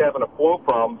guy that's having a flow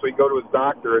problem, so he go to his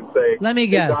doctor and say, Let me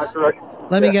 "Hey, guess. doctor,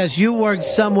 Let me guess. You worked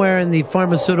somewhere in the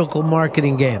pharmaceutical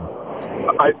marketing game.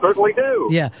 I certainly do.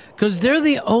 Yeah, because they're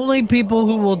the only people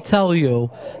who will tell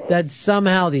you that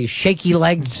somehow the shaky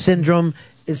leg syndrome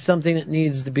is something that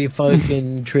needs to be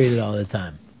fucking treated all the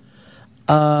time.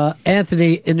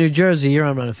 Anthony in New Jersey, you're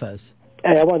on Run a Fez.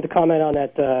 Hey, I wanted to comment on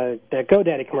that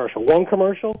GoDaddy commercial. One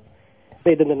commercial,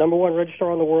 made them the #1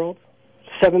 registrar in the world,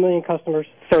 7 million customers,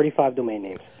 35 domain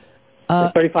names.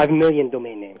 35 million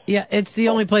domain names. Yeah, it's the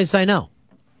only place I know.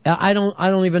 I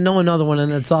don't even know another one,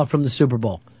 and it's all from the Super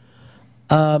Bowl.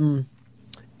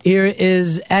 Here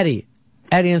is Eddie.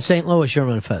 Eddie in St. Louis, you're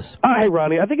on a Fez. Hey,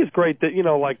 Ronnie, I think it's great that,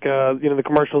 the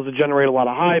commercials that generate a lot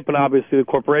of hype, and obviously the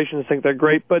corporations think they're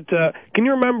great, but can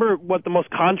you remember what the most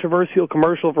controversial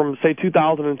commercial from, say,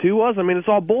 2002 was? I mean, it's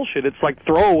all bullshit. It's like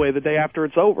throwaway the day after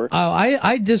it's over. Oh,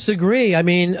 I disagree. I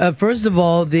mean, first of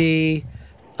all,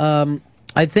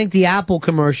 I think the Apple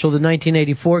commercial, the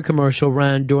 1984 commercial,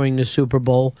 ran during the Super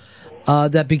Bowl.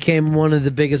 That became one of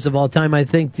the biggest of all time. I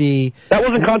think that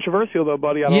wasn't controversial, though,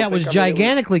 buddy. Yeah, it was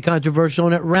gigantically controversial,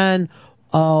 and it ran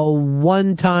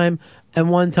one time and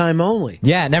one time only.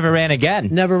 Yeah, it never ran again.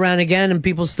 Never ran again, and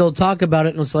people still talk about it,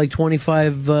 and it's like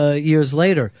 25 years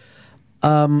later.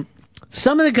 Some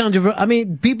of the controversy,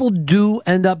 people do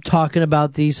end up talking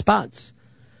about these spots.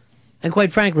 And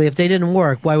quite frankly, if they didn't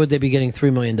work, why would they be getting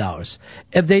 $3 million?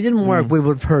 If they didn't work, we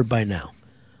would have heard by now.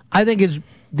 I think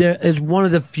there is one of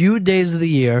the few days of the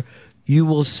year you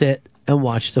will sit and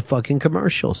watch the fucking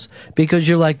commercials because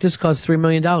you're like, this costs $3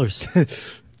 million.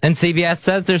 And CBS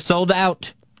says they're sold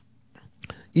out.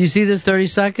 You see this 30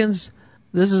 seconds?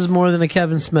 This is more than a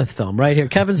Kevin Smith film right here.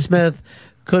 Kevin Smith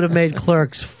could have made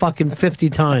Clerks fucking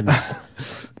 50 times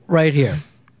right here.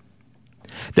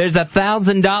 There's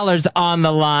 $1,000 on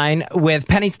the line with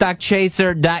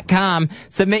PennyStockChaser.com.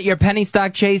 Submit your Penny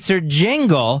Stock Chaser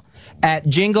jingle at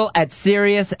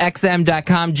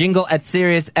jingle@SiriusXM.com,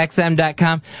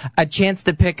 jingle@SiriusXM.com. A chance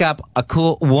to pick up a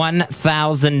cool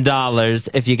 $1,000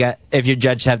 if your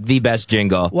judge have the best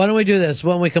jingle. Why don't we do this?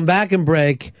 When we come back and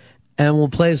break, and we'll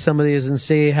play some of these and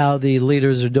see how the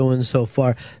leaders are doing so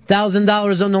far.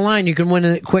 $1,000 on the line. You can win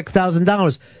a quick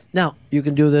 $1,000. Now, you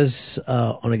can do this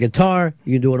on a guitar.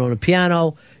 You can do it on a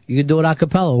piano. You can do it a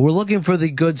cappella. We're looking for the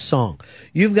good song.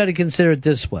 You've got to consider it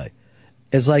this way.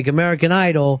 It's like American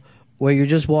Idol, where you're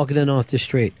just walking in off the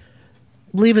street.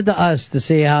 Leave it to us to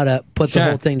see how to put the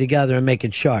whole thing together and make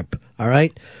it sharp. All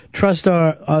right? Trust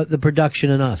the production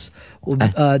in us. We'll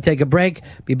take a break.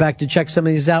 Be back to check some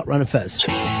of these out. Run a Fez.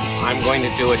 I'm going to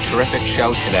do a terrific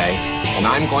show today, and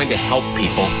I'm going to help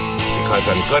people because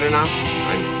I'm good enough,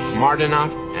 I'm smart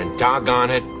enough, and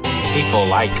doggone it, people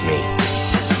like me.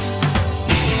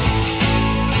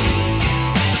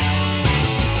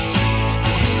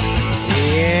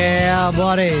 Yeah,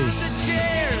 buddies.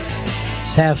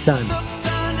 It's halftime.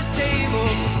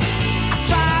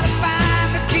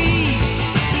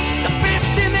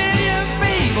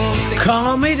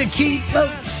 Call me to keep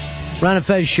Ron and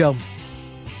Fez show.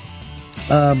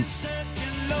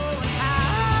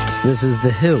 This is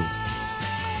The Who,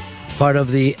 part of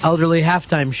the elderly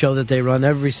halftime show that they run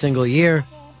every single year.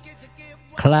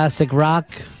 Classic rock,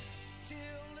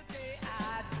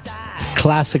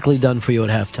 classically done for you at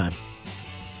halftime.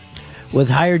 With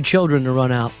hired children to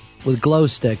run out with glow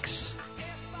sticks,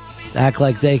 act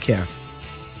like they care.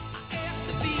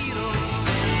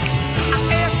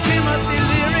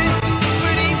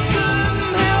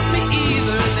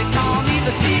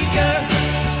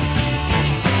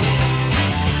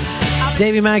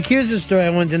 Davey Mack, here's the story. I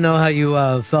wanted to know how you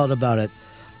felt about it.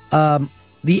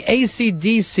 The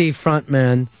AC/DC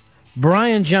frontman,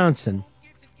 Brian Johnson,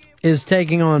 is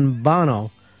taking on Bono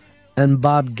and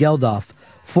Bob Geldof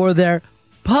for their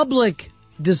public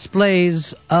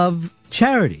displays of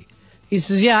charity. He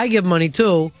says, yeah, I give money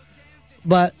too,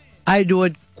 but I do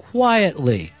it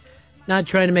quietly, not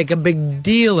trying to make a big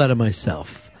deal out of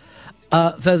myself.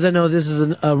 Fez, I know this is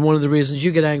one of the reasons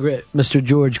you get angry at Mr.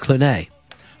 George Clooney.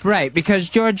 Right, because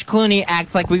George Clooney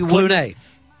acts like we wouldn't...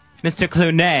 Mr.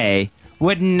 Clooney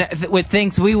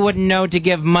thinks we wouldn't know to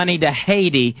give money to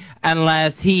Haiti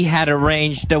unless he had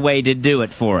arranged a way to do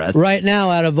it for us. Right now,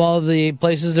 out of all the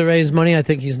places to raise money, I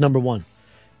think he's number one.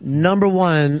 Number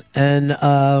one, and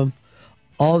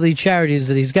all the charities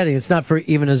that he's getting, it's not for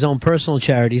even his own personal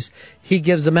charities. He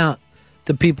gives them out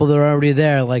to people that are already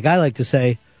there, like I like to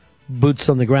say, boots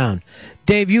on the ground.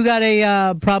 Dave, you got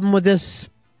a problem with this?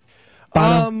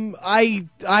 I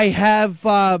have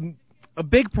a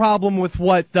big problem with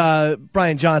what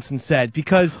Brian Johnson said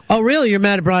because... Oh, really? You're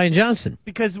mad at Brian Johnson?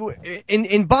 Because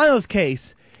in Bono's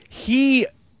case,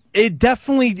 it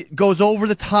definitely goes over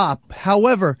the top.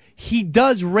 However, he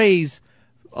does raise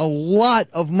a lot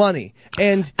of money.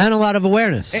 And a lot of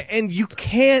awareness. And you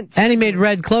can't... And he made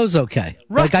red clothes okay.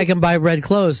 Right. Like I can buy red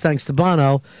clothes thanks to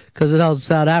Bono because it helps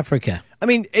South Africa. I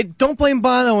mean, don't blame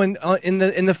Bono in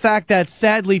the fact that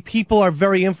sadly people are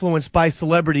very influenced by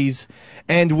celebrities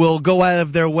and will go out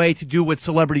of their way to do what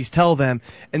celebrities tell them.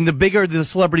 And the bigger the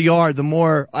celebrity are, the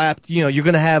more apt, you're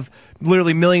going to have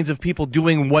literally millions of people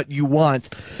doing what you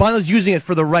want. Bono's using it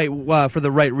for the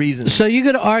right reasons. So you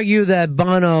could argue that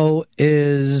Bono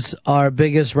is our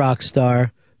biggest rock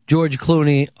star, George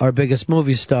Clooney our biggest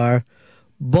movie star.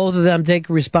 Both of them take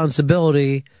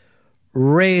responsibility,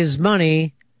 raise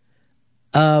money.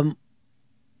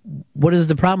 What is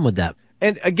the problem with that?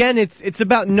 And again, it's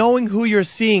about knowing who you're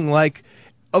seeing. Like,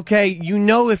 okay,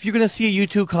 if you're going to see a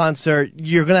U2 concert,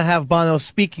 you're going to have Bono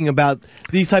speaking about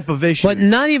these type of issues. But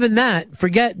not even that.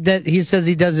 Forget that he says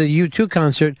he does a U2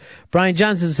 concert. Brian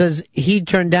Johnson says he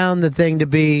turned down the thing to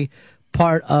be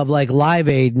part of like Live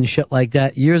Aid and shit like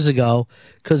that years ago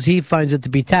because he finds it to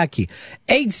be tacky.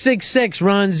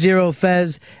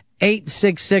 866-RON-0-FEZ.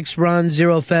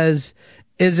 866-RON-0-FEZ.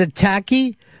 Is it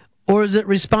tacky or is it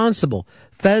responsible?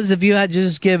 Fez, if you had to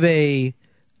just give a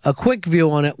quick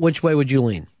view on it, which way would you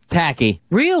lean? Tacky.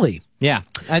 Really? Yeah.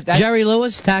 Jerry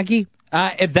Lewis, tacky?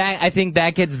 I think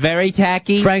that gets very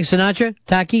tacky. Frank Sinatra,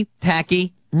 tacky?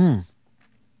 Tacky.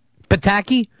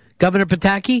 Pataki? Governor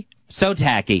Pataki? So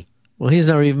tacky. Well, he's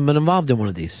never even been involved in one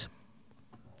of these.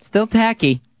 Still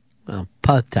tacky. Well,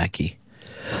 Pataki.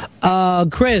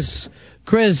 Chris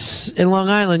in Long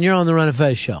Island, you're on the Run of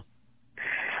Fez show.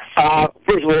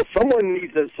 First of all, someone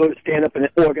needs to sort of stand up and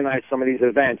organize some of these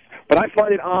events. But I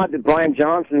find it odd that Brian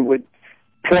Johnson would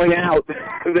point out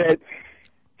that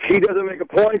he doesn't make a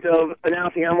point of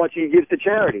announcing how much he gives to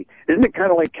charity. Isn't it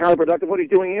kind of like counterproductive what he's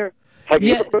doing here? Like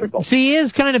hypocritical. See, he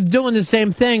is kind of doing the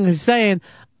same thing. He's saying,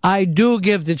 I do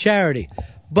give to charity.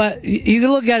 But you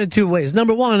can look at it two ways.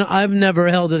 Number one, I've never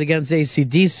held it against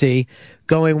AC/DC,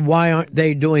 going, why aren't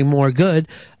they doing more good?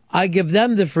 I give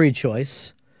them the free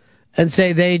choice and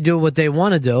say they do what they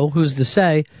want to do. Who's to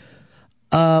say?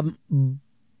 But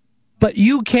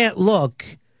you can't look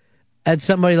at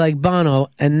somebody like Bono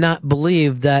and not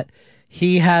believe that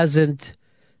he hasn't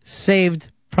saved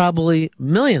probably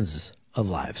millions of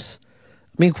lives.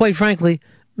 I mean, quite frankly,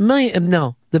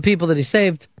 the people that he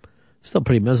saved, still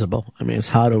pretty miserable. I mean, it's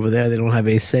hot over there. They don't have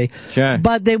AC. Sure.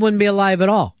 But they wouldn't be alive at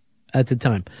all at the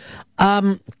time.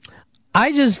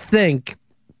 I just think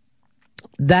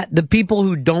that the people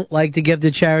who don't like to give to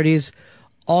charities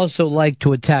also like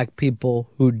to attack people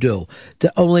who do,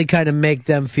 to only kind of make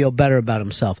them feel better about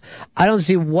himself. I don't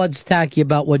see what's tacky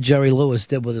about what Jerry Lewis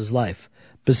did with his life,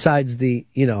 besides the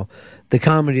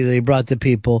comedy that he brought to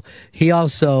people. He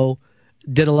also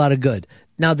did a lot of good.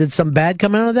 Now, did some bad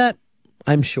come out of that?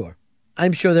 I'm sure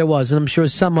there was, and I'm sure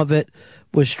some of it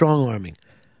was strong-arming.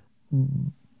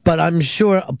 But I'm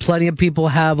sure plenty of people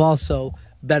have also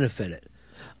benefited.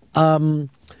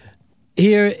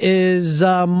 Here is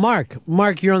Mark.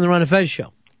 Mark, you're on the Ron and Fez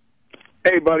show.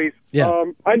 Hey, buddies. Yeah.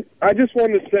 I just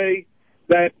wanted to say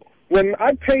that when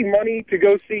I pay money to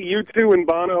go see U2 and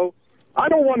Bono, I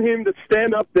don't want him to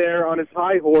stand up there on his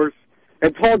high horse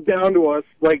and talk down to us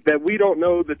like that we don't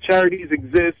know that charities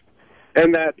exist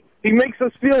and that he makes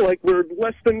us feel like we're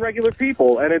less than regular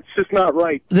people, and it's just not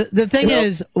right. The thing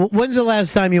is, when's the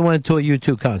last time you went to a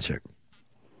U2 concert?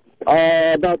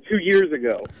 About 2 years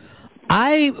ago.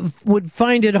 I would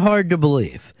find it hard to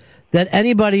believe that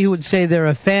anybody who would say they're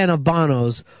a fan of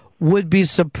Bono's would be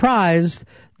surprised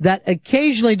that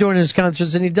occasionally during his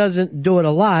concerts, and he doesn't do it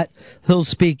a lot, he'll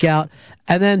speak out,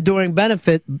 and then during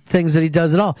benefit things that he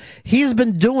does at all. He's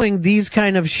been doing these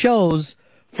kind of shows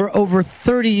for over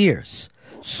 30 years.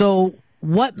 So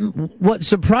what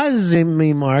surprises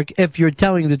me, Mark, if you're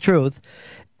telling the truth,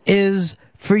 is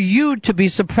for you to be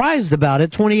surprised about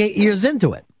it 28 years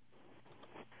into it.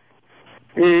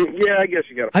 Yeah, I guess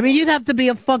you got it. I mean, you'd have to be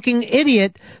a fucking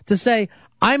idiot to say,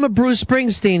 I'm a Bruce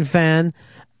Springsteen fan,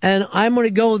 and I'm going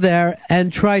to go there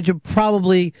and try to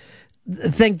probably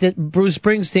think that Bruce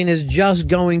Springsteen is just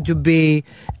going to be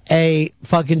a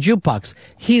fucking jukebox.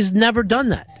 He's never done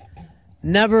that.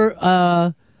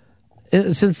 Never,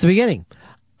 since the beginning.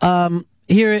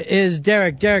 Here is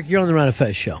Derek. Derek, you're on the Ron and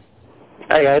Fez show.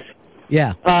 Hey, guys.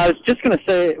 Yeah. I was just going to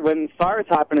say, when fires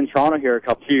happened in Toronto here a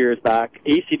couple of years back,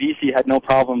 AC/DC had no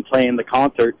problem playing the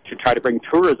concert to try to bring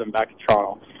tourism back to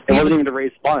Toronto. It wasn't even to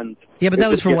raise funds. Yeah, but that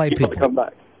was for white people. To come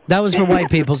back. That was for white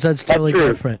people, so that's totally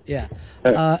different. Yeah.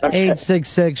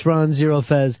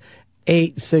 866-RON-0-FEZ.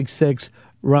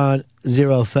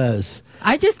 866-RON-0-FEZ.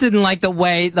 I just didn't like the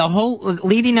way the whole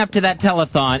leading up to that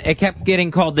telethon, it kept getting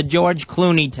called the George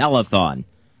Clooney telethon.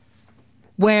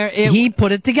 Where he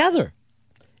put it together.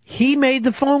 He made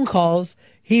the phone calls.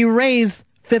 He raised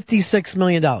 $56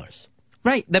 million.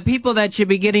 Right. The people that should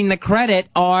be getting the credit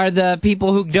are the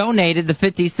people who donated the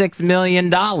 $56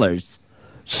 million.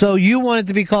 So you want it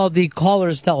to be called the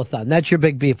Callers Telethon. That's your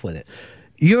big beef with it.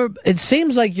 It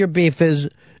seems like your beef is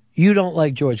you don't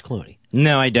like George Clooney.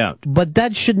 No, I don't. But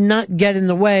that should not get in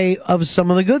the way of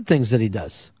some of the good things that he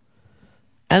does.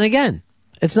 And again,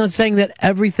 it's not saying that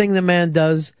everything the man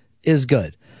does is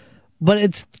good. But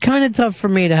it's kind of tough for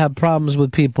me to have problems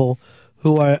with people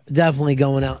who are definitely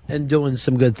going out and doing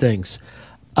some good things.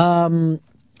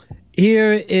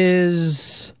 Here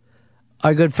is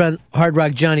our good friend Hard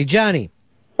Rock Johnny. Johnny.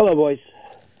 Hello, boys.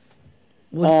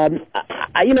 I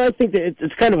think that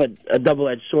it's kind of a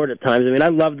double-edged sword at times. I mean, I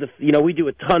love we do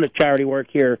a ton of charity work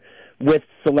here with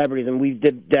celebrities, and we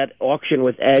did that auction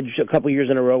with Edge a couple years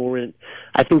in a row where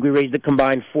I think we raised a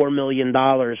combined $4 million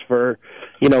for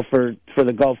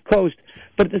the Gulf Coast.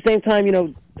 But at the same time, I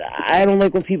don't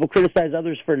like when people criticize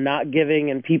others for not giving,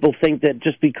 and people think that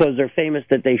just because they're famous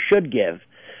that they should give.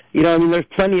 There's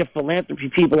plenty of philanthropy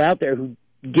people out there who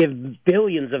give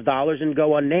billions of dollars and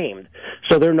go unnamed.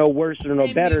 So they're no worse or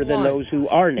no better than those who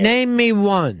are named. Name me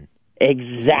one.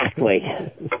 Exactly.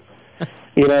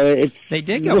 They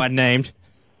did go unnamed.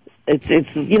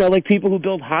 It's like people who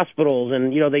build hospitals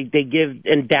and they give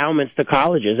endowments to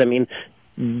colleges. I mean,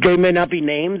 they may not be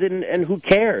named, and who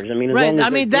cares? I mean,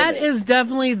 that is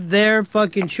definitely their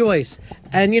fucking choice.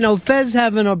 And Fez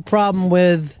having a problem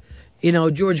with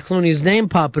George Clooney's name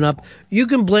popping up. You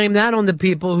can blame that on the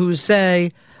people who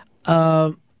say,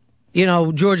 George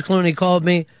Clooney called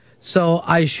me, so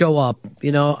I show up.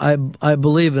 I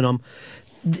believe in him.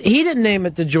 He didn't name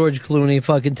it the George Clooney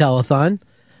fucking telethon.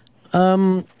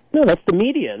 No, that's the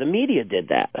media. The media did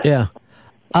that. Yeah.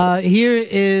 Here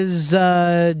is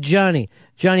Johnny.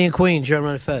 Johnny and Queens. You're on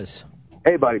Ron and Fez.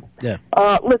 Hey, buddy. Yeah.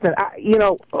 Listen,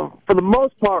 for the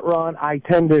most part, Ron, I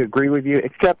tend to agree with you,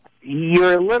 except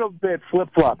you're a little bit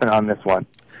flip-flopping on this one.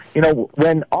 You know,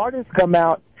 when artists come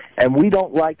out and we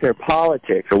don't like their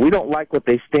politics or we don't like what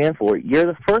they stand for, you're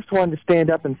the first one to stand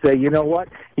up and say, you know what,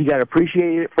 you got to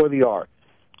appreciate it for the art.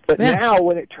 But now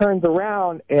when it turns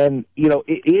around and, you know,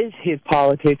 it is his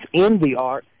politics in the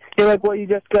art, you're like, well, you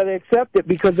just got to accept it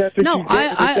because that's what No.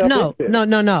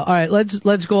 All right,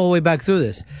 let's go all the way back through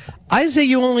this. I say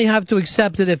you only have to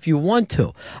accept it if you want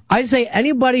to. I say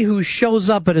anybody who shows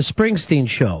up at a Springsteen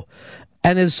show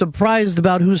and is surprised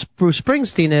about who Bruce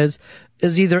Springsteen is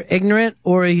either ignorant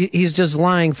or he's just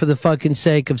lying for the fucking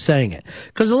sake of saying it.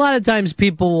 Because a lot of times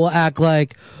people will act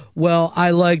like, well,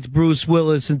 I liked Bruce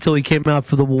Willis until he came out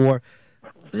for the war.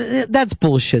 That's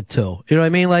bullshit too. You know what I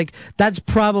mean? Like, that's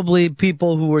probably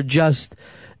people who were just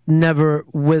never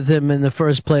with him in the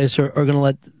first place are going to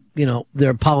let, you know,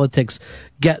 their politics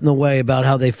get in the way about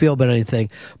how they feel about anything.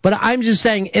 But I'm just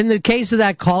saying, in the case of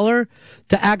that caller,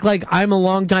 to act like I'm a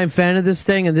longtime fan of this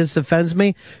thing and this offends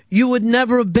me, you would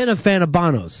never have been a fan of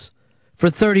Bono's for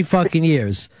 30 fucking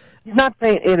years. He's not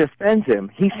saying it offends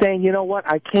him. He's saying, you know what,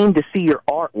 I came to see your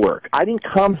artwork. I didn't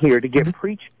come here to get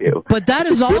preached to. But that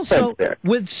is also,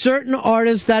 with certain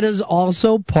artists, that is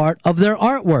also part of their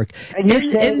artwork. And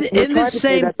you're trying to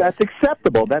say that that's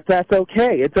acceptable, that's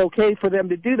okay. It's okay for them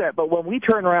to do that. But when we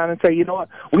turn around and say, you know what,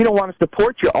 we don't want to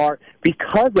support your art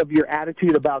because of your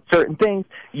attitude about certain things,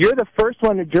 you're the first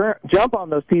one to jump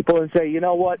on those people and say, you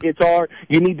know what, it's art,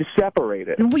 you need to separate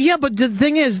it. Well, yeah, but the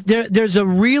thing is, there's a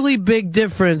really big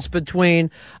difference between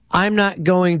I'm not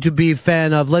going to be a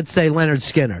fan of, let's say, Leonard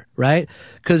Skinner, right?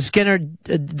 Because Skinner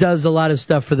does a lot of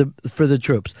stuff for the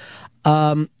troops.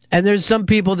 And there's some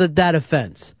people that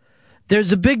offends.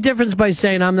 There's a big difference by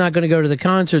saying I'm not going to go to the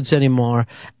concerts anymore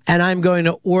and I'm going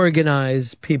to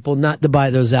organize people not to buy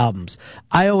those albums.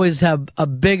 I always have a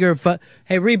bigger...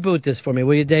 Hey, reboot this for me,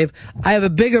 will you, Dave? I have a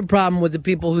bigger problem with the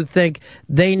people who think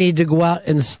they need to go out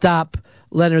and stop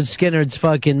Leonard Skinner's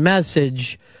fucking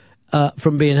message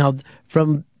from being held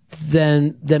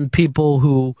than people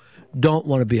who don't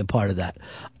want to be a part of that.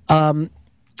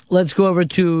 Let's go over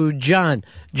to John.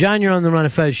 John, you're on the Ron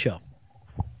and Fez show.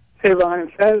 Hey, Ron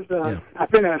and Fez.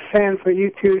 I've been a fan for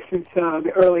U2 since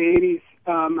the early 80s.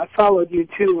 I followed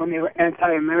U2 when they were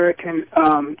anti-American,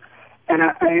 and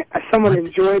I somewhat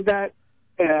enjoyed that.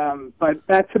 But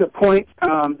back to the point,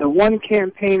 the One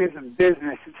campaign is a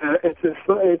business.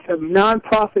 It's a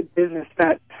non-profit business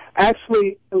that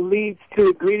actually leads to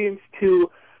ingredients to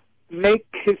make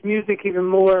his music even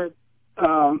more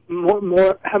have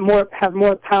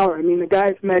more power. I mean, the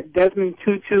guy's met Desmond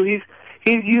Tutu.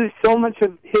 He's used so much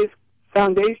of his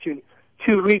foundation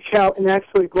to reach out and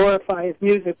actually glorify his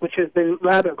music, which has been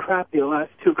rather crappy the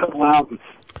last couple albums.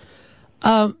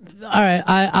 All right,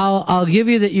 I'll give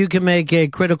you that you can make a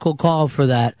critical call for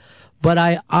that, but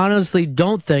I honestly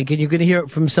don't think, and you can hear it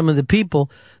from some of the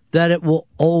people, that it will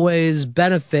always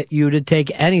benefit you to take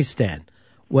any stand,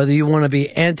 whether you want to be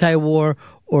anti-war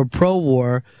or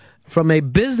pro-war. From a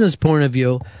business point of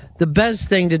view, the best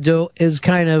thing to do is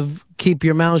kind of keep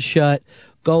your mouth shut,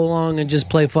 go along and just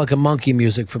play fucking monkey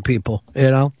music for people,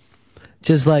 you know?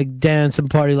 Just like dance and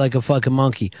party like a fucking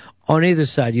monkey. On either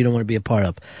side, you don't want to be a part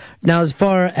of. Now, as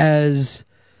far as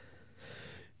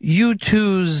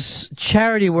U2's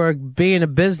charity work being a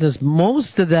business,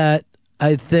 most of that,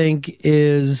 I think,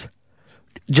 is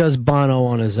just Bono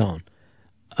on his own.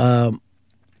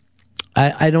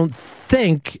 I don't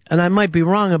think, and I might be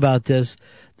wrong about this,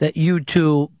 that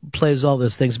U2 plays all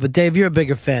those things. But Dave, you're a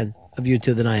bigger fan of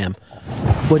U2 than I am.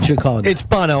 What's your call? It's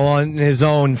Bono on his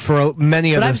own for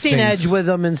many of the things. But I've seen Edge with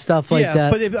him and stuff like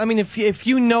that. But if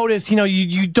you notice,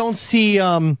 you don't see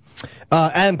Adam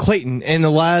Clayton in a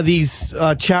lot of these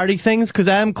charity things, because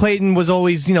Adam Clayton was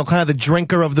always, kind of the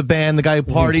drinker of the band, the guy who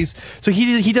parties. So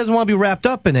he doesn't want to be wrapped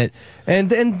up in it,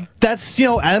 and that's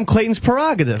Adam Clayton's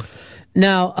prerogative.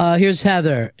 Now here's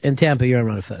Heather in Tampa. You're on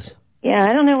Ron and Fez. Yeah,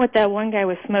 I don't know what that one guy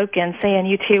was smoking, saying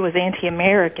U2 was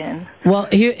anti-American. Well,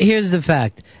 here's the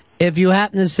fact. If you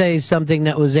happen to say something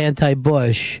that was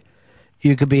anti-Bush,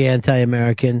 you could be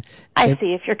anti-American. I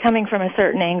see. If you're coming from a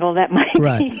certain angle, that might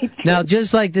be. Now,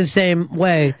 just like the same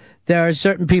way, there are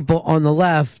certain people on the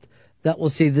left that will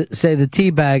say the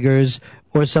teabaggers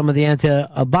or some of the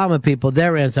anti-Obama people,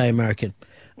 they're anti-American.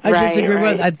 I disagree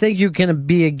with it. I think you can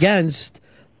be against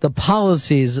the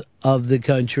policies of the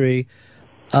country,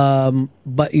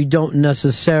 but you don't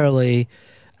necessarily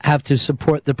have to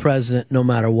support the president no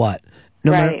matter what,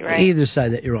 no matter either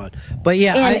side that you're on. But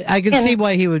yeah, I can see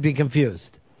why he would be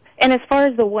confused. And as far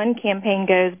as the One campaign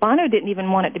goes, Bono didn't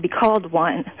even want it to be called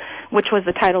One, which was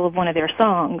the title of one of their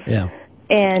songs. Yeah.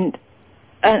 And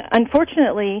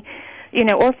unfortunately,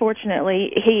 or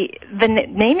fortunately,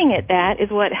 naming it that is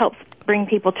what helps bring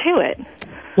people to it.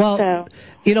 Well,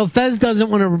 Fez doesn't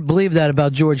want to believe that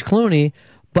about George Clooney,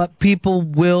 but people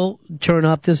will turn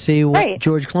up to see what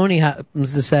George Clooney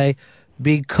happens to say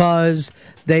because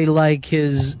they like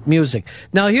his music.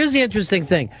 Now, here's the interesting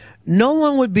thing. No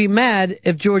one would be mad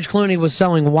if George Clooney was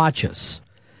selling watches.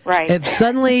 Right. If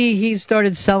suddenly he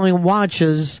started selling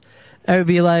watches, I would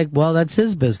be like, well, that's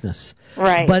his business.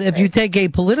 Right. But if you take a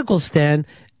political stand,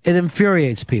 it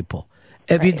infuriates people.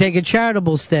 If you take a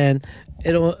charitable stand,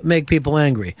 it'll make people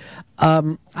angry.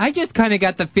 I just kind of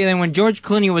got the feeling when George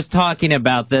Clooney was talking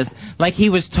about this, like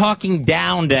he was talking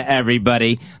down to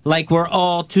everybody, like we're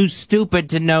all too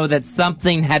stupid to know that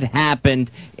something had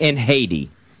happened in Haiti.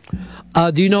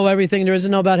 Do you know everything there is to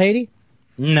know about Haiti?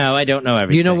 No, I don't know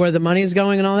everything. Do you know where the money is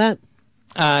going and all that?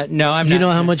 No, I'm not. Do you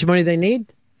know how much money they need?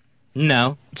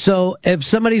 No. So if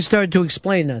somebody started to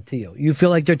explain that to you, you feel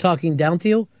like they're talking down to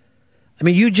you? I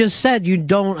mean, you just said you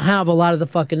don't have a lot of the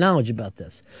fucking knowledge about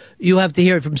this. You have to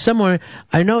hear it from somewhere.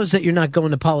 I notice that you're not going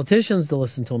to politicians to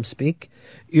listen to them speak.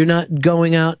 You're not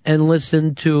going out and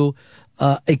listen to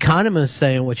economists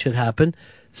saying what should happen.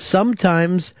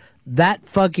 Sometimes that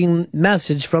fucking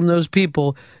message from those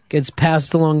people gets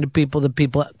passed along to people that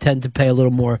people tend to pay a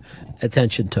little more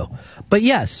attention to. But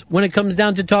yes, when it comes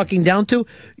down to talking down to,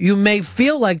 you may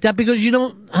feel like that because you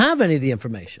don't have any of the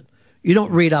information. You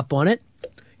don't read up on it.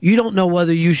 You don't know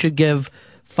whether you should give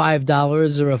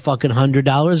 $5 or a fucking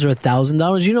 $100 or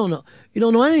 $1,000. You don't know. You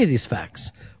don't know any of these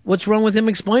facts. What's wrong with him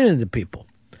explaining it to people?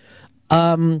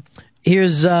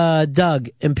 Here's Doug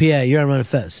in PA. You're on Run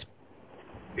Fez.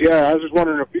 Yeah, I was just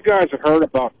wondering if you guys had heard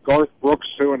about Garth Brooks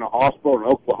suing a hospital in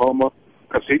Oklahoma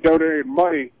because he donated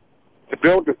money to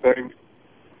build the thing,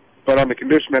 but on the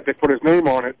condition that they put his name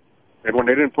on it, and when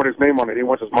they didn't put his name on it, he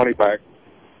wants his money back.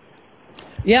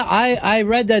 Yeah, I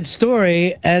read that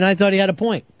story, and I thought he had a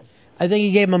point. I think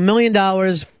he gave him $1 million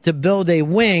to build a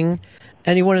wing,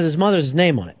 and he wanted his mother's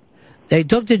name on it. They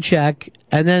took the check,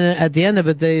 and then at the end of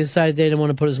it, they decided they didn't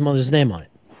want to put his mother's name on it.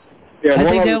 Yeah, I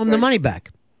think they owe him the money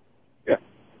back. Yeah.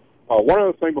 One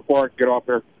other thing before I get off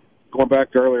there, going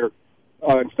back to earlier,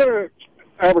 instead of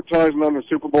advertising on the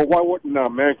Super Bowl, why wouldn't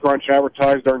Man Crunch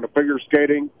advertise during the figure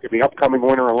skating in the upcoming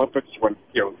Winter Olympics when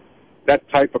that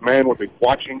type of man would be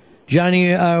watching?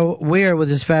 Johnny Weir with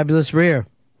his fabulous rear.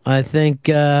 I think,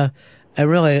 and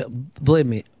really, believe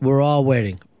me, we're all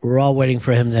waiting. We're all waiting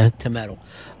for him to medal.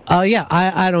 Yeah,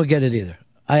 I don't get it either.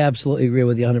 I absolutely agree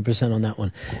with you 100% on that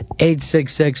one.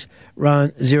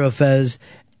 866-RON-0-FEZ.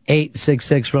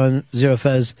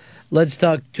 866-RON-0-FEZ. Let's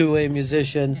talk to a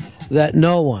musician that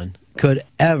no one could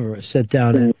ever sit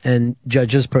down and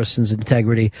judge this person's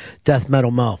integrity. Death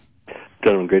Metal Mo.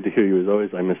 Gentlemen, great to hear you as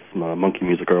always. I miss Monkey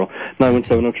Music Earl.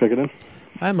 917, check it in.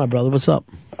 Hi, my brother. What's up?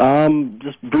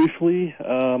 Just briefly,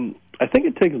 I think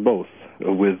it takes both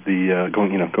with the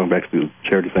going back to the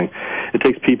charity thing. It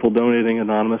takes people donating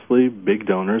anonymously, big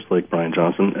donors like Brian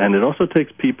Johnson, and it also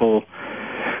takes people.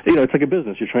 It's like a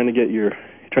business. You're trying to get your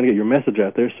message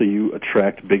out there, so you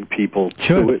attract big people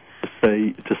to it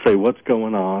to say what's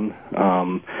going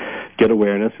on, get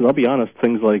awareness. Because I'll be honest,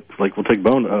 things like we'll take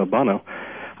Bono.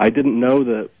 I didn't know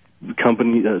that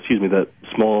that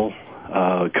small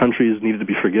countries needed to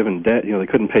be forgiven debt. They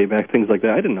couldn't pay back things like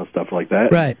that. I didn't know stuff like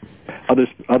that. Right. Other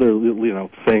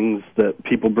things that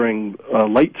people bring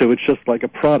light to. It's just like a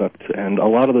product, and a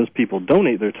lot of those people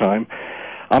donate their time.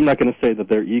 I'm not going to say that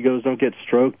their egos don't get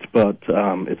stroked, but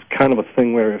it's kind of a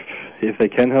thing where if they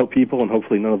can help people, and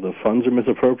hopefully none of the funds are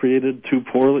misappropriated too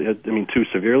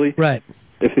severely. Right.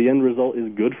 If the end result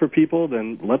is good for people,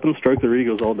 then let them stroke their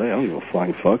egos all day. I don't give a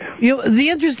flying fuck. The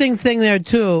interesting thing there,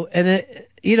 too, and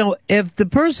if the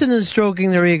person is stroking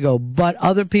their ego, but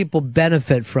other people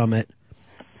benefit from it,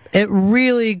 it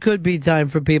really could be time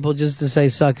for people just to say,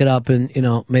 suck it up, and,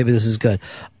 maybe this is good.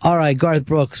 All right, Garth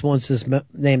Brooks wants this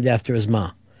named after his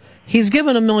ma. He's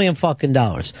given $1 million fucking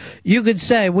dollars. You could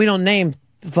say, we don't name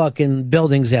fucking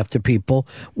buildings after people.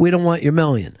 We don't want your $1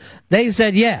 million. They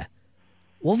said, yeah.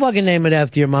 We'll fucking name it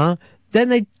after your mom. Then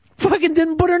they fucking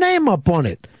didn't put her name up on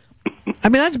it. I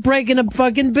mean, that's breaking a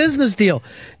fucking business deal.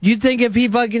 You think if he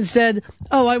fucking said,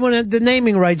 oh, I want the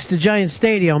naming rights to Giant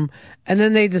Stadium, and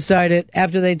then they decided,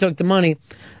 after they took the money,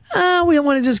 we don't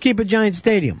want to just keep a Giant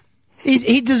Stadium.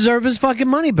 He'd deserve his fucking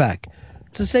money back.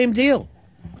 It's the same deal.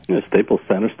 Staples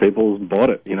Center, Staples bought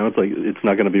it. It's like it's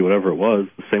not going to be whatever it was.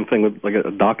 The same thing with like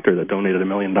a doctor that donated $1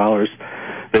 million.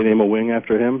 They name a wing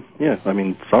after him. Yeah, I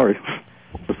mean, sorry,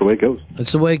 that's the way it goes.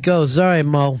 That's the way it goes. All right,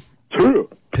 Mo. True.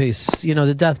 Peace.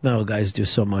 The death metal guys do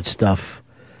so much stuff.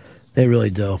 They really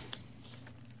do.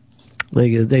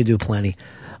 They do plenty.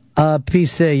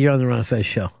 PC, you're on the Ron and Fez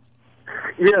show.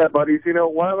 Yeah, buddies.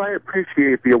 While I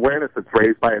appreciate the awareness that's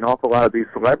raised by an awful lot of these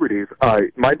celebrities,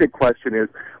 my big question is,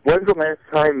 when's the last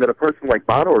time that a person like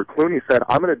Bono or Clooney said,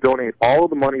 I'm going to donate all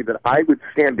of the money that I would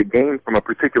stand to gain from a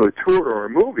particular tour or a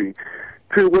movie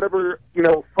to whatever,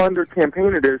 fund or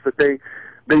campaign it is that they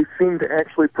seem to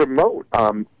actually promote?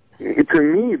 To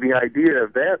me, the idea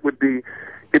of that would be,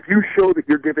 if you show that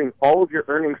you're giving all of your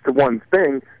earnings to one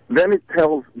thing, then it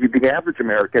tells you, the average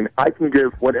American, I can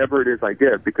give whatever it is I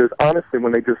give. Because honestly,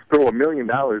 when they just throw $1 million,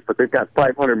 but they've got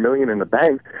 $500 million in the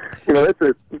bank,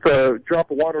 it's a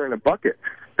drop of water in a bucket.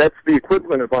 That's the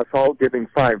equivalent of us all giving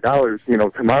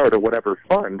 $5, tomorrow to whatever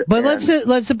fund. But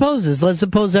let's suppose this. Let's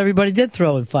suppose everybody did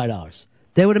throw in $5.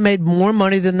 They would have made more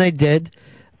money than they did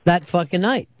that fucking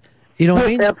night. You know what I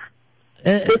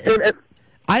mean?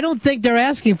 I don't think they're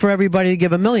asking for everybody to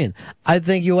give $1 million. I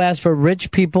think you ask for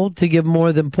rich people to give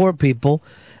more than poor people.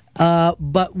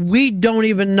 But we don't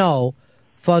even know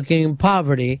fucking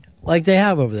poverty like they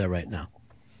have over there right now.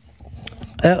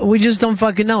 We just don't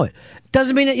fucking know it.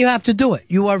 Doesn't mean that you have to do it.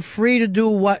 You are free to do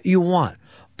what you want.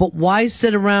 But why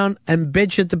sit around and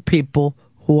bitch at the people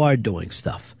who are doing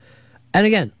stuff? And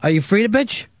again, are you free to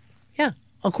bitch? Yeah,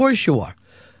 of course you are.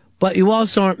 But you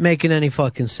also aren't making any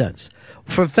fucking sense.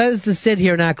 For Fez to sit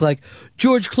here and act like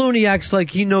George Clooney acts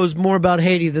like he knows more about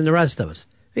Haiti than the rest of us.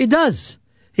 He does.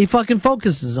 He fucking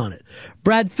focuses on it.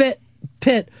 Brad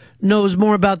Pitt knows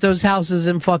more about those houses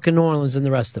in fucking New Orleans than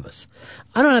the rest of us.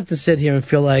 I don't have to sit here and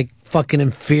feel like fucking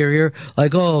inferior.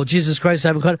 Like, oh, Jesus Christ, I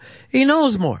haven't caught it. He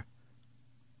knows more.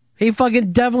 He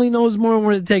fucking definitely knows more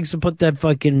what it takes to put that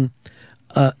fucking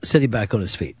city back on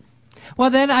his feet. Well,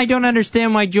 then I don't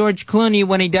understand why George Clooney,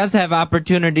 when he does have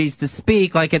opportunities to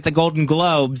speak, like at the Golden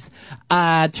Globes,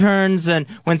 turns and,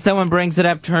 when someone brings it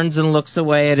up, turns and looks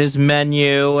away at his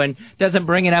menu and doesn't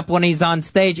bring it up when he's on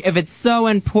stage. If it's so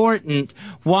important,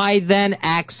 why then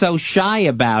act so shy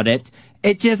about it?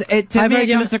 To me,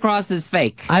 it comes across as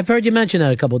fake. I've heard you mention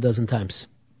that a couple dozen times.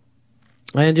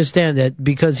 I understand that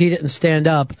because he didn't stand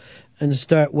up and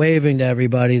start waving to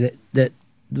everybody that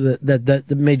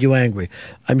made you angry.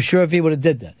 I'm sure if he would have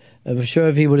did that, I'm sure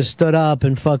if he would have stood up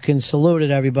and fucking saluted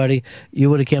everybody, you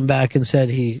would have come back and said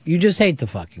you just hate the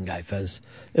fucking guy, Fez.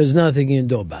 There's nothing you can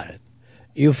do about it.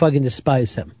 You fucking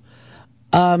despise him.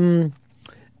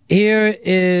 Here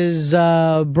is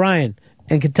Brian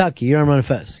in Kentucky. You're on Ron and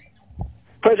Fez.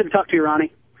 Pleasure to talk to you,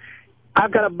 Ronnie.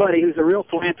 I've got a buddy who's a real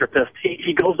philanthropist.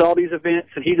 He goes to all these events,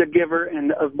 and he's a giver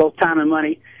and of both time and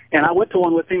money. And I went to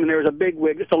one with him, and there was a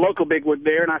bigwig, just a local bigwig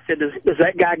there, and I said, does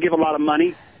that guy give a lot of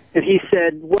money? And he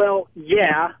said, well,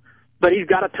 yeah, but he's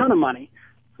got a ton of money.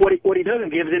 What he doesn't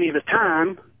give is any of his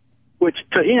time, which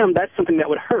to him, that's something that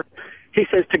would hurt. He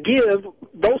says to give,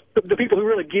 the people who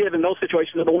really give in those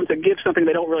situations are the ones that give something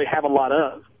they don't really have a lot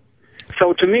of.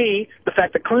 So to me, the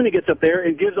fact that Clooney gets up there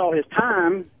and gives all his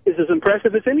time is as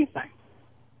impressive as anything.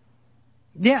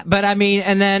 Yeah, but I mean,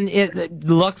 and then it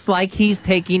looks like he's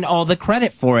taking all the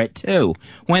credit for it, too,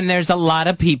 when there's a lot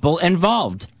of people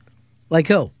involved. Like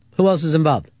who? Who else is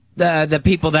involved? The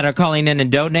people that are calling in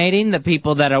and donating, the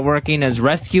people that are working as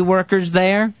rescue workers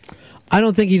there. I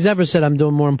don't think he's ever said I'm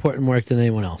doing more important work than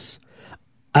anyone else.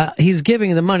 He's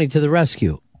giving the money to the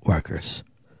rescue workers.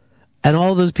 And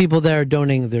all those people there are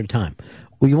donating their time.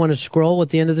 Well, you want to scroll at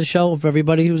the end of the show of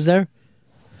everybody who's there?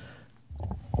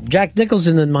 Jack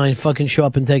Nicholson didn't mind fucking show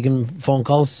up and taking phone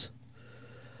calls.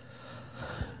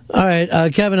 All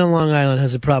right, Kevin in Long Island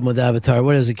has a problem with Avatar.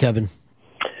 What is it, Kevin?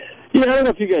 Yeah, I don't know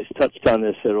if you guys touched on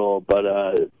this at all, but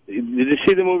did you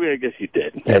see the movie? I guess you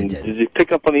did. Yeah, and did you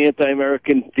pick up on the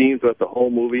anti-American themes throughout the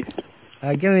whole movie?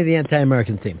 Give me the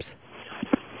anti-American themes.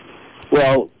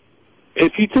 Well,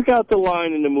 if you took out the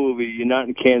line in the movie, "You're not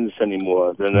in Kansas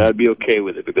anymore," then I'd be okay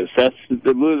with it, because that's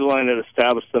the line that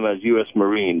established them as U.S.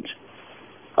 Marines.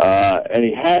 And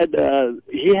he had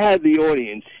the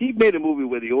audience. He made a movie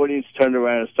where the audience turned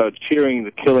around and started cheering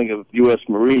the killing of U.S.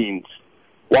 Marines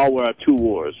while we're at two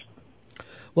wars.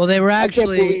 Well, they were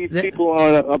actually... I can't believe people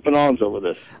are up in arms over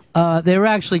this. They were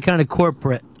actually kind of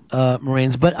corporate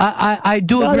Marines, but I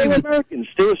do agree with... Americans.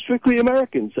 They were strictly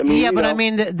Americans. I mean, I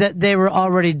mean that they were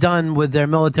already done with their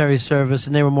military service,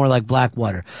 and they were more like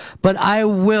Blackwater. But I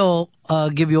will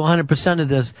give you 100% of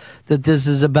this, that this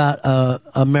is about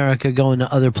America going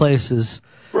to other places.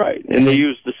 Right, and they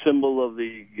used the symbol symbol of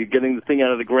the getting the thing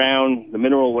out of the ground. The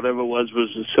mineral, whatever it was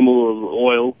a symbol of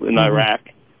oil in Iraq.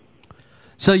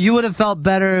 So you would have felt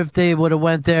better if they would have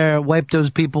went there, wiped those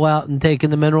people out, and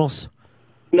taken the minerals?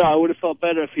 No, I would have felt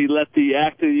better if he let the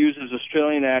actor use his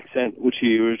Australian accent, which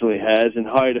he originally has, and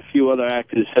hired a few other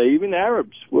actors, say even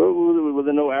Arabs. Were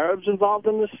there no Arabs involved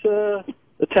in this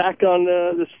attack on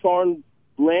this foreign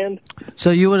land?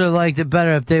 So you would have liked it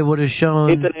better if they would have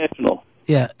shown... International.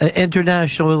 Yeah,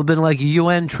 international would have been like a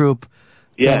UN troop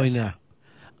going there.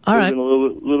 All right. Been a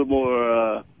little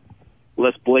more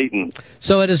less blatant.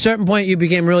 So at a certain point, you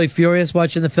became really furious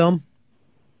watching the film?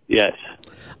 Yes.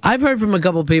 I've heard from a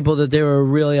couple people that they were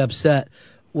really upset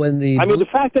when the... I mean, the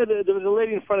fact that there was a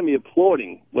lady in front of me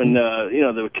applauding when, they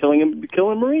were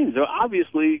killing Marines. They were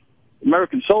obviously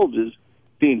American soldiers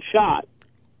being shot.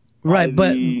 Right,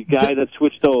 but... The guy that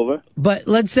switched over. But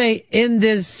let's say in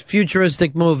this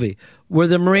futuristic movie, were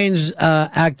the Marines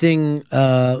acting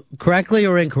correctly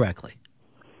or incorrectly?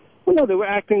 Well, no, they were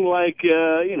acting like,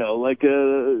 like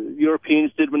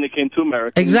Europeans did when they came to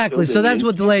America. Exactly. So that's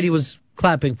what the lady was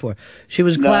clapping for. She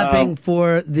was clapping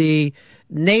for the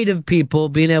native people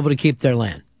being able to keep their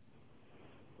land.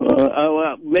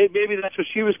 Well, maybe that's what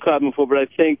she was clapping for, but I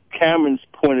think Cameron's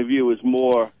point of view is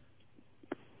more,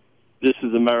 this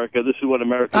is America, this is what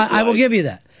America is. I will give you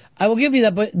that. I will give you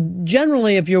that, but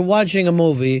generally if you're watching a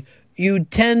movie, you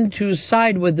tend to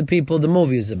side with the people the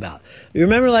movie is about. You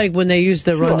remember like when they used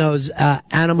to run those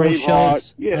animal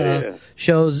shows?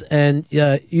 Shows, and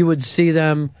you would see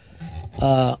them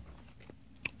on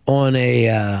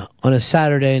a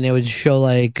Saturday, and they would show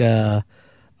like a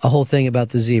whole thing about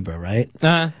the zebra, right?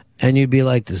 Uh-huh. And you'd be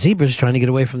like, the zebra's trying to get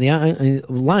away from the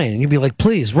lion. And you'd be like,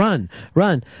 please, run,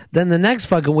 run. Then the next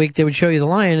fucking week, they would show you the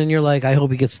lion, and you're like, I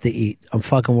hope he gets to eat. I'm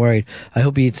fucking worried. I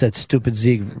hope he eats that stupid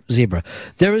zebra.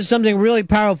 There is something really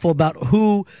powerful about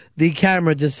who the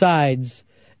camera decides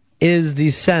is the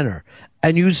center.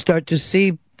 And you start to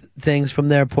see things from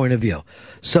their point of view.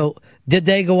 So did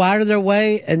they go out of their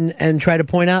way and try to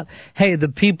point out, hey, the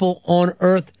people on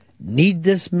Earth need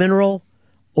this mineral,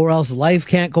 or else life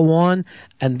can't go on,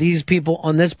 and these people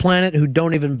on this planet who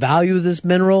don't even value this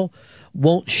mineral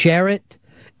won't share it?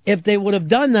 If they would have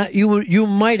done that, you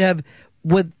might have,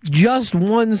 with just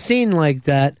one scene like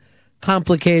that,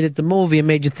 complicated the movie and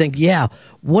made you think, yeah,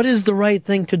 what is the right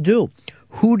thing to do?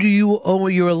 Who do you owe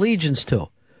your allegiance to?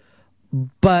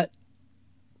 But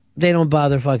they don't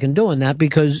bother fucking doing that,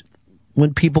 because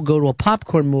when people go to a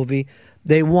popcorn movie,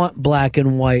 they want black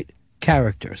and white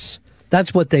characters.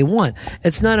 That's what they want.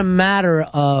 It's not a matter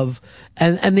of,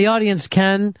 and the audience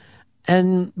can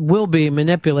and will be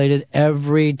manipulated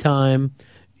every time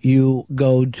you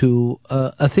go to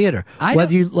a theater,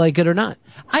 whether you like it or not.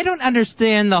 I don't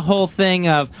understand the whole thing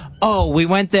of, oh, we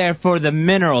went there for the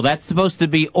mineral. That's supposed to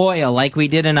be oil like we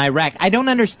did in Iraq. I don't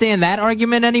understand that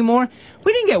argument anymore.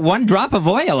 We didn't get one drop of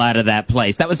oil out of that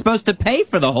place. That was supposed to pay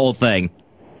for the whole thing.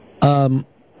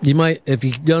 You might, if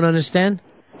you don't understand,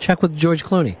 check with George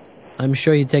Clooney. I'm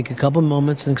sure he'd take a couple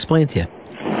moments and explain to you.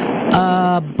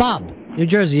 Bob, New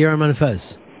Jersey, you're on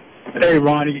Manifest. Hey,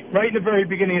 Ronnie. Right in the very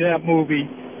beginning of that movie,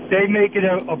 they make it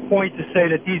a point to say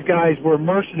that these guys were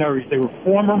mercenaries. They were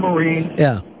former Marines.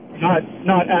 Yeah.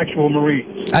 Not actual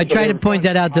Marines. I tried to point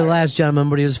that out to the last gentleman,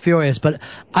 but he was furious. But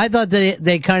I thought that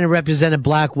they kind of represented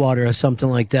Blackwater or something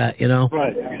like that, you know?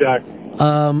 Right, exactly.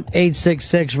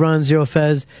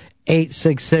 866-RUN-0-FEZ,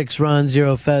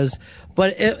 866-RUN-0-FEZ.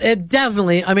 But it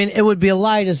definitely, I mean, it would be a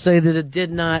lie to say that it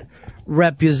did not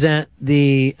represent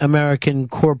the American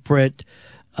corporate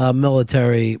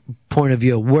military point of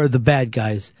view. We're the bad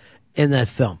guys in that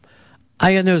film.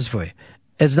 I got news for you.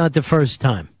 It's not the first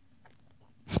time.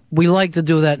 We like to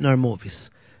do that in our movies.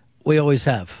 We always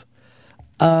have.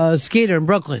 Skeeter in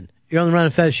Brooklyn, you're on the Ron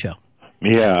and Fez show.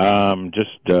 Yeah,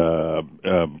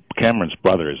 Cameron's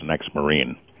brother is an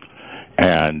ex-Marine.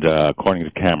 And according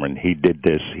to Cameron, he did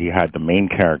this. He had the main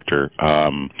character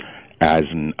as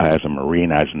a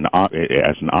Marine, as an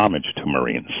homage to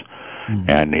Marines,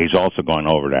 and he's also going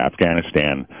over to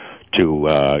Afghanistan to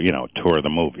tour the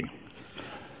movie.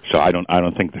 So I don't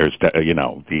think there's the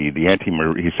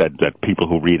anti-Marine. He said that people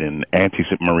who read an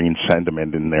anti-Marine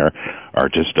sentiment in there are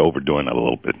just overdoing it a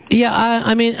little bit. Yeah,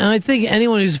 I mean, I think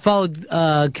anyone who's followed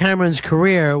Cameron's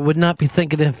career would not be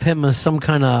thinking of him as some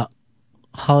kind of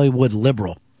Hollywood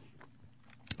liberal.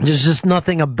 There's just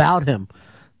nothing about him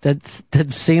that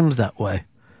seems that way.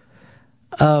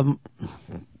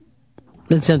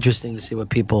 It's interesting to see what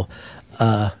people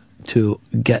to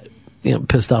get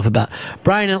pissed off about.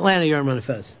 Brian in Atlanta, you're on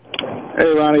Manifest.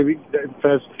 Hey, Ronnie,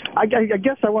 Fez. I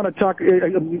guess I want to talk.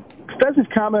 Fez's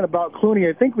comment about Clooney,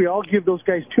 I think we all give those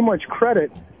guys too much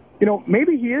credit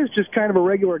maybe he is just kind of a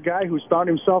regular guy who's found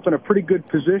himself in a pretty good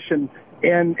position,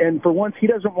 and for once he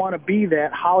doesn't want to be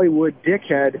that Hollywood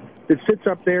dickhead that sits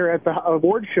up there at the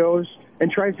award shows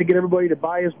and tries to get everybody to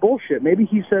buy his bullshit. Maybe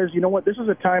he says, you know what, this is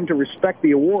a time to respect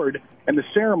the award and the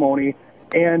ceremony,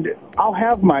 and I'll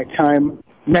have my time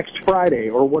next Friday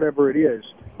or whatever it is.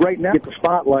 Right now, get the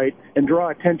spotlight and draw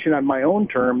attention on my own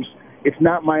terms. It's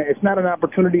not an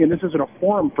opportunity, and this isn't a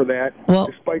forum for that,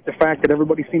 despite the fact that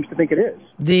everybody seems to think it is.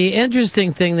 The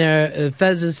interesting thing there,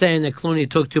 Fez is saying that Clooney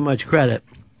took too much credit.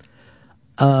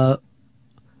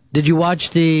 Did you watch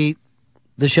the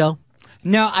show?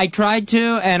 No, I tried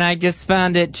to, and I just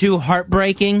found it too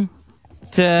heartbreaking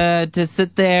to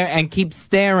sit there and keep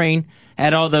staring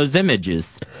at all those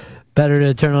images. Better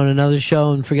to turn on another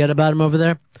show and forget about him over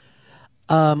there?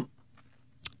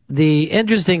 The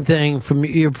interesting thing from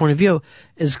your point of view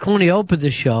is Clooney opened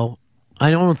the show. I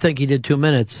don't think he did 2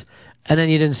 minutes, and then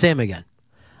you didn't see him again.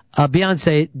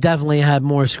 Beyonce definitely had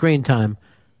more screen time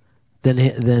than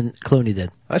Clooney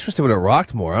did. I just wish they would have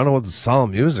rocked more. I don't know what the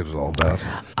solemn music was all about.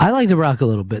 I like to rock a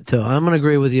little bit, too. I'm going to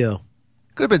agree with you.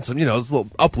 Could have been some, a little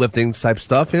uplifting type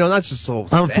stuff, not just so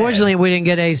sad. Unfortunately, we didn't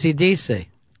get AC/DC.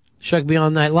 Shook Me All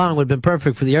Night Long would have been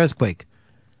perfect for the earthquake.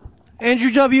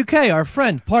 Andrew WK, our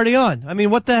friend, party on. I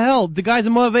mean, what the hell? The guy's a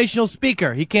motivational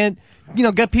speaker. He can't,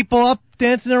 get people up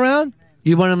dancing around.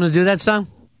 You want him to do that song?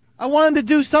 I want him to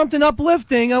do something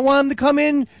uplifting. I want him to come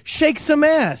in, shake some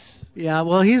ass. Yeah,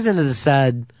 well, he's into the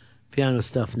sad piano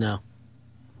stuff now.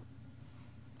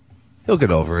 He'll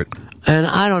get over it. And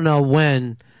I don't know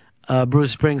when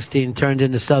Bruce Springsteen turned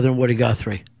into Southern Woody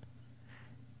Guthrie.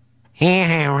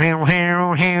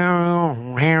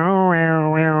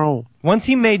 Once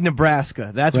he made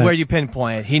Nebraska, that's Right. where you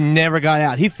pinpoint it. He never got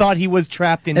out. He thought he was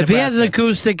trapped in If Nebraska. he has an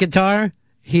acoustic guitar,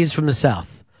 he's from the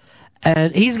South.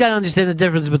 And he's got to understand the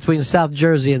difference between South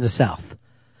Jersey and the South.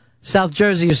 South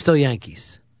Jersey is still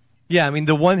Yankees. Yeah, I mean,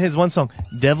 his one song,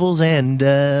 Devils and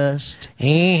Dust.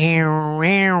 He's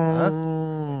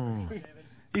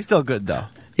still good, though.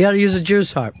 You got to use a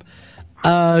juice harp.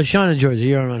 Sean in Georgia,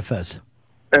 you're on Fez.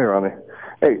 Hey, Ronnie.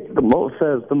 Hey, the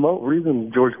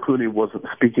reason George Clooney wasn't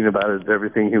speaking about it,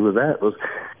 everything he was at, was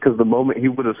because the moment he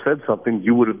would have said something,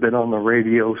 you would have been on the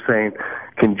radio saying,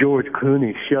 "Can George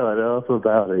Clooney shut up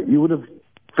about it?" You would have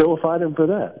vilified him for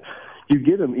that. You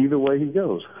get him either way he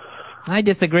goes. I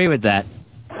disagree with that.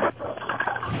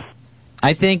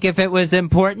 I think if it was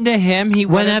important to him, he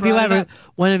would When have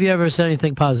you ever said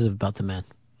anything positive about the man?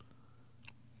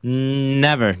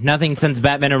 Never. Nothing since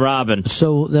Batman and Robin.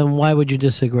 So then why would you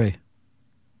disagree?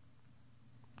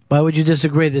 Why would you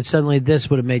disagree that suddenly this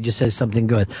would have made you say something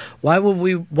good? Why would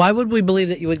we believe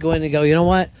that you would go in and go, you know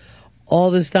what?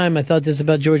 All this time I thought this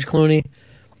about George Clooney.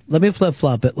 Let me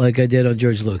flip-flop it like I did on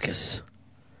George Lucas.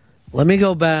 Let me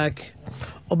go back.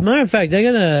 Oh, matter of fact, I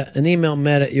got an email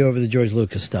mad at you over the George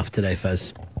Lucas stuff today,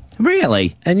 Fez.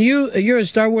 Really? And you're a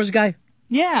Star Wars guy?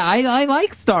 Yeah, I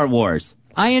like Star Wars.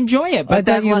 I enjoy it. But I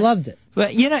thought you loved it.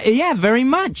 But, yeah, very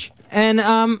much. And,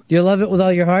 you love it with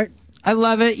all your heart? I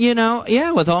love it,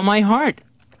 with all my heart.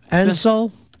 And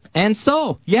soul? And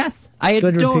soul, yes. I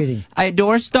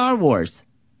adore Star Wars.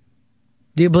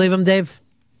 Do you believe him, Dave?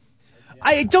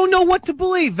 I don't know what to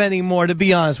believe anymore, to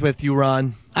be honest with you,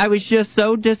 Ron. I was just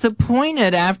so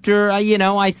disappointed after,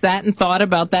 I sat and thought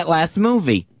about that last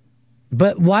movie.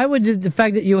 But why would the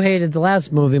fact that you hated the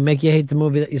last movie make you hate the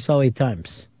movie that you saw 8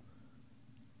 times?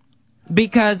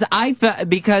 Because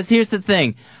here's the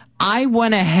thing. I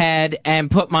went ahead and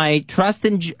put my trust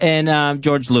in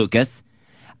George Lucas.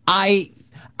 I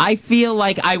feel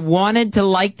like I wanted to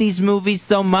like these movies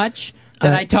so much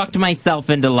that I talked myself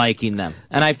into liking them.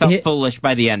 And I felt foolish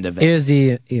by the end of it. Here's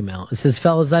the email. It says,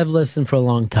 fellas, I've listened for a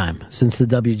long time, since the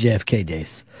WJFK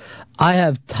days. I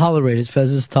have tolerated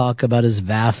Fez's talk about his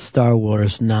vast Star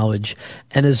Wars knowledge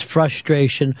and his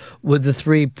frustration with the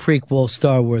 3 prequel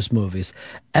Star Wars movies,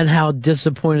 and how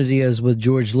disappointed he is with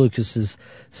George Lucas's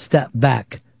step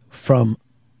back from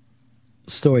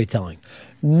storytelling.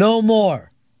 No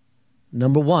more.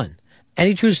 Number 1.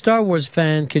 Any true Star Wars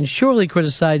fan can surely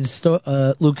criticize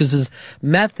Lucas's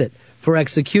method for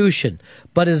execution,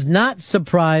 but is not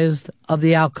surprised of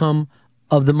the outcome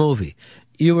of the movie.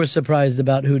 You were surprised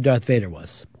about who Darth Vader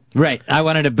was. Right. I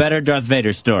wanted a better Darth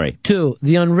Vader story. 2.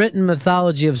 The unwritten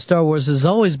mythology of Star Wars has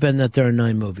always been that there are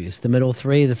 9 movies. The middle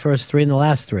 3, the first 3, and the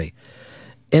last 3.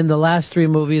 In the last 3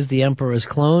 movies, the Emperor is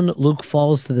cloned, Luke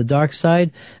falls to the dark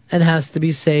side, and has to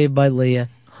be saved by Leia,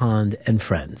 Han, and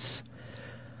friends.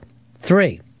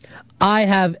 3. I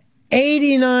have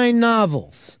 89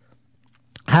 novels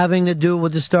having to do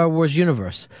with the Star Wars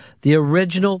universe. The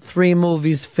original 3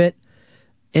 movies fit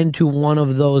into one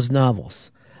of those novels.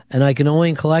 and I can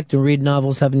only collect and read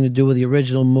novels having to do with the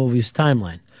original movie's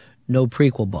timeline. No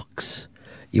prequel books.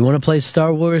 You want to play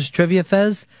Star Wars trivia,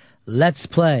 Fez? Let's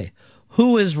play.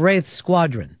 Who is Wraith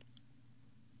Squadron?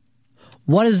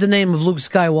 What is the name of Luke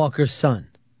Skywalker's son?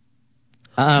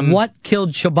 What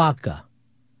killed Chewbacca?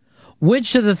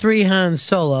 Which of the 3 Han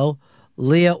Solo,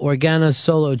 Leia Organa's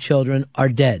Solo children are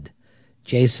dead?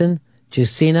 Jason,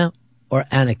 Jacina, or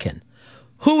Anakin?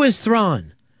 Who is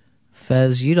Thrawn?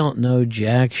 Fez, you don't know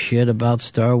jack shit about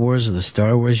Star Wars or the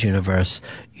Star Wars universe.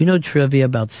 You know trivia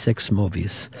about 6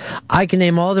 movies. I can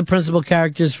name all the principal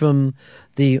characters from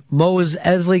the Mos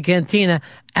Eisley Cantina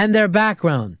and their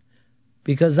background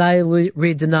because I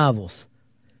read the novels.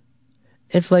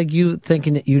 It's like you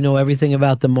thinking that you know everything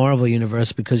about the Marvel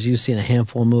universe because you've seen a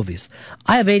handful of movies.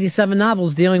 I have 87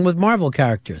 novels dealing with Marvel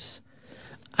characters.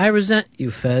 I resent you,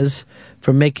 Fez,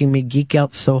 for making me geek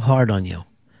out so hard on you.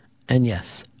 And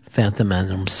yes, Phantom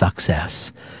Menace sucks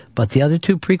ass. But the other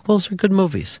 2 prequels are good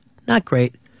movies. Not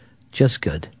great, just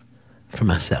good.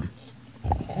 From SM.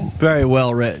 Very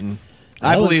well written.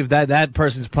 I believe that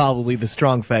person's probably the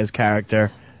strong Fez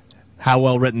character. How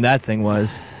well written that thing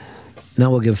was. Now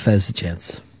we'll give Fez a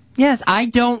chance. Yes, I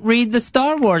don't read the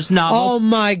Star Wars novels. Oh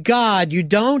my God, you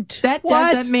don't? That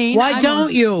doesn't mean... Why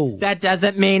don't you? That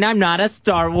doesn't mean I'm not a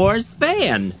Star Wars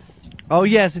fan. Oh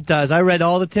yes, it does. I read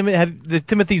all the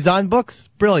Timothy Zahn books.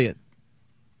 Brilliant.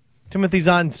 Timothy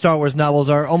Zahn Star Wars novels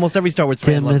are almost every Star Wars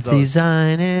fan loves those. Timothy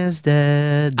Zahn is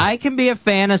dead. I can be a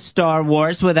fan of Star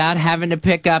Wars without having to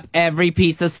pick up every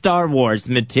piece of Star Wars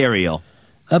material.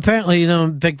 Apparently you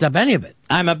don't picked up any of it.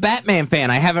 I'm a Batman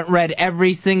fan. I haven't read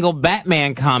every single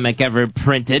Batman comic ever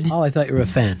printed. Oh, I thought you were a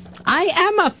fan. I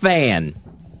am a fan.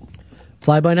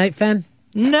 Fly-by-night fan?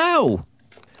 No.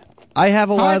 I have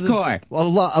a lot Hardcore.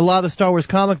 of a lot of the Star Wars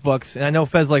comic books, and I know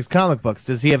Fez likes comic books.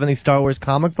 Does he have any Star Wars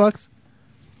comic books?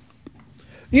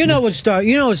 You know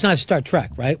it's not Star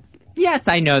Trek, right? Yes,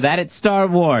 I know that. It's Star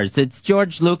Wars. It's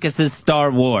George Lucas's Star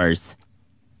Wars.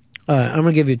 All right, I'm going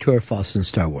to give you true or false in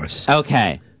Star Wars.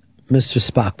 Okay. Mr.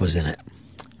 Spock was in it.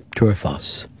 True or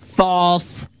false?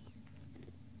 False.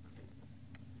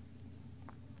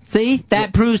 See?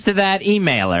 That proves to that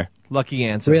emailer. Lucky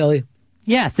answer. Really?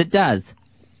 Yes, it does.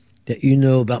 That you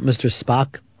know about Mr.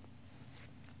 Spock?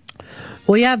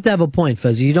 Well, you have to have a point,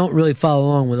 Fuzzy. You don't really follow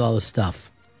along with all the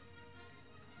stuff.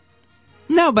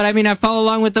 No, but I mean, I follow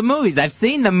along with the movies. I've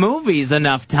seen the movies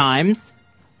enough times.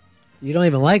 You don't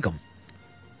even like them.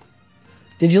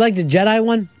 Did you like the Jedi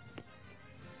one?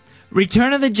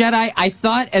 Return of the Jedi, I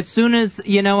thought as soon as,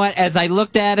 you know what, as I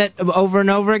looked at it over and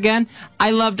over again,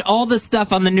 I loved all the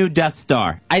stuff on the new Death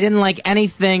Star. I didn't like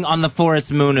anything on the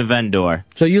Forest Moon of Endor.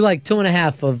 So you like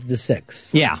 2.5 of the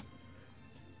 6? Yeah.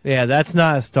 Yeah, that's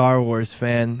not a Star Wars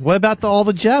fan. What about all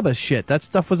the Jabba shit? That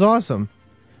stuff was awesome.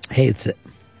 Hates it.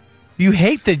 You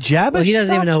hate the Jabba Well, he doesn't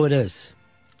stuff? even know who it is.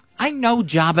 I know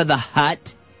Jabba the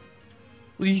Hutt.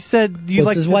 Well, you said you What's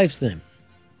like his wife's name?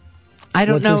 I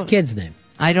don't know. What's his kid's name?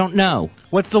 I don't know.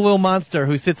 What's the little monster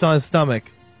who sits on his stomach?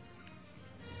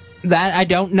 That I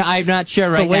don't know. I'm not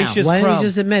sure right now. Salacious Why don't Crumb. you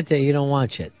just admit that you don't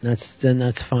watch it? Then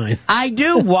that's fine. I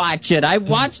do watch it. I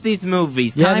watch these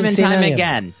movies You time haven't and seen time any of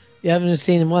again. You haven't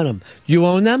seen one of them. You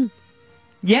own them?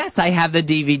 Yes, I have the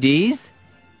DVDs.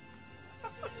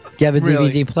 You have a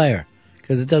Really? DVD player?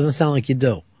 Because it doesn't sound like you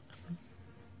do.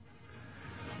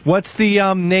 What's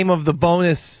the name of the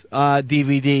bonus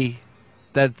DVD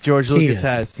that George Lucas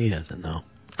has? He doesn't know.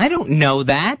 I don't know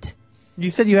that. You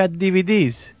said you had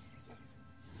DVDs.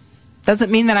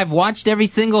 Doesn't mean that I've watched every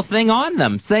single thing on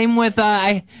them. Same with,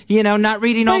 not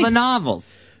reading all the novels.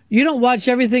 You don't watch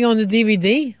everything on the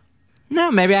DVD? No,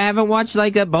 maybe I haven't watched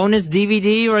like a bonus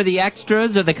DVD or the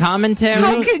extras or the commentary.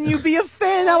 How can you be a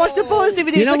fan? I watched the bonus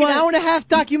DVD. You It's know like what? an hour and a half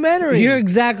documentary. You're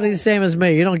exactly the same as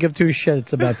me. You don't give 2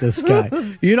 shits about this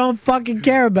guy. You don't fucking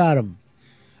care about him.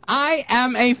 I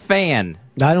am a fan.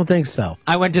 I don't think so.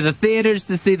 I went to the theaters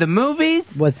to see the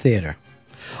movies. What theater?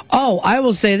 Oh, I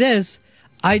will say this.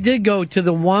 I did go to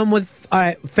the one with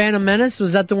Phantom Menace.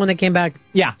 Was that the one that came back?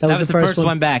 Yeah, that was the first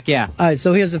one back, yeah. All right,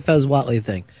 so here's the Fez Watley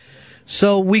thing.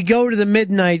 So we go to the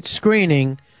midnight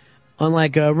screening on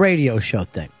like a radio show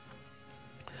thing.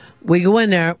 We go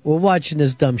in there, we're watching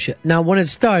this dumb shit. Now, when it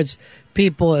starts,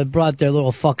 people have brought their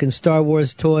little fucking Star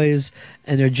Wars toys,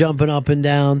 and they're jumping up and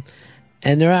down,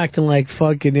 and they're acting like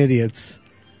fucking idiots.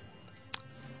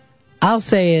 I'll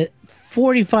say it,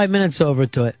 45 minutes over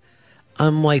to it,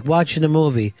 I'm like watching a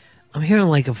movie. I'm hearing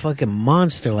like a fucking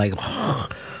monster, like,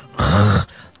 I'm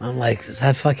like, is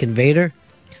that fucking Vader?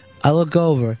 I look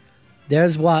over.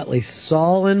 There's Watley,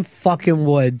 sawing fucking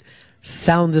wood,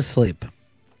 sound asleep.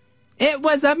 It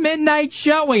was a midnight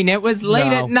showing. It was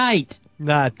late at night.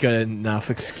 Not good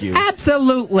enough excuse.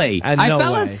 Absolutely. And I no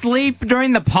fell way. asleep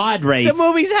during the pod race. The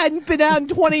movies hadn't been out in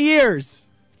 20 years.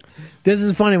 This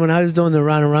is funny. When I was doing the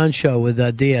Ron and Ron show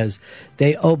with Diaz,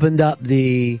 they opened up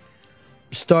the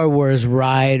Star Wars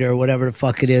ride or whatever the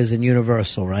fuck it is in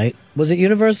Universal, right? Was it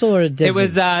Universal or Disney? It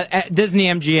was at Disney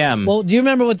MGM. Well, do you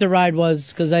remember what the ride was?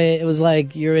 Because it was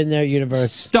like you're in their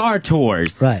universe. Star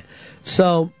Tours. Right.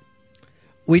 So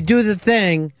we do the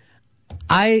thing.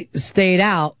 I stayed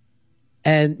out,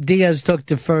 and Diaz took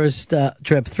the first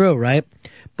trip through, right?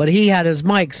 But he had his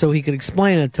mic so he could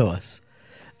explain it to us.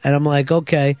 And I'm like,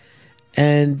 okay.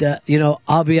 And,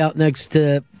 I'll be out next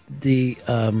to the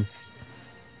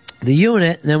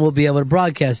unit, and then we'll be able to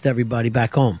broadcast everybody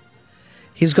back home.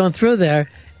 He's going through there,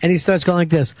 and he starts going like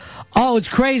this. Oh, it's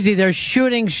crazy. They're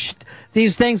shooting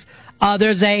these things.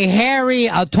 There's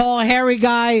a tall, hairy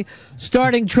guy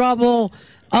starting trouble.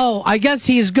 Oh, I guess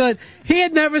he's good. He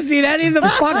had never seen any of the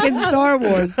fucking Star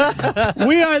Wars.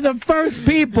 We are the first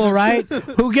people, right,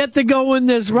 who get to go in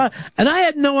this run. And I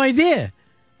had no idea.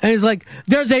 And he's like,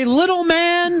 there's a little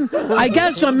man, I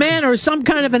guess a man or some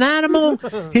kind of an animal.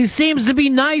 He seems to be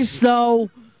nice, though.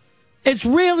 It's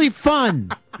really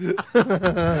fun. It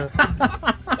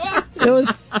was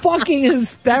fucking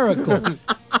hysterical.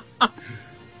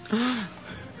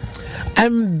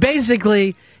 And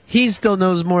basically, he still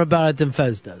knows more about it than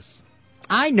Fez does.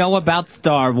 I know about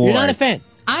Star Wars. You're not a fan.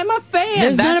 I'm a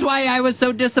fan. That's why I was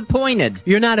so disappointed.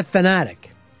 You're not a fanatic.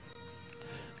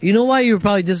 You know why you were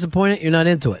probably disappointed? You're not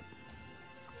into it.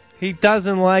 He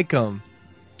doesn't like them.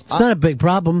 It's not a big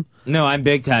problem. No, I'm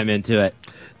big time into it.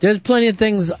 There's plenty of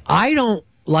things I don't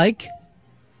like.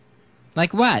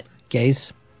 Like what?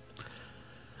 Gays.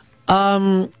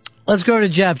 Let's go to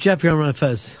Jeff. Jeff, you're on Run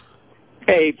Fez.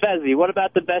 Hey, Fezzy, what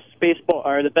about the best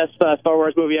the best Star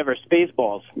Wars movie ever,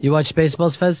 Spaceballs? You watch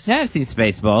Spaceballs, Fez? Yeah, I've seen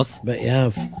Spaceballs. But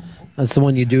yeah, that's the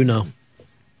one you do know.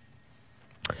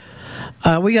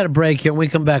 We got a break here. When we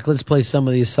come back, let's play some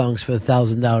of these songs for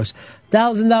 $1,000.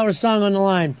 $1,000 song on the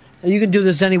line. You can do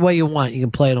this any way you want. You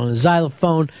can play it on a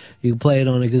xylophone. You can play it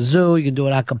on a kazoo. You can do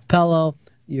it a cappella,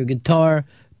 your guitar,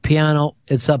 piano.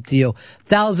 It's up to you.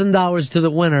 $1,000 to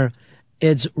the winner.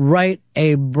 It's Write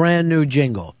a Brand New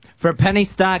Jingle. For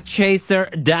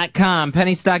PennyStockChaser.com.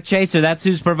 Penny Stock Chaser, that's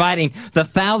who's providing the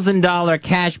 $1,000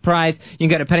 cash prize. You can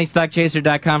go to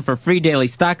PennyStockChaser.com for free daily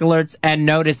stock alerts and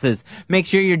notices. Make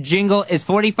sure your jingle is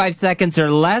 45 seconds or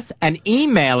less and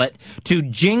email it to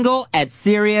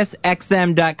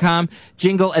jingle@SiriusXM.com.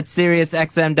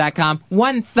 Jingle@SiriusXM.com.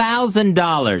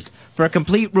 $1,000. For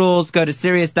complete rules, go to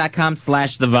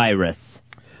Sirius.com/thevirus.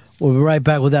 We'll be right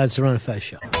back with that. It's the Ron and Fez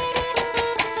Show.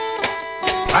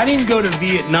 I didn't go to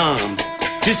Vietnam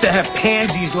just to have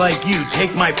pansies like you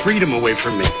take my freedom away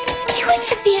from me. You went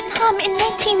to Vietnam in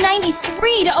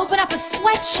 1993 to open up a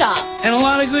sweatshop. And a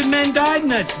lot of good men died in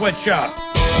that sweatshop.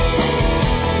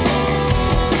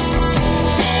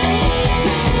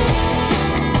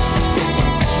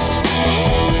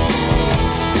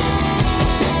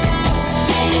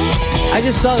 I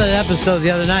just saw that episode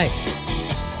the other night.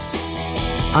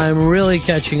 I'm really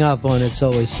catching up on It's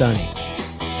Always Sunny.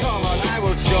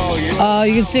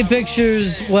 You can see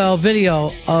pictures,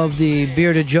 video of the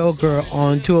Bearded Joker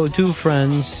on 202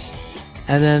 Friends,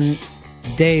 and then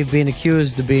Dave being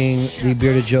accused of being the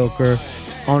Bearded Joker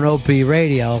on Opie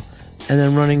Radio, and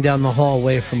then running down the hall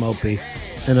away from Opie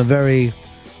in a very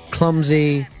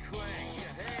clumsy,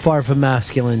 far from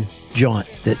masculine jaunt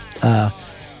that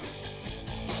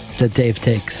Dave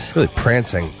takes. Really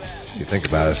prancing, if you think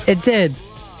about it. It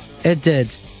did.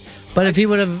 But if he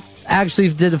would have actually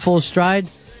did a full stride,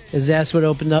 his ass would have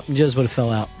opened up and just would have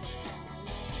fell out.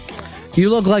 You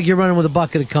look like you're running with a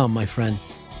bucket of cum, my friend.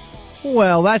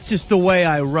 Well, that's just the way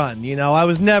I run. I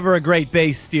was never a great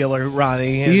base stealer,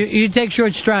 Ronnie. You take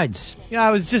short strides. Yeah,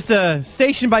 I was just a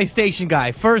station-by-station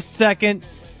guy. First, second,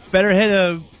 better hit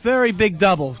a very big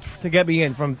double to get me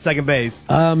in from second base.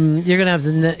 You're gonna have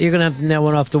to net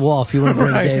one off the wall if you want to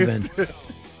bring Dave in.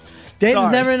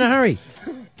 Dave's never in a hurry.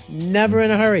 Never in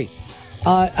a hurry.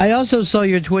 I also saw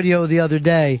your Twitio the other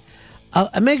day.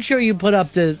 Make sure you put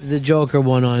up the Joker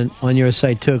one on your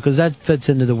site, too, because that fits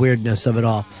into the weirdness of it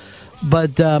all.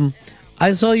 But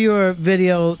I saw your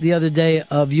video the other day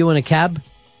of you in a cab.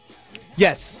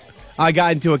 Yes. I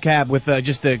got into a cab with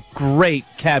just a great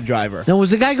cab driver. Now, was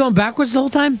the guy going backwards the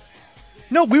whole time?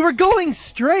 No, we were going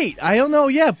straight. I don't know.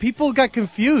 Yeah, people got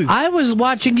confused. I was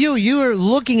watching you. You were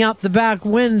looking out the back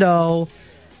window.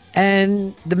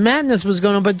 And the madness was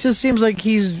going on, but it just seems like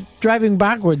he's driving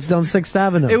backwards down 6th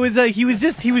Avenue. It was he was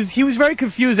very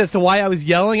confused as to why I was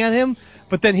yelling at him,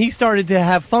 but then he started to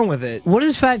have fun with it. What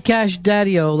is Fat Cash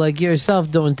Daddy-O like yourself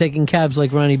doing taking cabs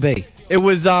like Ronnie B? It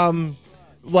was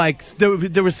like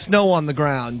there was snow on the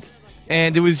ground,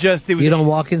 and it was You don't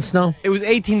walk in snow? It was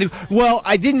 18. Well,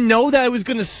 I didn't know that it was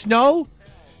going to snow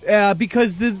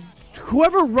because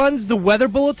whoever runs the weather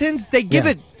bulletins, they give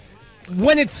it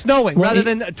when it's snowing rather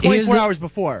than 24 hours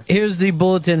before. Here's the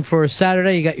bulletin for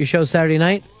Saturday. You got your show Saturday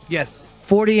night? Yes.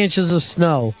 40 inches of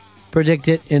snow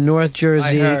predicted in North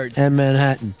Jersey and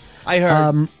Manhattan. I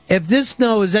heard. If this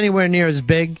snow is anywhere near as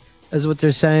big as what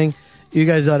they're saying, you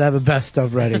guys ought to have a best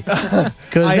stuff ready. Because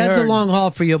that's a long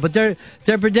haul for you. But they're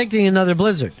predicting another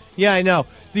blizzard. Yeah, I know.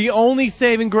 The only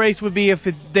saving grace would be if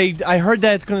I heard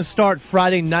that it's going to start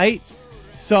Friday night.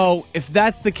 So if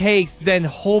that's the case, then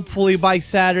hopefully by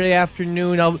Saturday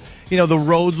afternoon, the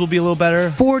roads will be a little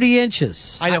better. 40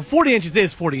 inches. I know, 40 inches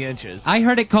is 40 inches. I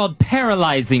heard it called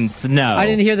paralyzing snow. I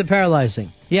didn't hear the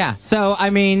paralyzing. Yeah, so, I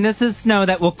mean, this is snow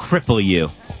that will cripple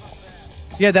you.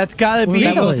 Yeah, that's got to be...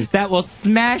 That will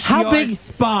smash your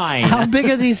spine. How big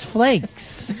are these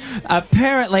flakes?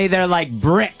 Apparently, they're like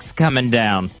bricks coming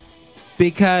down.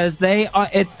 Because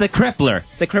it's the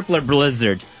crippler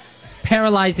blizzard.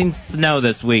 Paralyzing snow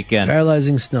this weekend.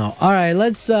 Paralyzing snow. All right,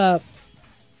 let's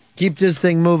keep this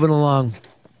thing moving along.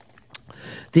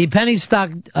 The penny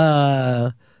stock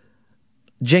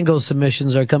jingle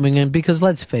submissions are coming in because,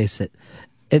 let's face it,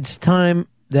 it's time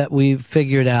that we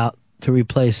figured out to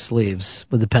replace sleeves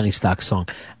with the penny stock song.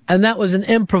 And that was an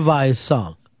improvised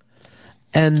song.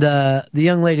 And the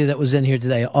young lady that was in here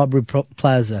today, Aubrey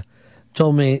Plaza,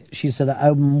 told me, she said,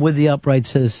 I'm with the Upright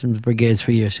Citizens Brigades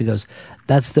for years. She goes,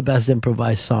 that's the best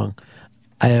improvised song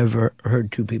I ever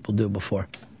heard two people do before.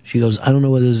 She goes, I don't know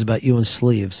what it is about you and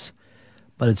sleeves,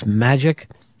 but it's magic.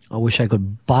 I wish I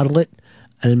could bottle it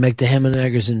and then make the ham and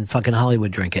eggers in fucking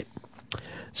Hollywood drink it.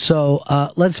 So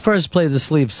let's first play the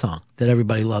sleeve song that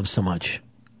everybody loves so much.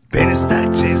 Penny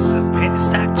stock chaser, penny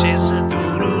stock chaser,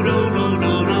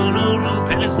 do-do-do-do-do-do-do.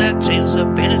 Penny stock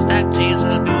chaser, penny stock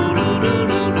chaser, do-do-do-do-do-do.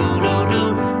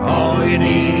 All you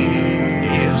need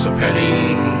is a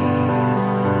penny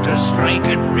to strike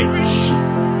it rich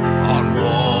on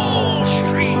Wall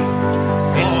Street.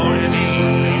 All you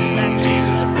need is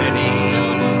a penny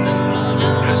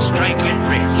to strike it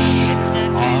rich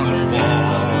on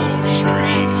Wall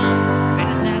Street.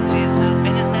 Penny stock chaser,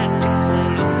 penny stock chaser,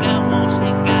 look out, most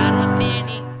you got a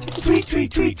penny.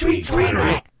 Tweet.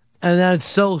 And that's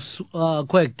so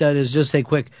quick. That is just a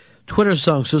quick Twitter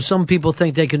song. So some people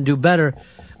think they can do better.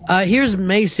 Here's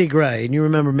Macy Gray. And you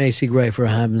remember Macy Gray for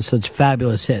having such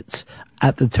fabulous hits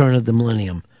at the turn of the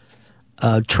millennium.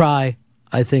 Try,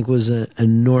 I think, was an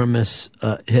enormous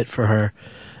hit for her.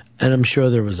 And I'm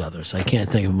sure there was others. I can't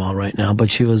think of them all right now.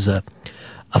 But she was a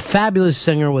fabulous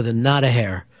singer with a knot of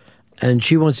hair. And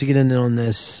she wants to get in on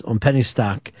this, on Penny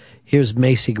Stock. Here's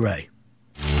Macy Gray.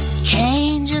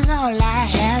 Change is all I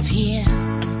have here.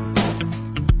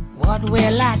 What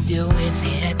will I do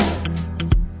with it?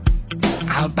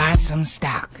 I'll buy some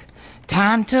stock.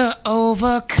 Time to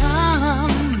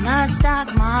overcome my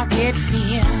stock market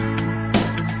fear.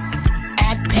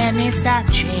 At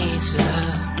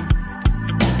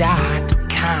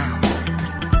pennystockchaser.com.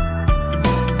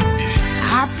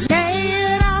 I play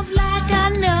it off like I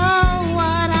know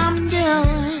what I'm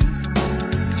doing,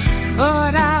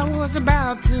 but I was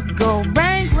about to go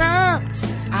bankrupt.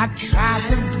 I tried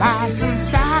to buy some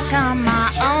stock on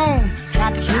my own,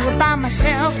 tried to do it by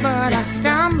myself, but I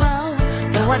stumbled.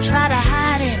 Though I try to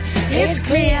hide it, it's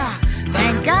clear.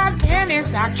 Thank God Penny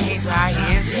Stock Chaser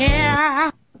is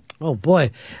here. Oh,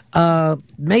 boy.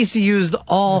 Macy used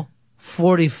all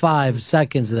 45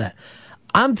 seconds of that.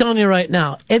 I'm telling you right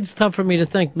now, it's tough for me to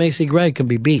think Macy Gray can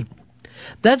be beat.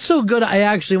 That's so good, I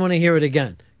actually want to hear it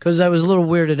again, because I was a little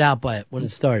weirded out by it when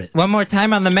it started. One more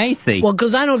time on the Macy. Well,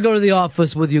 because I don't go to the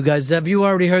office with you guys. Have you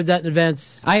already heard that in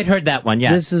advance? I had heard that one,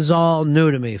 yes. This is all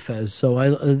new to me, Fez. So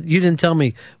you didn't tell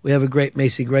me we have a great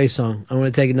Macy Gray song. I want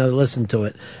to take another listen to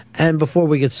it. And before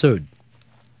we get sued.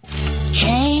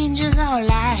 Change is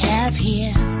all I have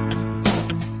here.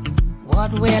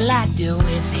 What will I do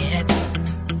with it?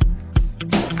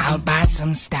 I'll buy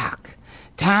some stock.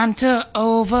 Time to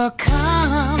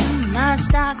overcome my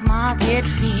stock market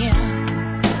fear.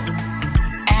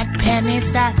 At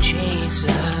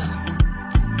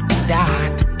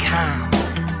pennystockchaser.com.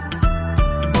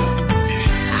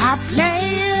 I play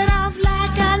it off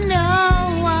like I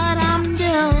know what I'm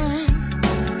doing,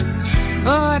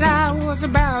 but I was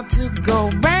about to go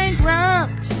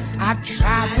bankrupt. I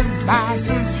tried to buy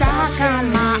some stock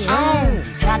on my own,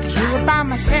 tried to do it by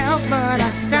myself, but I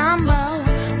stumbled.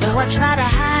 Though I try to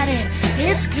hide it,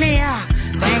 it's clear.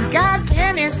 Thank God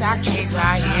Penny Stock Chaser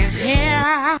is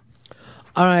here.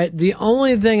 All right, the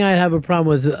only thing I have a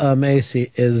problem with,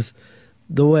 Macy, is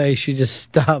the way she just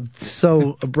stopped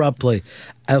so abruptly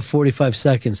at 45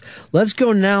 seconds. Let's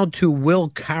go now to Will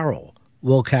Carroll.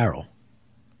 Will Carroll.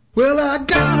 Well, I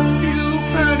got a few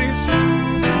pennies,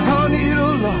 honeyed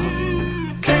a lot.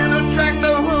 Can't attract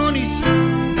the honeys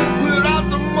without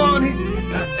the money.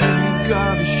 I ain't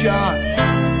got a shot,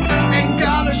 ain't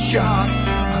got a shot.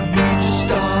 I need to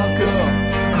stock up,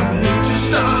 I need to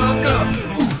stock up.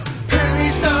 Ooh,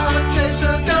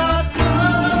 PennyStockChaser.com,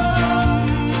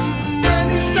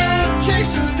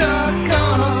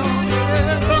 PennyStockChaser.com.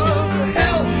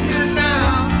 Help me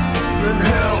now,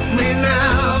 help me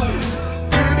now.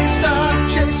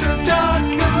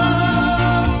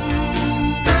 PennyStockChaser.com,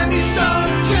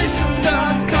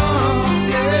 PennyStockChaser.com.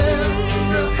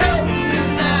 Yeah, they'll help me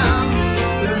now,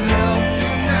 they'll help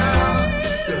you now,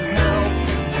 they'll help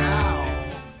you now.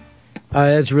 All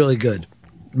right, that's really good.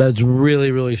 That's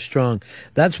really, really strong.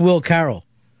 That's Will Carroll.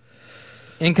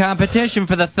 In competition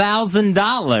for the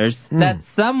 $1,000 that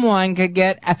someone could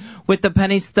get with the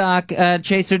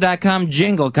PennyStockChaser.com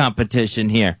jingle competition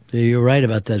here. You're right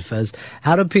about that, Fez.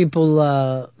 How do people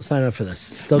sign up for this?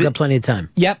 Still got plenty of time.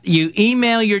 Yep, you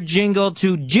email your jingle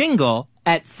to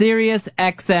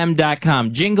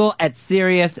jingle@SiriusXM.com.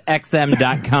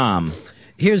 Jingle@SiriusXM.com.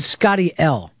 Here's Scotty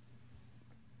L.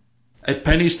 At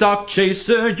Penny Stock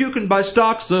Chaser, you can buy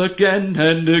stocks again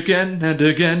and again and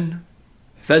again.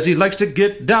 Fezzy likes to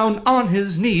get down on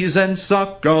his knees and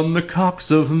suck on the cocks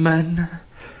of men.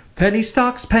 Penny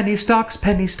stocks, penny stocks,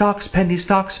 penny stocks, penny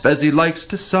stocks. Fezzy likes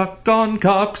to suck on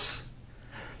cocks.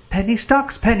 Penny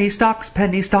stocks, penny stocks,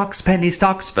 penny stocks, penny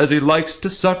stocks. Fezzy likes to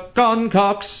suck on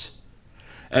cocks.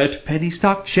 At Penny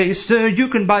Stock Chaser, you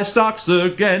can buy stocks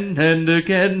again and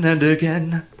again and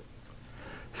again.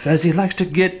 Fezzy likes to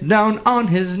get down on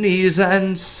his knees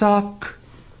and suck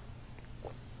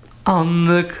on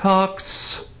the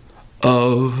cocks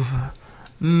of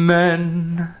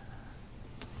men.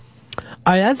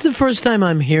 All right, that's the first time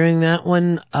I'm hearing that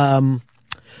one.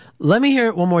 Let me hear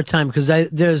it one more time, because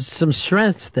there's some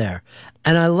strength there.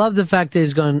 And I love the fact that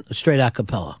he's gone straight a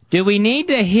cappella. Do we need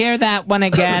to hear that one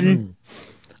again?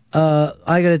 I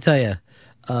gotta tell you,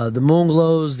 the Moon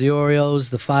Glows, the Oreos,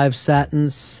 the Five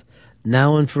Satins,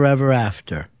 Now and Forever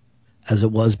After, as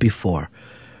it was before.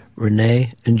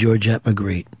 Renee and Georgette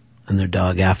Magritte and their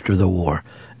dog After the War.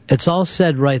 It's all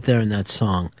said right there in that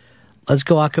song. Let's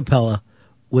go a cappella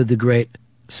with the great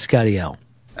Scotty L.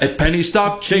 At Penny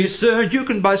Stock Chaser, you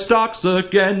can buy stocks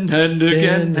again and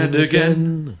again and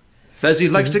again. Fezzy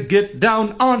likes to get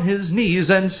down on his knees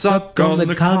and suck on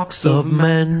the cocks of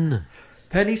men.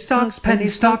 Penny stocks, penny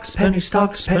stocks, penny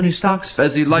stocks, penny stocks.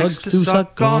 Fezzy likes to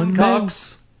suck on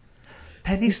cocks.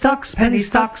 Penny stocks, penny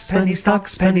stocks, penny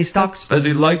stocks, penny stocks.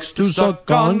 Fezzy likes to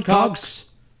suck on cocks.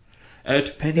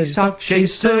 At Penny Stock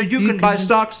Chaser, you can buy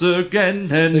stocks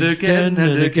again and again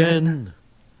and again.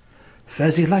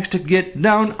 Fezzy likes to get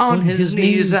down on his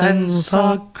knees and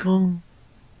suck on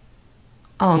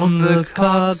the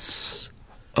cocks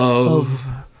of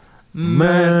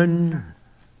men.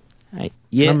 I'm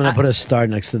going to put a star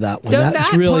next to that one.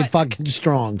 That's really fucking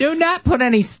strong. Do not put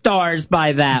any stars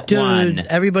by that one. Dude,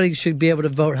 everybody should be able to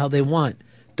vote how they want.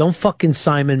 Don't fucking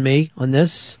Simon me on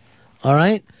this. All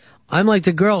right? I'm like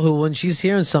the girl who, when she's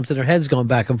hearing something, her head's going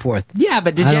back and forth. Yeah,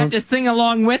 but did you have to sing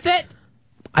along with it?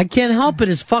 I can't help it.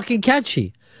 It's fucking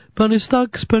catchy. Penny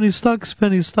stocks, penny stocks,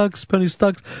 penny stocks, penny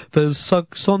stocks. Fez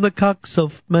sucks on the cocks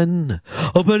of men.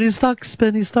 Oh, penny stocks,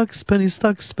 penny stocks, penny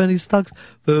stocks, penny stocks.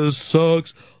 Fez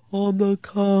sucks on the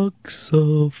cocks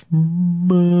of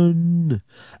men.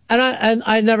 And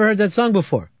I never heard that song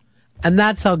before. And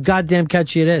that's how goddamn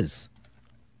catchy it is.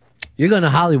 You're going to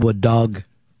Hollywood, dog.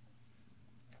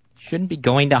 Shouldn't be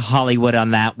going to Hollywood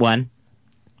on that one.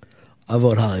 I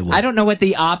vote Hollywood. I don't know what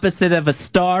the opposite of a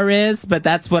star is, but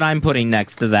that's what I'm putting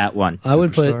next to that one. I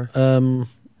would put a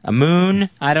moon.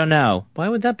 I don't know. Why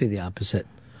would that be the opposite?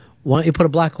 Why don't you put a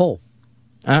black hole?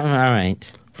 All right.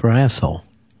 For asshole,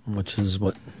 which is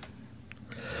what.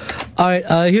 All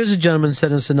right. Here's a gentleman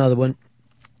sent us another one.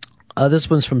 This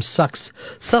one's from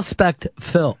Suspect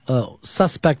Phil.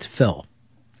 Suspect Phil.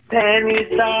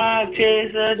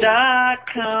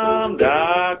 PennyStockChaser.com.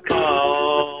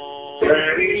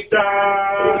 Penny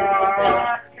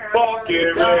Stock,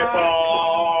 fucking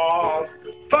rip-off.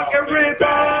 Fucking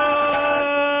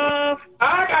rip-off.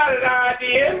 I got an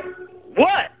idea.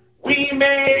 What? We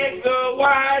make the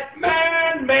white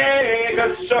man make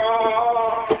a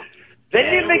song.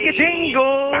 Then you make a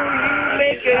jingle, you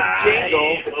make a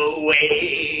jingle.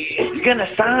 Away. You're gonna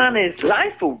sign his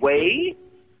life away.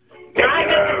 I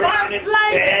got his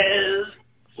life.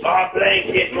 Soft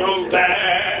blanket move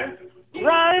back.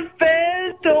 Ryan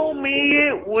Fez told me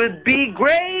it would be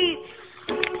great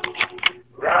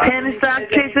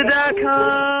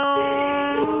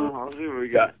PennyStockChaser.com. Let's see what we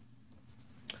got.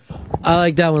 I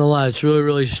like that one a lot. It's really,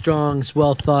 really strong. It's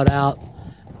well thought out.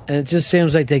 And it just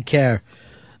seems like they care.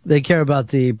 They care about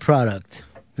the product.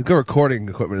 It's good recording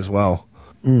equipment as well.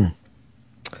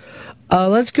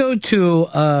 Let's go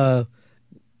to,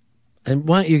 and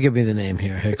why don't you give me the name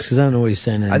here, Hicks, because I don't know what he's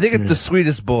saying. I think it's The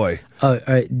Sweetest Boy. Oh, all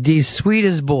right. The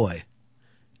Sweetest Boy.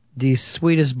 The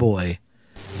Sweetest Boy.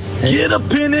 Get a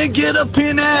penny,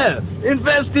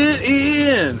 invest it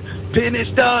in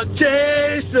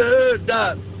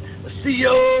PennyStockChaser.com.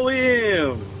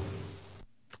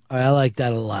 All right, I like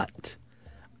that a lot.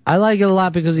 I like it a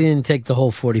lot because he didn't take the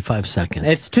whole 45 seconds.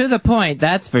 It's to the point,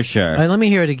 that's for sure. All right, let me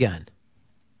hear it again.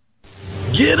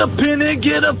 Get a penny,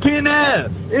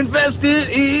 invest it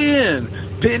in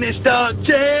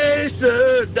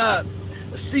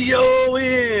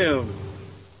PennyStockChaser.com.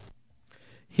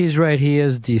 He's right. He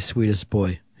is the sweetest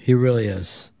boy. He really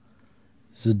is.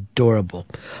 He's adorable.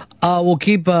 We'll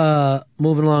keep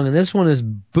moving along, and this one is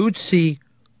Bootsy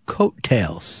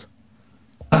Coattails.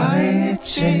 I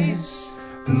chase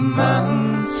the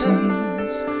mountains,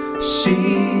 she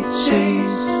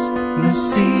chased the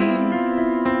sea.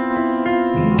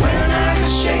 When I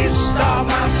chased all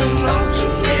my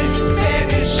penultimate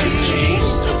penny, she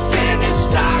chased a penny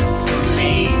stock for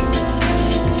me.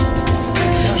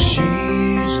 Now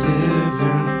she's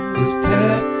living with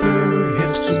Pepper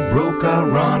Hicks, the broke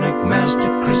ironic master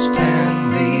Chris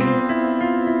Stanley.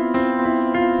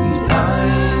 And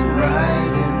I'm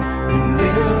riding in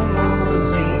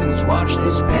limousines, watch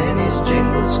these pennies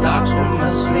jingle stocks from my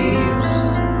sleeves.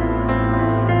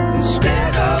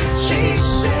 Instead of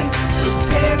chasing the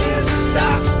penny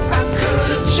stock, I could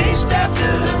have chased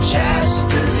after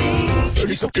chastity.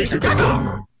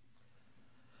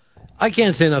 I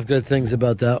can't say enough good things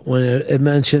about that when it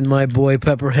mentioned my boy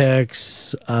Pepper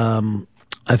Hicks.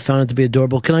 I found it to be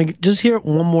adorable. Can I just hear it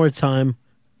one more time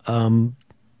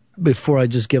before I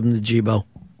just give him the Jibo?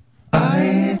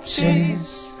 I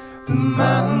chase the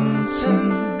mountains,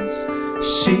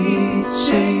 she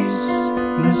chased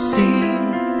the sea.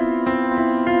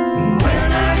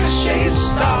 When I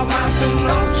chased all my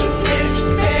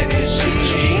penultimate penny, she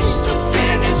chased a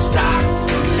penny stock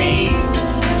for me.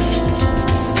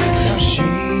 Now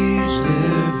she's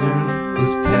living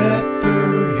with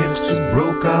Pepper Hicks, the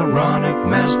broke ironic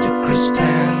master Chris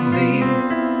Stanley.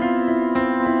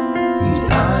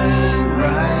 And I'm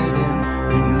riding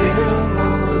in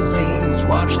limousines,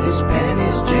 watch these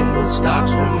pennies jingle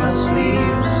stocks from my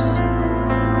sleeves.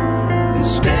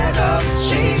 Instead of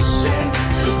chasing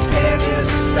the penny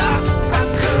stock, I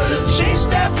could have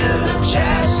chased after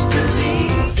chastity.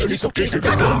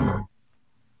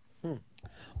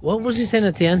 What was he saying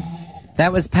at the end?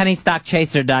 That was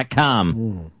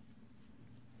PennyStockChaser.com.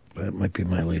 That might be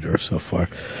my leader so far.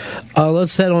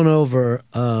 Let's head on over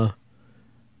to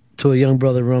a young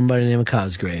brother run by the name of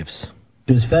Cosgraves.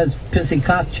 His Fez Pissy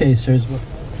Cock Chasers.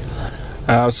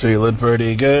 I was feeling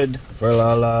pretty good for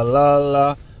la la la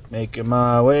la, making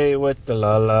my way with the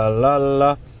la la la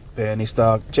la. Penny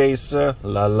stock chaser,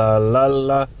 la la la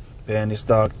la. Penny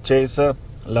stock chaser,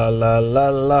 la la la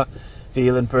la.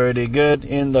 Feeling pretty good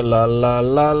in the la la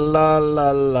la la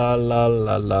la la la la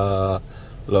la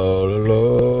la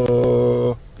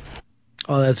la. Oh,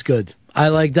 that's good. I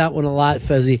like that one a lot,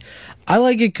 Fezzy. I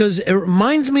like it because it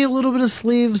reminds me a little bit of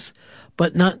Sleeves,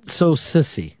 but not so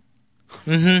sissy.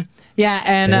 Mm-hmm. Yeah,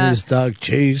 and Penny stock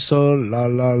chaser, la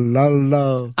la la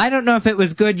la. I don't know if it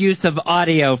was good use of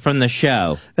audio from the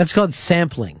show. That's called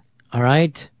sampling, all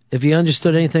right? If you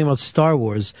understood anything about Star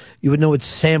Wars, you would know what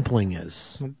sampling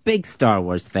is. I'm a big Star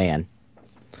Wars fan.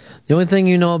 The only thing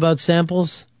you know about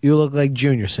samples, you look like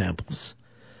Junior Samples.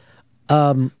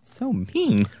 So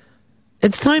mean.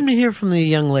 It's time to hear from the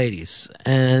young ladies.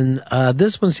 And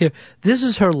this one's here. This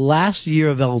is her last year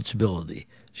of eligibility.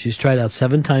 She's tried out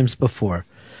 7 times before.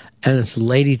 And it's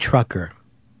Lady Trucker.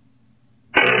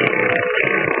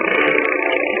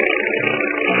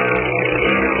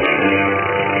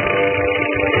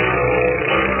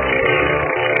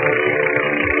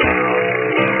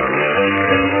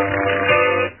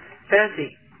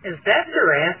 Fezzy, is that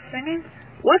your ass singing?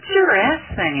 What's your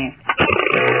ass singing?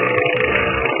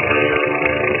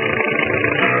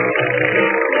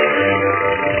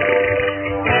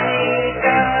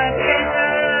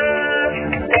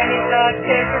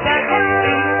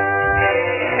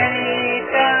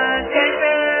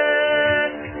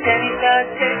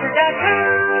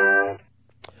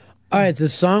 All right, the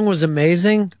song was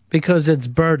amazing because it's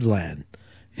Birdland.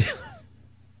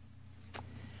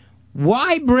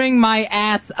 Why bring my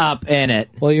ass up in it?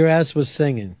 Well, your ass was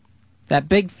singing. That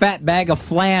big fat bag of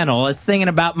flannel is singing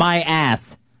about my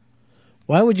ass.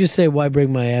 Why would you say, why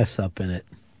bring my ass up in it?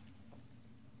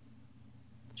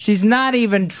 She's not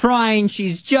even trying.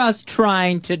 She's just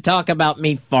trying to talk about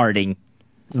me farting.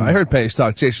 I heard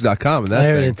PennyStockChaser.com and that I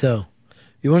heard thing. it too.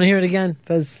 You want to hear it again,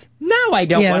 Fez? No, I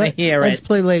don't want to hear Let's it.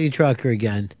 play Lady Trucker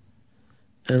again.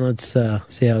 And let's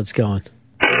see how it's going.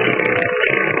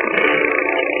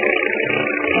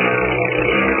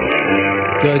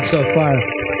 Good so far.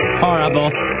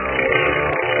 Horrible.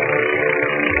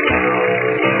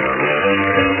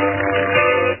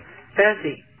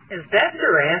 Fezzy, is that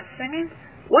your ass singing?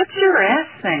 What's your ass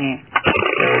singing?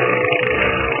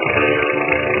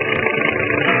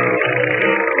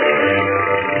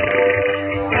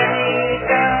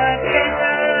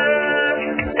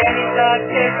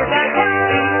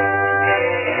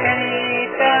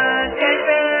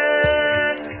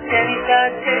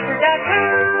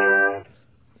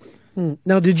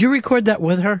 Now, did you record that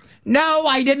with her? No,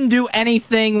 I didn't do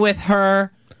anything with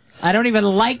her. I don't even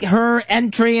like her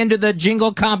entry into the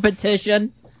jingle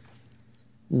competition.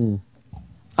 Oh,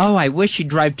 I wish she'd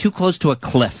drive too close to a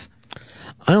cliff.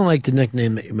 I don't like the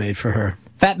nickname that you made for her.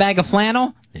 Fat bag of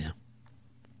flannel? Yeah.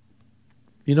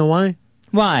 You know why?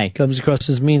 Why? Comes across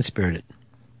as mean-spirited.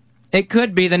 It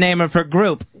could be the name of her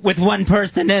group with one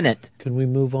person in it. Can we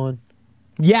move on?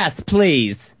 Yes,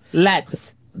 please.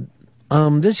 Let's.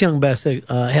 This young bastard,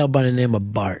 hailed by the name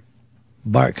of Bart.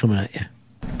 Bart coming at you.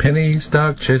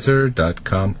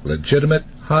 PennyStockChaser.com. Legitimate,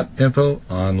 hot info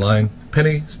online.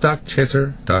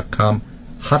 PennyStockChaser.com.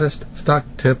 Hottest stock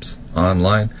tips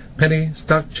online.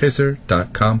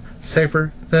 PennyStockChaser.com.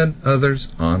 Safer than others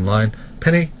online.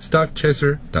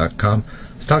 PennyStockChaser.com.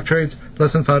 Stock trades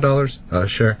less than $5 a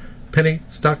share.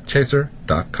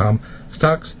 PennyStockChaser.com.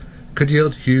 Stocks could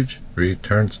yield huge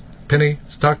returns.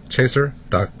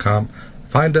 PennyStockChaser.com.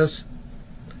 Find us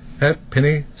at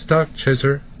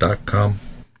PennyStockChaser.com.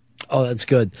 Oh, that's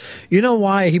good. You know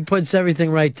why? He puts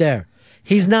everything right there.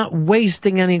 He's not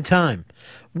wasting any time.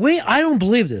 I don't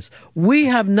believe this. We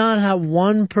have not had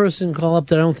one person call up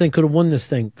that I don't think could have won this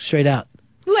thing straight out.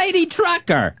 Lady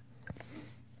Trucker.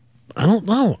 I don't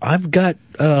know. I've got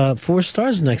 4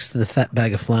 stars next to the fat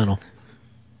bag of flannel.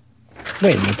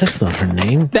 Wait a minute, that's not her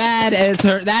name.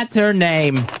 That's her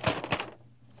name.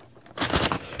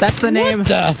 That's the name.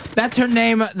 That's her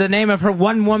name. The name of her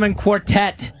one-woman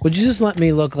quartet. Would you just let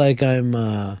me look like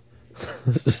I'm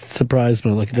surprised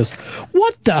when I look at this?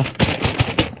 What the?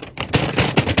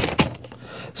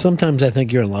 Sometimes I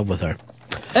think you're in love with her.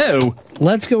 Oh.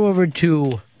 Let's go over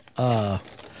to, and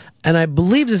I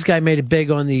believe this guy made it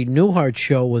big on the Newhart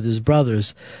show with his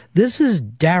brothers. This is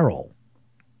Daryl.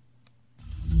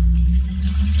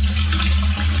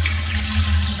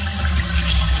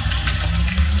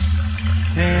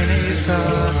 Penny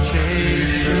Stock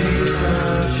Chaser.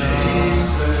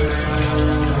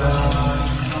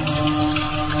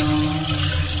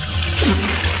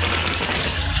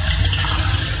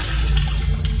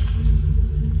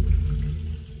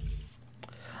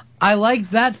 I like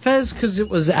that, Fez, because it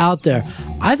was out there.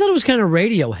 I thought it was kind of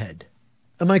Radiohead.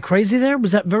 Am I crazy there?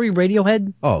 Was that very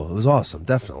Radiohead? Oh, it was awesome,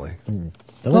 definitely. A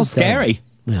little scary.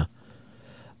 Yeah.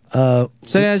 So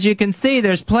as you can see,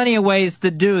 there's plenty of ways to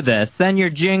do this. Send your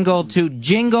jingle to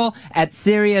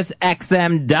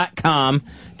jingle@SiriusXM.com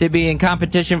to be in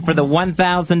competition for the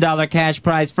 $1,000 cash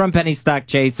prize from Penny Stock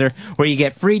Chaser, where you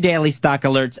get free daily stock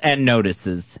alerts and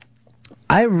notices.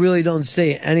 I really don't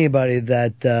see anybody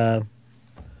that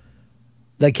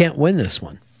can't win this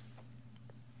one.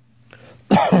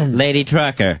 Lady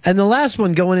Trucker. And the last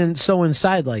one going in so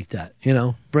inside like that,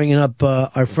 bringing up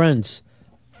our friends.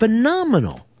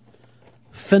 Phenomenal.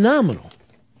 Phenomenal.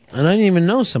 And I didn't even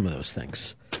know some of those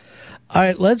things. All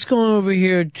right, let's go over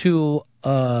here to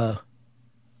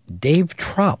Dave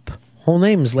Trop. Whole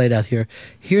name is laid out here.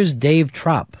 Here's Dave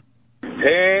Trop.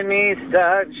 Penny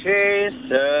Stock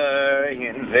Chaser,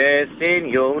 invest in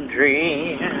your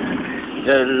dream.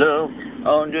 To look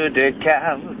under the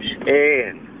couch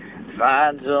and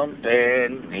find some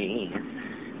pennies.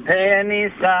 Penny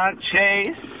Stock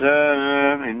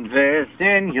Chaser, invest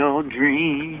in your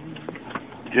dream.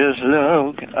 Just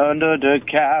look under the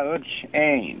couch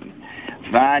and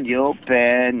find your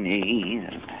pennies.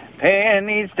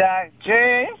 Penny Stock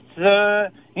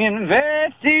Chaser,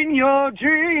 invest in your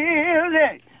dreams.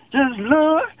 Hey, just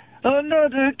look under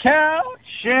the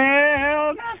couch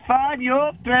and find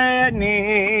your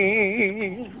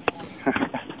pennies.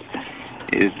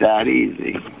 It's that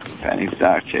easy.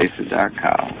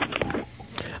 PennyStockChaser.com.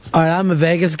 All right, I'm a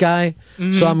Vegas guy,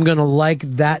 so I'm going to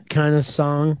like that kind of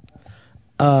song.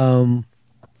 And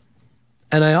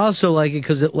I also like it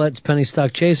because it lets Penny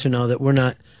Stock Chaser know that we're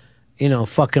not,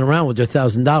 fucking around with their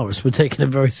 $1,000. We're taking it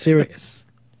very serious.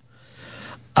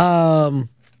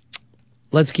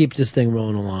 Let's keep this thing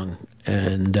rolling along.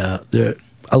 And there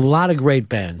a lot of great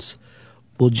bands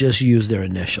will just use their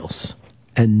initials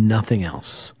and nothing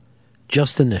else.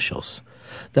 Just initials.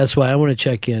 That's why I want to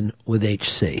check in with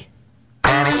HC.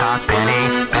 Penny stock,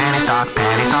 penny, penny stock,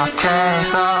 penny stock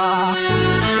chaser.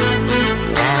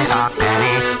 Penny stock,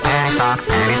 penny, penny stock,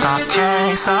 penny stock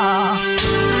chaser.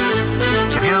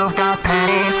 If you've got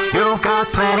pennies, you've got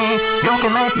plenty, you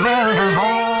can make millions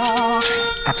more.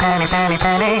 At penny, penny,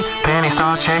 penny,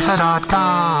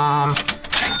 pennystockchaser.com.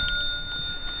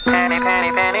 Penny,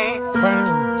 penny, penny,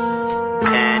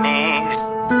 penny,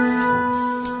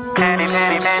 penny,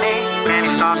 penny, penny,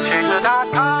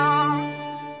 pennystockchaser.com.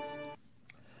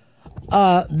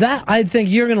 That I think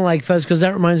you're going to like, Fez, because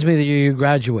that reminds me that you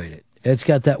graduated. It's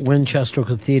got that Winchester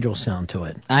Cathedral sound to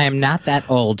it. I am not that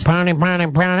old. Penny,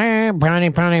 penny, penny, penny,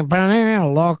 penny,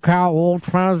 penny, look how old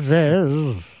Fez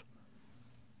is.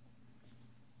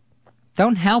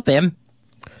 Don't help him.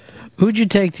 Who'd you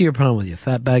take to your prom with you?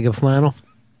 Fat bag of flannel?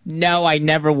 No, I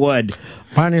never would.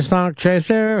 Penny stock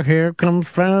chaser, here comes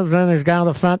Fez, and he's got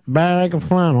a fat bag of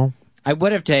flannel. I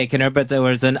would have taken her, but there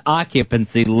was an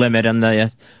occupancy limit on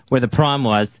the where the prom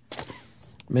was.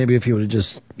 Maybe if you would have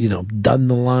just, done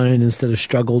the line instead of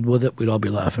struggled with it, we'd all be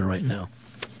laughing right now.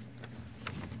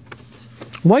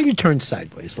 Why you turn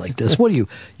sideways like this? What are you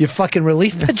fucking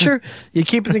relief pitcher? You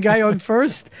keeping the guy on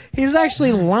first? He's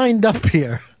actually lined up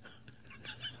here.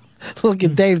 Look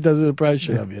at Dave does an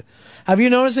impression of you. Have you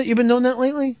noticed that you've been doing that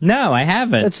lately? No, I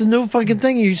haven't. It's a new fucking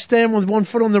thing. You stand with one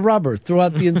foot on the rubber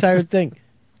throughout the entire thing.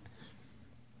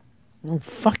 Oh,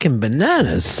 fucking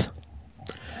bananas.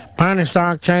 Penny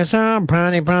stock chaser,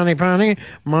 penny, penny, penny.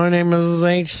 My name is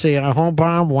HC. I hope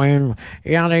I win.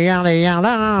 Yada, yada, yada.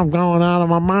 I'm going out of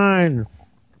my mind.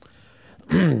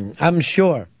 I'm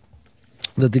sure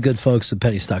that the good folks at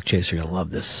Penny Stock Chaser are going to love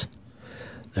this.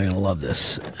 They're going to love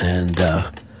this. And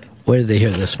where did they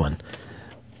hear this one?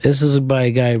 This is by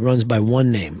a guy who runs by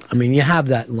one name. I mean, you have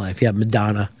that in life. You have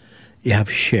Madonna, you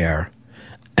have Cher,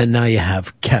 and now you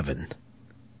have Kevin.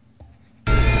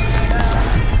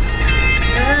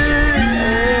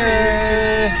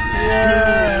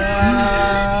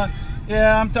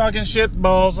 Yeah, I'm talking shit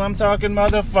balls, I'm talking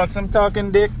motherfucks, I'm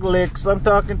talking dick licks, I'm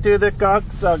talking to the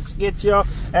cocksucks. Get your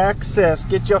access,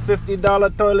 get your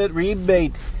 $50 toilet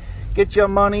rebate, get your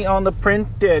money on the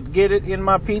printed, get it in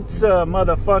my pizza,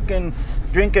 motherfucking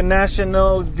drink a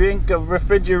national drink of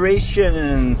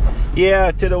refrigeration.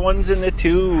 Yeah, to the ones and the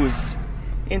twos,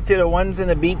 into the ones and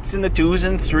the beats and the twos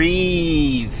and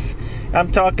threes.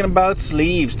 I'm talking about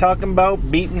sleeves, talking about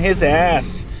beating his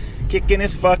ass, kicking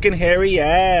his fucking hairy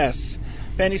ass.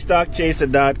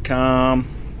 PennyStockChaser.com.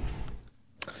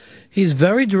 He's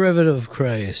very derivative of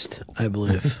Christ, I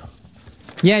believe.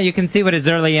 Yeah, you can see what his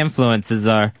early influences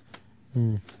are.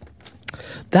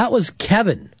 That was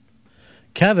Kevin.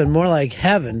 Kevin, more like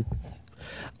heaven.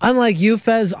 Unlike you,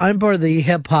 Fez, I'm part of the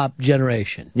hip-hop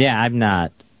generation. Yeah, I'm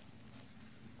not.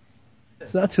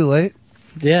 It's not too late.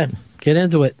 Yeah, get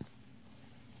into it.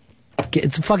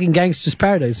 It's a fucking gangster's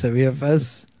paradise over here,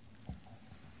 Fez.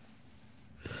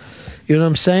 You know what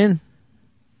I'm saying?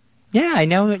 Yeah, I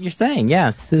know what you're saying,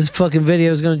 yes. This fucking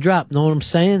video is going to drop. Know what I'm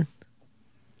saying?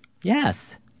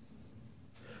 Yes.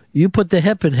 You put the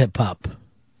hip in hip-hop.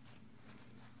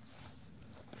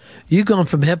 You going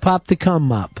from hip-hop to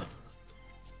come-up.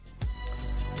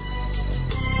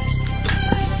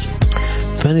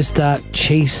 Penny Stock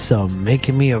Chaser,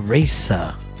 making me a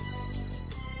racer.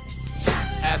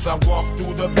 As I walk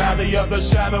through the valley of the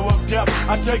shadow of death,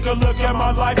 I take a look at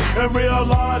my life and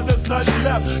realize there's nothing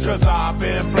left. Cause I've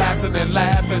been blasting and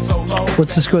laughing so long.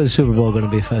 What's the score of the Super Bowl going to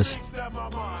be, Fez?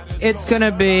 It's going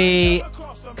to be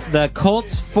the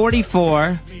Colts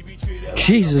 44.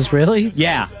 Jesus, really?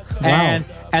 Yeah. Wow.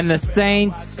 And the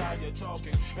Saints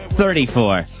 34.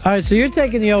 All right, so you're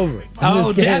taking the over.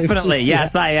 Oh, definitely.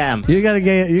 Yes, I am. You got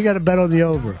to bet on the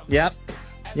over. Yep.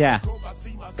 Yeah.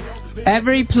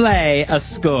 Every play, a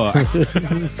score. I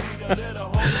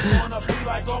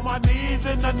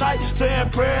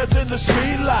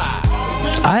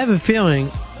have a feeling,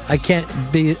 I can't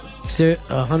be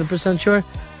 100% sure,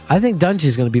 I think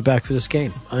Dungy's going to be back for this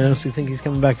game. I honestly think he's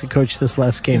coming back to coach this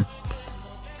last game.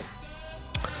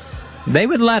 They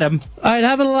would let him. All right,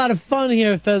 having a lot of fun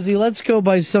here, Fezzy. Let's go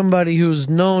by somebody who's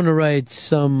known to write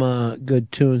some good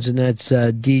tunes, and that's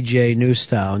DJ New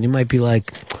Style. And you might be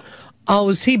like, oh,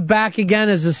 is he back again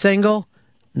as a single?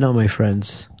 No, my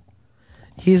friends.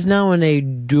 He's now in a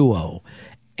duo,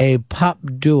 a pop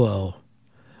duo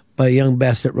by a young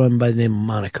bastard run by the name of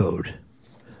Monocode.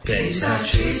 Penny Stock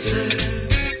Chaser.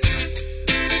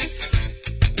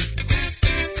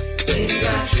 Penny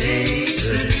Stock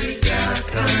Chaser.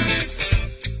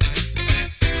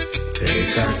 Penny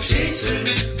Stock Chaser.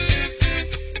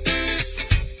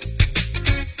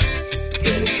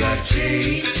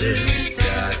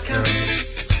 PennyStockChaser.com.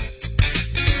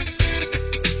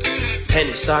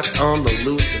 Penny stocks on the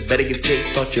loose, better give chase.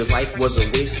 Thought your life was a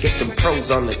waste, get some pros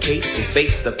on the case and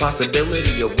face the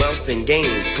possibility of wealth and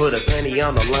gains. Put a penny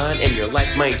on the line and your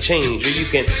life might change. Or you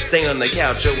can stay on the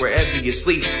couch or wherever you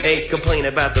sleep. Ain't complain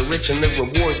about the rich and the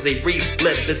rewards they reap.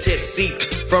 Let the tips seep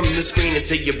from the screen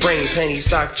into your brain. Penny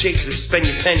stock chasers, spend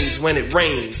your pennies when it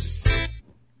rains.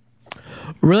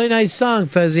 Really nice song,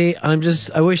 Fezzy. I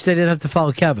wish they didn't have to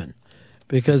follow Kevin,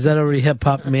 because that already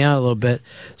hip-hopped me out a little bit.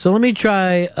 So let me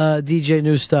try DJ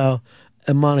New Style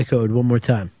and Monaco one more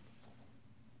time.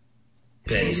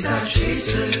 Penny Stock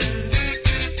Chaser.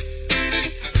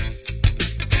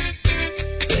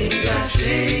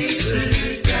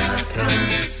 PennyStockChaser.com.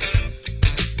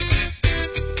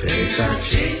 Penny Stock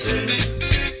Chaser.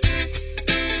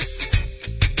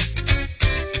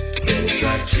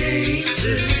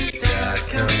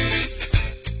 PennyStockChaser.com.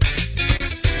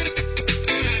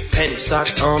 Penny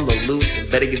stocks on the loose,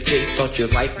 better give chase. Thought your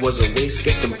life was a waste,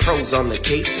 get some pros on the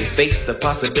case and face the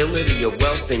possibility of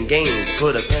wealth and gains.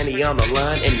 Put a penny on the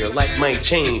line and your life might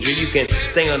change. Or you can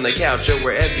stay on the couch or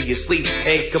wherever you sleep.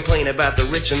 Ain't complain about the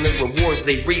rich and the rewards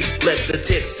they reap. Let the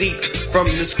tips seep from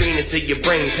the screen into your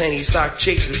brain. Penny stock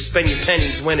chasers, spend your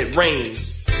pennies when it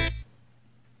rains.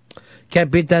 Can't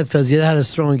beat that, Fezzy. That had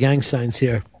us throwing gang signs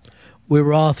here. We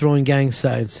were all throwing gang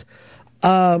signs.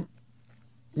 I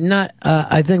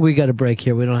think we got a break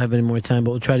here. We don't have any more time,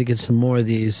 but we'll try to get some more of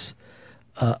these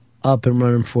up and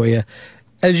running for you.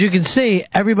 As you can see,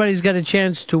 everybody's got a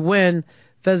chance to win.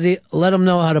 Fezzy, let them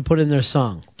know how to put in their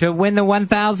song. To win the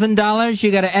 $1,000,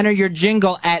 you got to enter your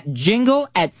jingle at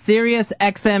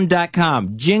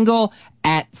SiriusXM.com.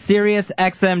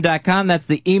 Jingle@SiriusXM.com. That's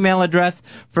the email address.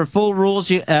 For full rules,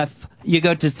 you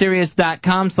go to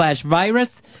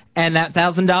Sirius.com/virus. And that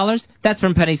 $1,000, that's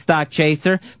from Penny Stock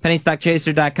Chaser.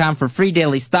 PennyStockChaser.com for free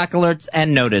daily stock alerts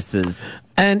and notices.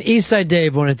 And Eastside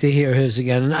Dave wanted to hear his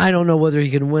again. And I don't know whether he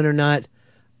can win or not.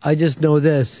 I just know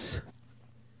this.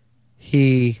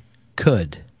 He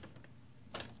could.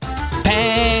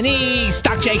 Penny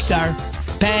Stock Chaser.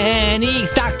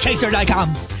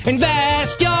 PennyStockChaser.com.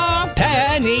 Invest your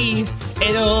penny.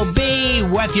 It'll be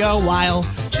worth your while.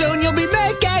 Soon you'll be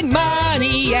making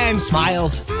money and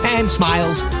smiles and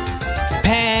smiles.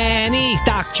 Penny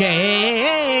Stock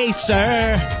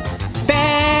Chaser.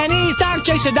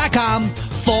 PennyStockChaser.com.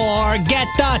 Forget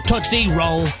the Tootsie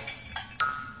Roll.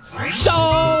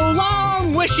 So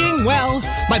long wishing well.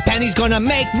 My penny's gonna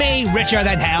make me richer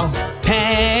than hell.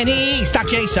 Penny Stock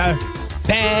Chaser.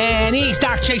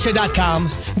 PennyStockChaser.com.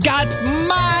 Got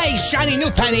my shiny new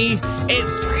penny. It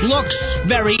looks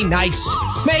very nice.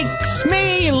 Makes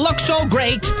me look so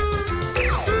great.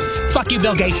 Fuck you,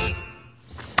 Bill Gates.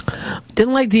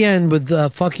 Didn't like the end with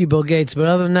fuck you, Bill Gates, but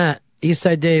other than that,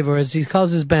 Eastside Dave, or as he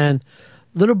calls his band,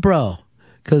 Little Bro,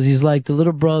 because he's like the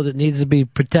little bro that needs to be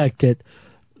protected.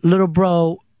 Little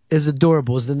Bro is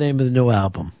Adorable is the name of the new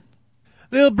album.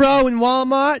 Little Bro in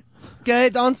Walmart. Get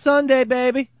it on Sunday,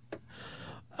 baby.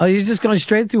 Oh, you're just going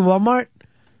straight through Walmart?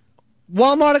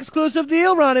 Walmart exclusive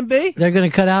deal, Ronnie B. They're going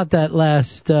to cut out that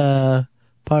last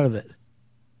part of it.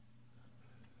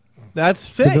 That's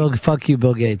fake. Fuck you,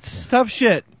 Bill Gates. Tough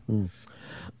shit. All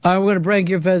right, we're going to break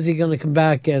here, Fez. You're going to come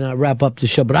back and wrap up the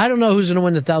show. But I don't know who's going to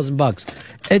win the $1,000.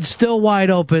 It's still wide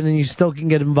open, and you still can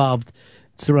get involved.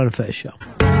 It's the Ron and Fez Show.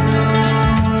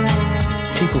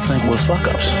 People think we're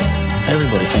fuck-ups.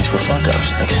 Everybody thinks we're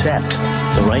fuck-ups, except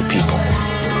the right people.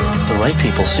 The right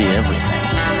people see everything.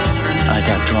 I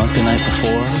got drunk the night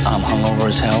before. I'm hungover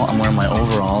as hell. I'm wearing my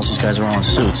overalls. These guys are all in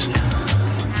suits.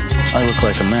 I look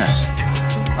like a mess.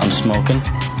 I'm smoking.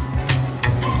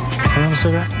 Can I have a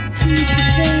cigarette?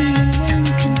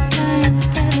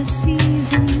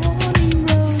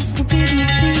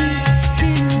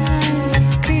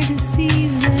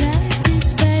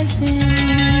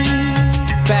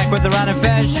 Back with the Ron and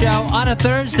Fez Show on a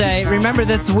Thursday. Remember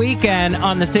this weekend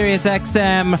on the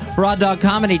SiriusXM Raw Dog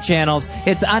Comedy channels,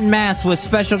 it's Unmasked with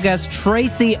special guest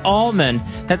Tracy Ullman.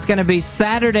 That's going to be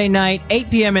Saturday night, 8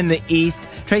 p.m. in the East.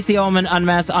 Tracy Ullman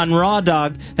Unmasked on Raw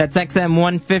Dog. That's XM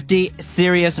 150,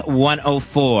 Sirius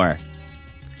 104.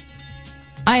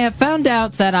 I have found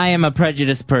out that I am a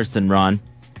prejudiced person, Ron.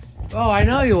 Oh, I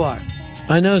know you are.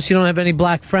 I notice you don't have any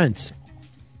black friends.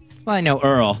 Well, I know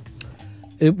Earl.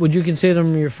 Would you consider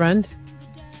him your friend?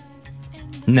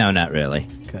 No, not really.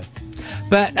 Okay.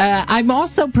 But I'm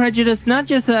also prejudiced not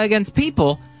just against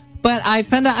people, but I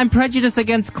found out I'm prejudiced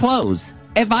against clothes.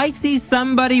 If I see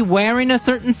somebody wearing a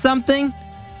certain something,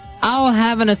 I'll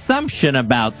have an assumption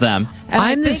about them. And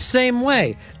I'm the same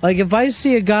way. Like, if I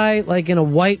see a guy, like, in a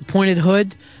white pointed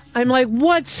hood, I'm like,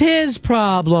 what's his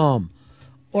problem?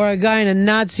 Or a guy in a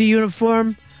Nazi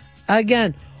uniform,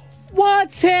 again,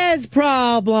 what's his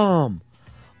problem?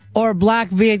 Or black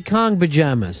Viet Cong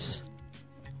pajamas.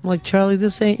 I'm like, Charlie,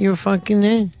 this ain't your fucking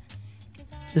name.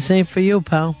 This ain't for you,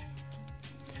 pal.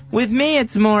 With me,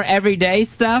 it's more everyday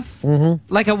stuff.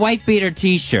 Mm-hmm. Like a wife-beater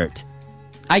t-shirt.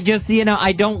 I just,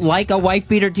 I don't like a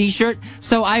wife-beater t-shirt,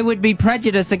 so I would be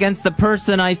prejudiced against the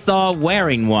person I saw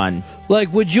wearing one.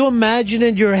 Like, would you imagine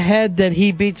in your head that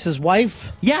he beats his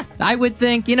wife? Yeah, I would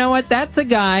think, you know what, that's a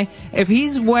guy, if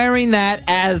he's wearing that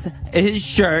as his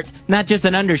shirt, not just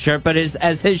an undershirt, but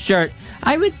as his shirt,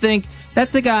 I would think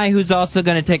that's a guy who's also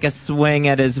going to take a swing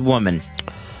at his woman.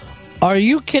 Are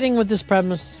you kidding with this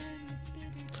premise?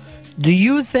 Do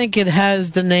you think it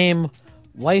has the name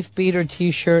wife-beater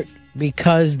t-shirt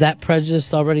because that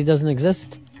prejudice already doesn't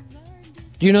exist?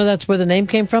 Do you know that's where the name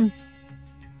came from?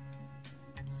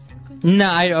 No,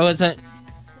 I wasn't.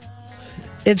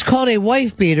 It's called a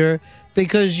wife-beater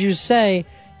because you say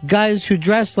guys who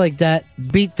dress like that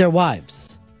beat their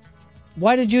wives.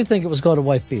 Why did you think it was called a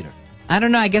wife-beater? I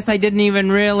don't know, I guess I didn't even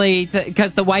really,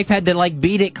 because the wife had to,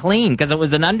 beat it clean because it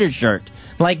was an undershirt,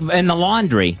 in the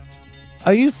laundry.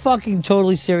 Are you fucking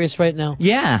totally serious right now?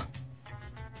 Yeah.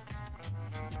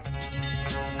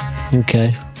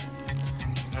 Okay.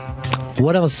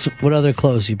 What else? What other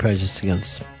clothes are you prejudiced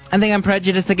against? I think I'm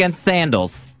prejudiced against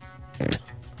sandals.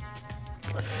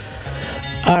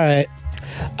 All right.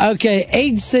 Okay,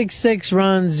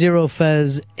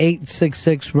 866-RUN-0-FEZ,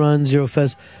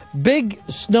 866-RUN-0-FEZ. Big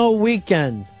snow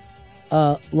weekend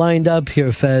lined up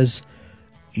here, Fez.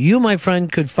 You, my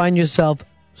friend, could find yourself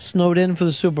snowed in for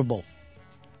the Super Bowl.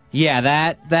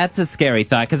 Yeah, that's a scary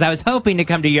thought, because I was hoping to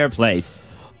come to your place.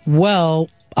 Well,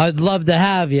 I'd love to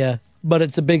have you, but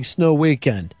it's a big snow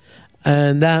weekend.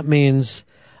 And that means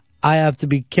I have to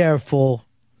be careful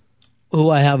who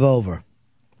I have over.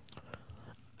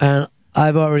 And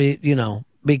I've already,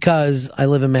 because I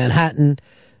live in Manhattan,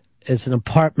 it's an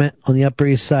apartment on the Upper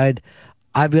East Side,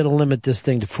 I've got to limit this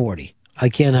thing to 40. I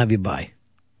can't have you by.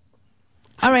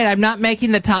 All right, I'm not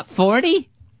making the top 40?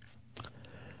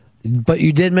 But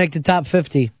you did make the top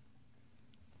 50,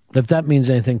 if that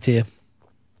means anything to you.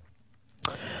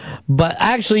 But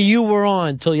actually, you were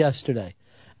on till yesterday.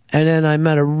 And then I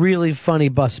met a really funny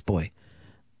busboy.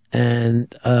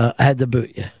 And I had to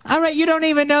boot you. All right, you don't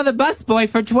even know the busboy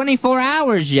for 24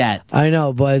 hours yet. I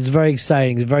know, but it's very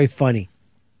exciting. It's very funny.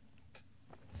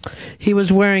 He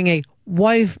was wearing a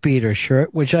wife-beater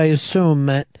shirt, which I assume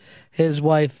meant his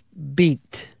wife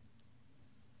beat.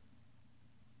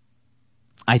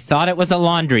 I thought it was a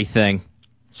laundry thing.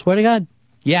 Swear to God.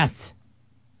 Yes.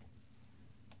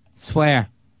 Swear.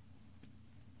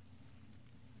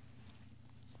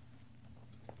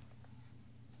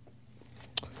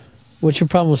 What's your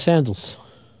problem with sandals?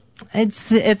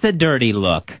 It's a dirty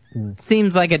look.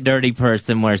 Seems like a dirty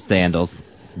person wears sandals.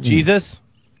 Jesus?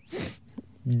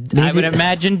 I would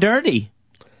imagine dirty.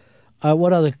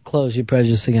 What other clothes you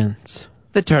prejudice against?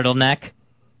 The turtleneck.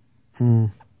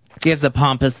 Gives a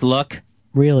pompous look.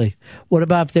 Really? What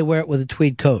about if they wear it with a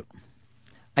tweed coat?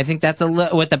 I think that's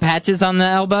with the patches on the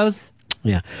elbows?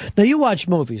 Yeah. Now, you watch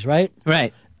movies, right?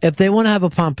 Right. If they want to have a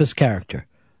pompous character,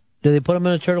 do they put them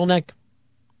in a turtleneck?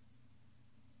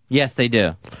 Yes, they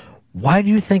do. Why do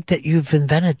you think that you've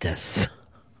invented this?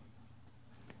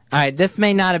 All right, this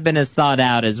may not have been as thought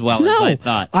out as well as I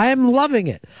thought. I am loving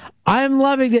it. I am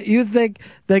loving that you think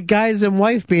that guys in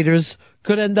wife beaters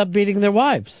could end up beating their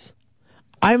wives.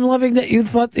 I'm loving that you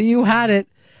thought that you had it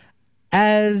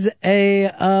as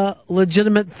a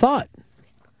legitimate thought.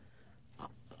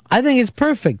 I think it's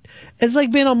perfect. It's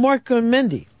like being on Marco and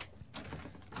Mindy.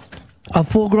 A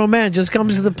full-grown man just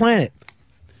comes to the planet.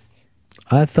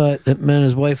 I thought that meant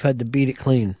his wife had to beat it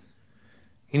clean.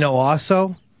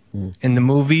 Also, in the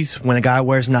movies, when a guy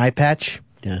wears an eye patch,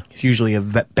 he's usually a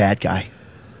bad guy.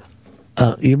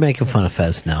 You're making fun of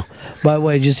Fez now. By the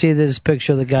way, did you see this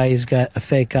picture of the guy? He's got a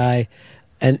fake eye,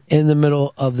 and in the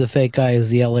middle of the fake eye is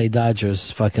the LA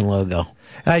Dodgers fucking logo.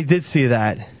 I did see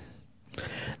that.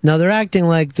 Now, they're acting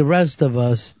like the rest of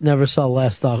us never saw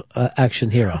Last Action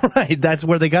Hero. Right, that's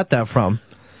where they got that from.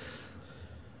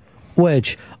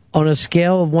 Which, on a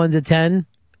scale of 1 to 10,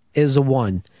 is a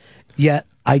 1. Yet,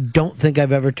 I don't think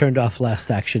I've ever turned off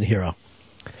Last Action Hero.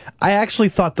 I actually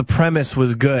thought the premise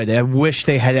was good. I wish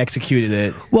they had executed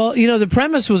it. Well, the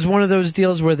premise was one of those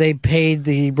deals where they paid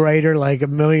the writer like $1.5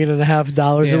 million.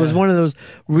 Yeah. It was one of those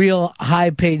real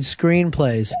high-paid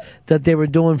screenplays that they were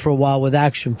doing for a while with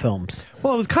action films.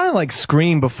 Well, it was kind of like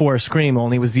Scream before Scream,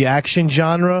 only it was the action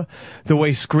genre. The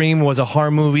way Scream was a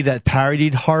horror movie that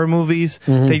parodied horror movies.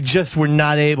 They just were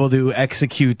not able to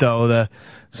execute, though,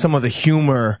 some of the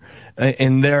humor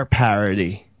in their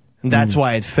parody. And that's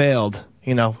why it failed.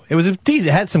 It was decent.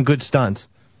 It had some good stunts.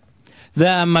 The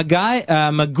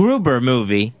MacGruber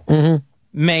movie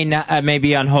may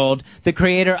be on hold. The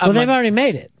creator of they've already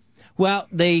made it. Well,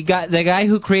 the guy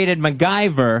who created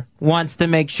MacGyver wants to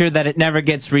make sure that it never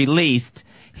gets released.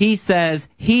 He says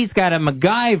he's got a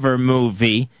MacGyver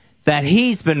movie that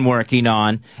he's been working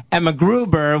on, and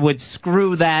MacGruber would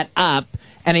screw that up,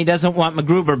 and he doesn't want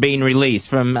MacGruber being released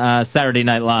from Saturday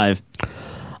Night Live.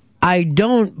 I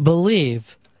don't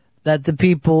believe that the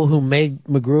people who made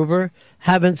MacGruber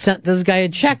haven't sent this guy a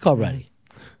check already.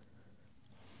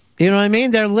 You know what I mean?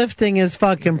 They're lifting his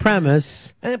fucking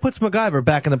premise. And it puts MacGyver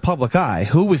back in the public eye.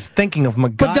 Who was thinking of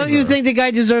MacGyver? But don't you think the guy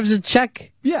deserves a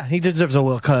check? Yeah, he deserves a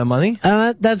little cut of money.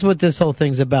 That's what this whole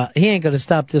thing's about. He ain't going to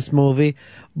stop this movie,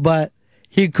 but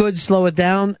he could slow it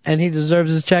down, and he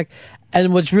deserves his check.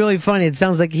 And what's really funny, it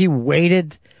sounds like he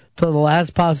waited till the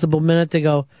last possible minute to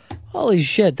go, holy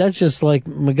shit, that's just like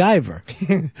MacGyver.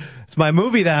 It's my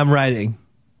movie that I'm writing.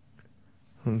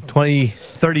 20,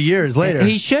 30 years later.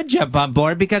 He should jump on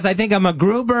board because I think a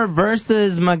MacGruber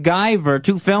versus MacGyver,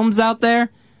 two films out there,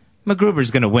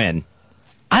 MacGruber's going to win.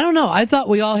 I don't know. I thought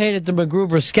we all hated the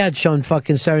MacGruber sketch on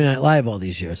fucking Saturday Night Live all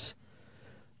these years.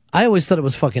 I always thought it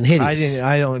was fucking hideous.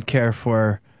 I don't care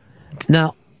for...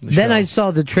 Now, then I saw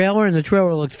the trailer, and the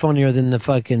trailer looked funnier than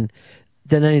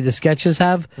than any of the sketches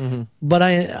have. But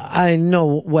I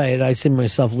no way did I see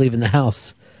myself leaving the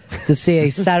house to see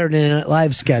a Saturday Night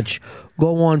Live sketch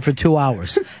go on for 2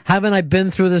 hours. Haven't I been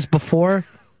through this before?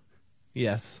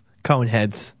 Yes.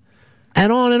 Coneheads.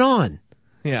 And on and on.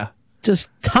 Yeah. Just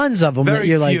tons of them. Very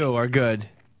that you're few are good.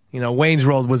 Wayne's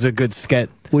World was a good sketch.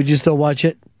 Would you still watch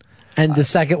it? And the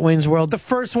second Wayne's World? The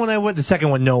first one I would. The second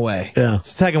one, no way. Yeah. The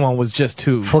second one was just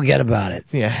too... Forget about it.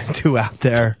 Yeah, too out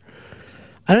there.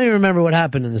 I don't even remember what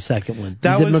happened in the second one.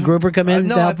 Did was MacGruber come in?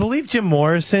 No, I believe Jim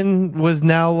Morrison was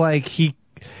now like he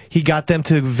got them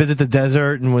to visit the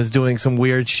desert and was doing some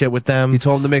weird shit with them. He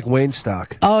told them to make Wayne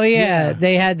stock. Oh, yeah.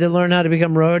 They had to learn how to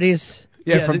become roadies.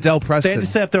 Yeah, from Del Preston. They had to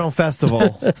set up their own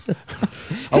festival.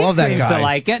 I love that guy. Seems to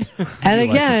like it. And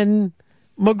again,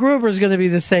 MacGruber's going to be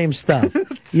the same stuff.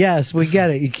 Yes, we get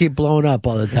it. You keep blowing up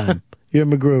all the time. You're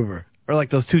MacGruber. Or like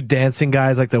those two dancing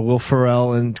guys, like the Will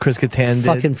Ferrell and Chris Kattan did.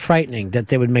 Fucking frightening that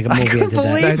they would make a movie into that.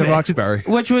 believe The it. Roxbury.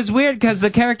 Which was weird because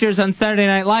the characters on Saturday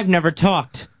Night Live never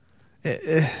talked.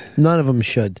 None of them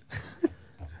should.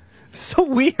 So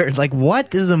weird. Like,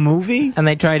 what is a movie? And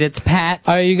they tried It's Pat.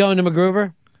 Are you going to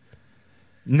MacGruber?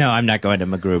 No, I'm not going to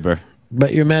MacGruber.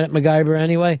 But you're mad at MacGyver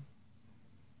anyway?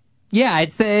 Yeah,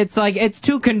 it's like it's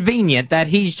too convenient that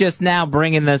he's just now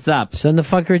bringing this up. Send the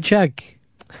fucker a check.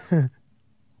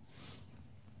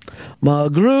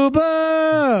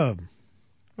 MacGruber!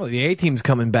 Well, the A-Team's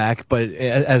coming back, but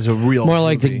as a real More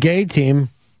like the gay team.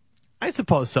 I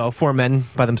suppose so. 4 men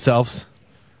by themselves.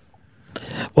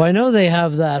 Well, I know they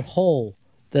have that hole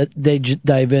that they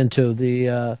dive into.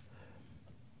 The,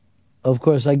 of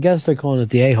course, I guess they're calling it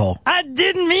the A-hole. I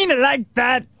didn't mean it like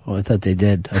that. Oh, I thought they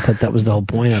did. I thought that was the whole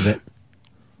point of it.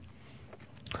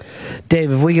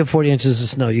 Dave, if we get 40 inches of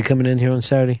snow, you coming in here on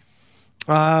Saturday?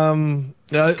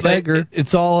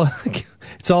 It's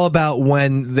all about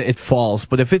when it falls.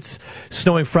 But if it's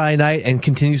snowing Friday night and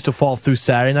continues to fall through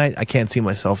Saturday night, I can't see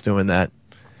myself doing that.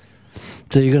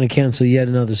 So you're going to cancel yet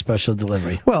another special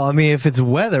delivery? Well, I mean, if it's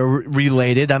weather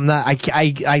related, I'm not.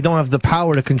 I don't have the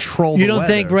power to control. You the don't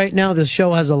weather. think right now this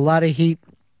show has a lot of heat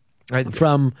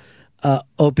from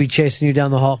Opie chasing you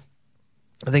down the hall?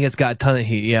 I think it's got a ton of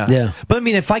heat. Yeah. Yeah. But I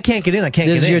mean, if I can't get in, I can't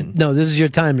This get is in. No, this is your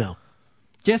time now.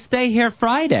 Just stay here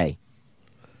Friday.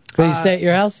 Will you stay at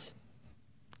your house?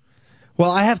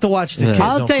 Well, I have to watch the kids.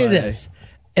 I'll on tell you Friday. this: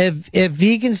 if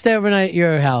he can stay overnight at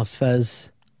your house,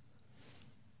 Fez,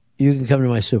 you can come to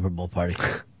my Super Bowl party.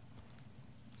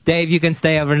 Dave, you can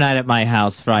stay overnight at my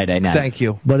house Friday night. Thank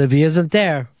you. But if he isn't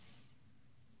there,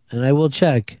 and I will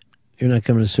check, you're not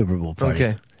coming to the Super Bowl party.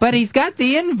 Okay. But he's got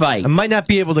the invite. I might not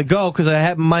be able to go because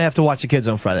I might have to watch the kids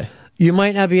on Friday. You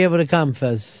might not be able to come,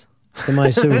 Fez, to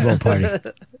my Super Bowl party.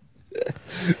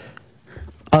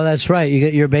 Oh, that's right. You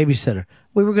get your babysitter.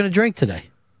 We were going to drink today.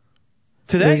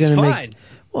 Today's We're gonna fine.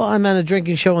 Well, I'm on a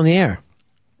drinking show on the air.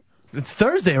 It's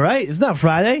Thursday, right? It's not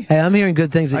Friday. Hey, I'm hearing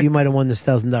good things that you might have won this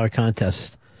 $1,000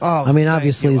 contest Oh, I mean, thank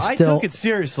obviously, you. it's I still took it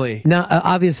seriously. now.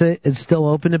 Obviously, it's still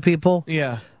open to people.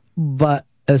 Yeah. But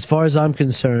as far as I'm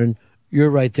concerned, you're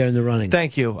right there in the running.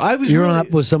 Thank you. I was You're really-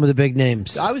 up with some of the big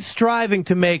names. I was striving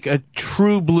to make a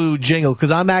true blue jingle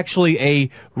because I'm actually a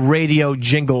radio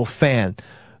jingle fan.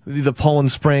 The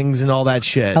Poland Springs and all that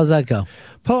shit. How's that go?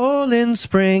 Poland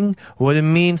Spring, what it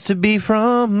means to be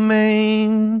from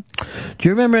Maine. Do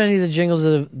you remember any of the jingles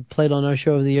that have played on our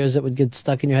show over the years that would get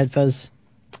stuck in your head, Fez?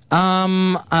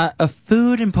 A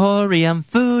food emporium,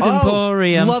 food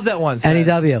emporium. Love that one.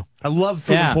 NEW. I love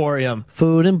Food Yeah. Emporium.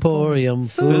 Food Emporium,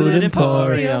 Food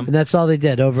Emporium. And that's all they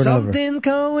did over and over. Something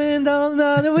going on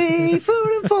the way.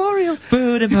 Food Emporium.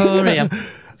 Food Emporium.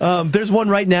 There's one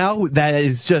right now that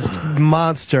is just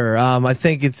monster. I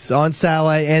think it's on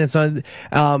satellite and it's on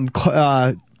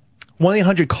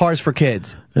 1-800 Cars for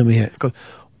Kids. Let me hear it.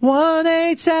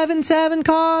 1877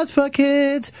 Cars for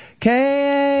Kids.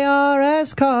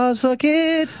 KARS Cars for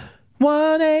Kids.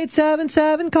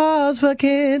 1877 Cars for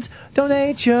Kids.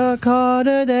 Donate your car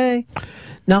today.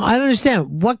 Now, I don't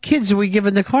understand. What kids are we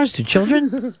giving the cars to?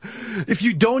 Children? If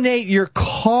you donate your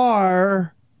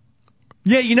car...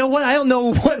 Yeah, you know what? I don't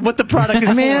know what the product is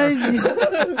I mean, for.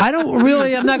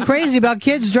 I'm not crazy about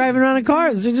kids driving around in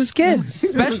cars. They're just kids.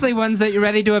 Especially ones that you're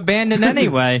ready to abandon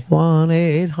anyway.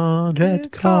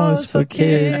 1-800 Cars for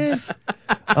Kids.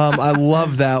 I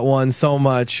love that one so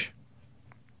much.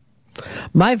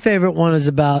 My favorite one is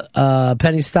about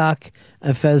penny stock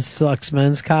and Fez sucks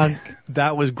men's cock.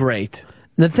 That was great.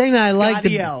 The thing that I liked,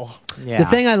 Scotty L. the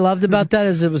thing I loved about that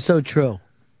is it was so true.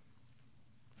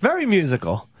 Very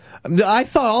musical. I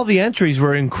thought all the entries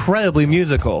were incredibly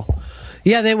musical.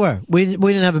 Yeah, they were. We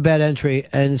didn't have a bad entry,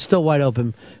 and it's still wide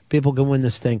open. People can win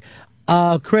this thing.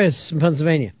 Chris in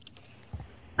Pennsylvania.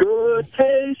 Good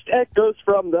taste echoes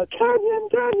from the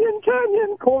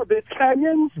canyon, Corbett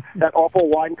Canyons. That awful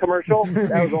wine commercial.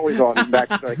 That was always on back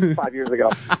like 5 years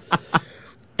ago.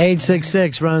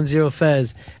 866 Ron Zero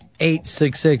Fez.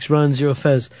 866 Ron Zero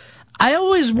Fez. I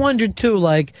always wondered too,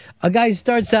 like a guy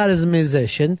starts out as a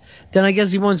musician, then I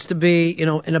guess he wants to be, in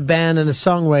a band and a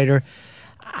songwriter.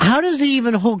 How does he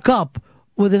even hook up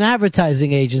with an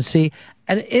advertising agency?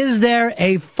 And is there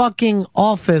a fucking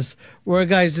office where a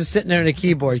guy's just sitting there on a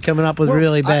keyboard coming up with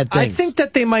really bad I things? think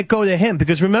that they might go to him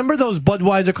because remember those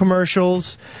Budweiser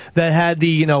commercials that had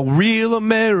the, real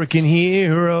American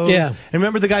hero? Yeah. And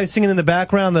remember the guy singing in the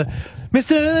background, the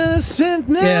Mr. Smith,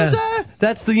 Yeah.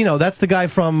 That's the guy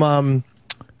from,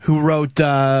 who wrote,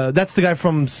 that's the guy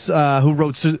from, who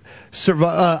wrote,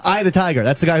 Eye of the Tiger.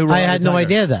 That's the guy who wrote I Eye of had the no Tiger.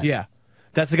 idea that. Yeah.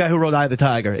 That's the guy who wrote Eye of the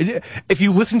Tiger. If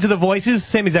you listen to the voices,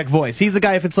 same exact voice. He's the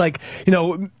guy if it's like,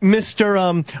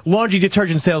 Mr. Laundry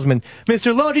Detergent Salesman.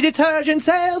 Mr. Laundry Detergent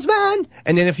Salesman!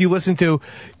 And then if you listen to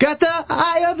Got the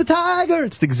Eye of the Tiger,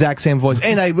 it's the exact same voice.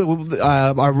 And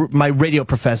my radio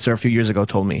professor a few years ago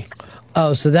told me.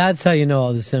 Oh, so that's how you know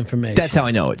all this information. That's how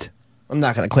I know it. I'm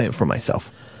not going to claim it for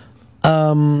myself.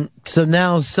 So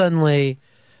now suddenly,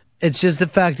 it's just the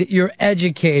fact that you're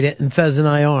educated and Fez and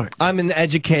I aren't. I'm an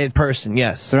educated person,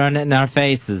 yes. Throwing it in our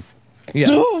faces. Yeah.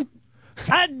 No,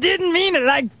 I didn't mean it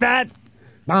like that.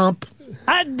 Bump.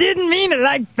 I didn't mean it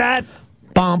like that.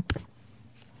 Bump.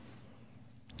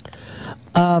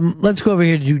 Let's go over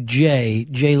here to Jay.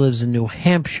 Jay lives in New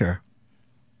Hampshire.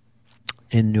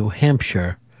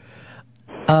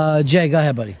 Jay, go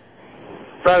ahead, buddy.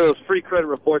 Probably those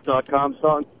freecreditreport.com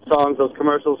songs, those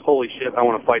commercials. Holy shit, I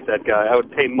want to fight that guy. I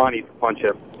would pay money to punch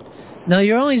him. Now,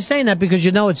 you're only saying that because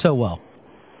you know it so well.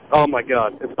 Oh my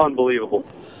god, it's unbelievable.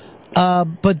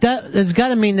 But that has got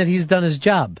to mean that he's done his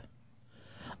job.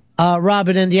 Rob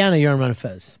in Indiana, you're on Run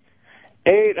Fez.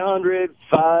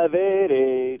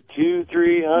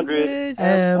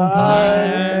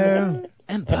 800-588-2300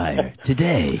 Empire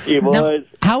today. Now,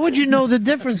 how would you know the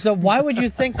difference, though? Why would you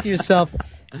think to yourself,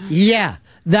 yeah,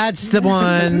 that's the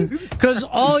one? Because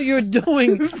all you're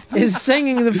doing is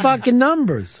singing the fucking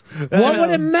numbers. What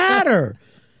would it matter?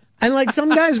 And like some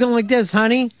guy's going like this,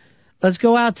 honey, let's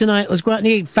go out tonight. Let's go out and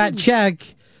eat. Fat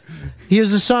check.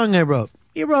 Here's a song I wrote.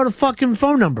 You wrote a fucking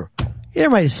phone number. You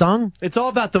didn't write a song. It's all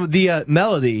about the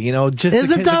melody, just Is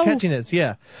the it, though? catchiness,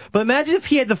 yeah. But imagine if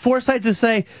he had the foresight to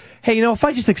say, hey, if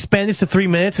I just expand this to 3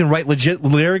 minutes and write legit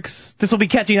lyrics, this will be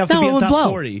catchy enough to be it in would top blow.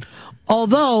 40.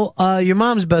 Although, your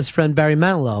mom's best friend, Barry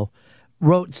Manilow,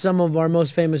 wrote some of our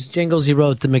most famous jingles. He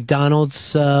wrote the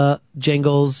McDonald's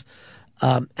jingles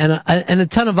and a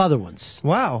ton of other ones.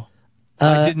 Wow.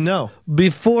 I didn't know.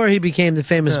 Before he became the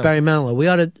famous Yeah. Barry Manilow. We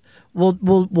ought to...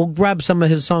 We'll grab some of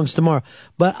his songs tomorrow.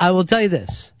 But I will tell you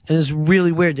this, and it's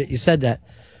really weird that you said that.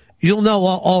 You'll know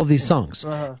all of these songs.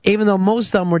 Even though most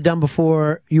of them were done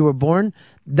before you were born,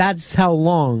 that's how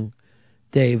long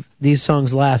Dave, these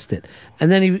songs lasted.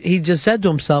 And then he just said to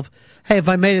himself, hey, if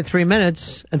I made it 3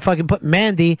 minutes and fucking put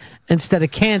Mandy instead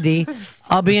of Candy,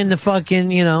 I'll be in the fucking,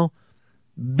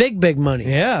 big money.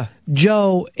 Yeah.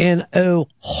 Joe in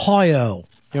Ohio.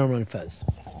 You're on Fez.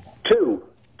 Two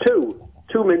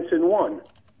mints in one.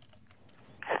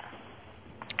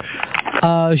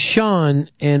 Sean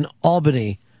in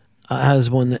Albany has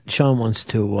one that Sean wants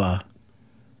to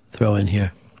throw in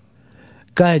here.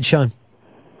 Go ahead, Sean.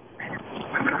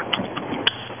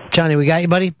 Johnny, we got you,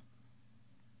 buddy?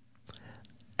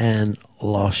 And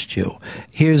lost you.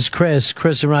 Here's Chris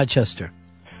in Rochester.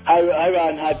 Hi,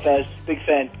 Ron. Hi, Fez. Big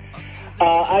fan.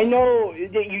 I know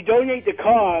that you donate the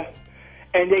car,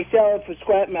 and they sell it for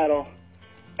scrap metal,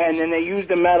 and then they use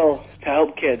the metal to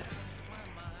help kids.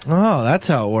 Oh, that's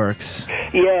how it works.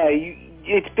 Yeah,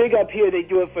 it's big up here. They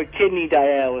do it for kidney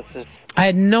dialysis. I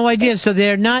had no idea. So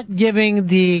they're not giving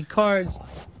the cards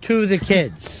to the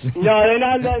kids. No, they're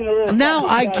not letting the little... Now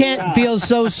I can't feel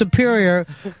so superior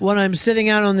when I'm sitting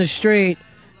out on the street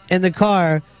in the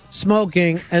car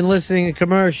smoking and listening to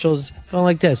commercials going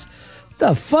like this.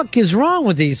 The fuck is wrong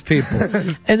with these people?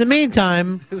 In the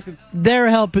meantime, they're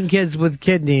helping kids with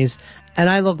kidneys, and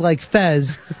I look like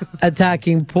Fez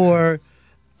attacking poor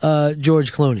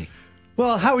George Clooney.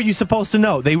 Well, how are you supposed to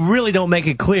know? They really don't make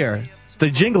it clear. The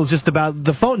jingle's just about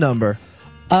the phone number.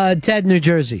 Ted, New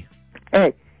Jersey.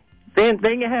 Hey,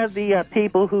 then you have the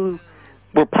people who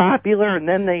were popular, and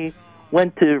then they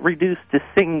went to reduce to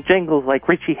sing jingles like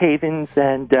Richie Havens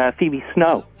and Phoebe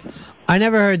Snow. I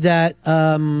never heard that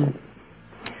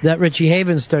that Richie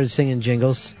Havens started singing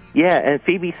jingles. Yeah, and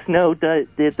Phoebe Snow did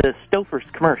the Stouffer's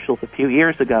commercials a few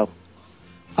years ago.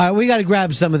 All right, we got to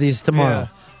grab some of these tomorrow. Yeah.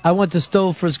 I want the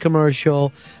Stouffer's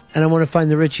commercial, and I want to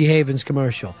find the Richie Havens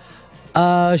commercial.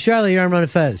 Charlie, you're on Run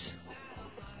Fez.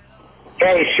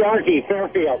 Hey, Sharky,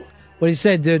 Fairfield. What do you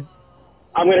say, dude?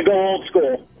 I'm going to go old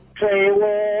school. Play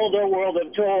world, a world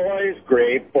of toys,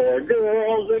 great for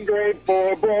girls and great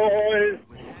for boys.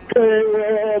 Play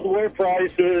world where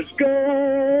prices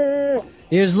go.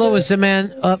 Here's Lewis in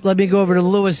let me go over to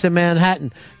Lewis in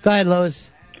Manhattan. Go ahead,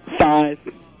 Lewis. $5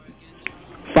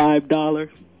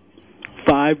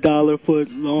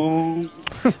 foot long.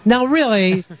 Now,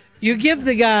 really, you give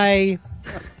the guy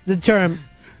the term,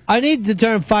 I need the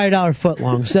term $5 foot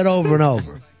long said over and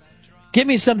over. Give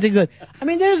me something good. I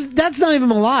mean, that's not even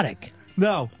melodic.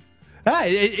 No.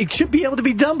 It should be able to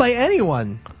be done by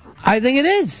anyone. I think it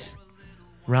is.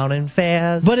 Round and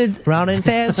fast. But it's round and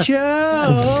fast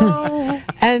show.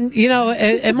 And,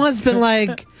 it must have been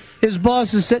like his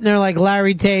boss is sitting there like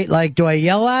Larry Tate, like, do I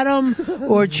yell at him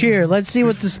or cheer? Let's see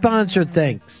what the sponsor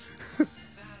thinks.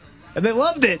 And they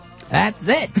loved it. That's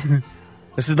it.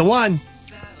 This is the one.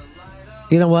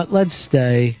 You know what? Let's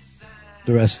stay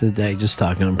the rest of the day just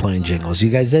talking and playing jingles. You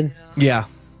guys in? Yeah.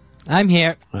 I'm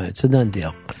here. All right, it's a done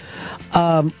deal.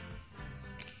 We're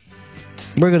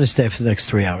going to stay for the next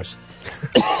 3 hours.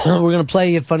 We're going to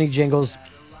play you funny jingles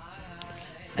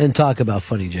and talk about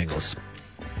funny jingles.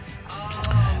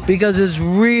 Because it's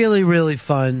really, really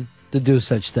fun to do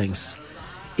such things.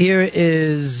 Here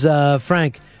is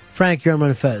Frank. Frank, you're on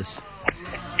Run Fez.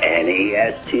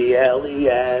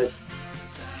 N-E-S-T-L-E-S.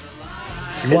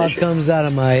 What comes out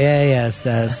of my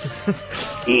ASS?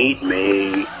 Eat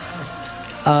me.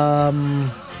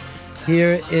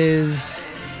 Here is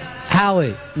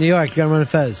Howie, New York. You're on Run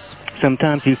Fez.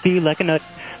 Sometimes you feel like a nut,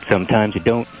 sometimes you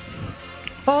don't.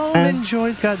 Almond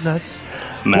Joy's got nuts.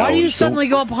 Why do you suddenly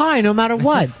go up high no matter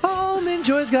what? Almond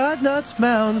Joy's got nuts,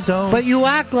 mounds don't. But you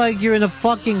act like you're in a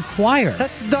fucking choir.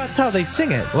 That's how they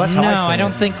sing it. Well, that's how No, I I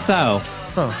don't think so.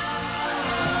 Huh.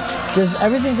 Just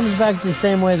everything comes back to the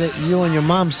same way that you and your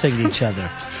mom sing to each other.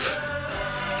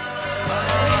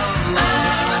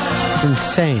 It's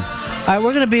insane. All right,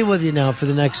 we're going to be with you now for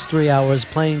the next 3 hours,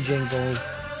 playing jingles,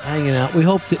 hanging out. We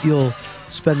hope that you'll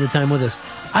spend the time with us.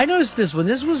 I noticed this one.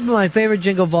 This was my favorite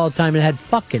jingle of all time. It had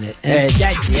fuck in it. And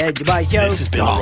This has been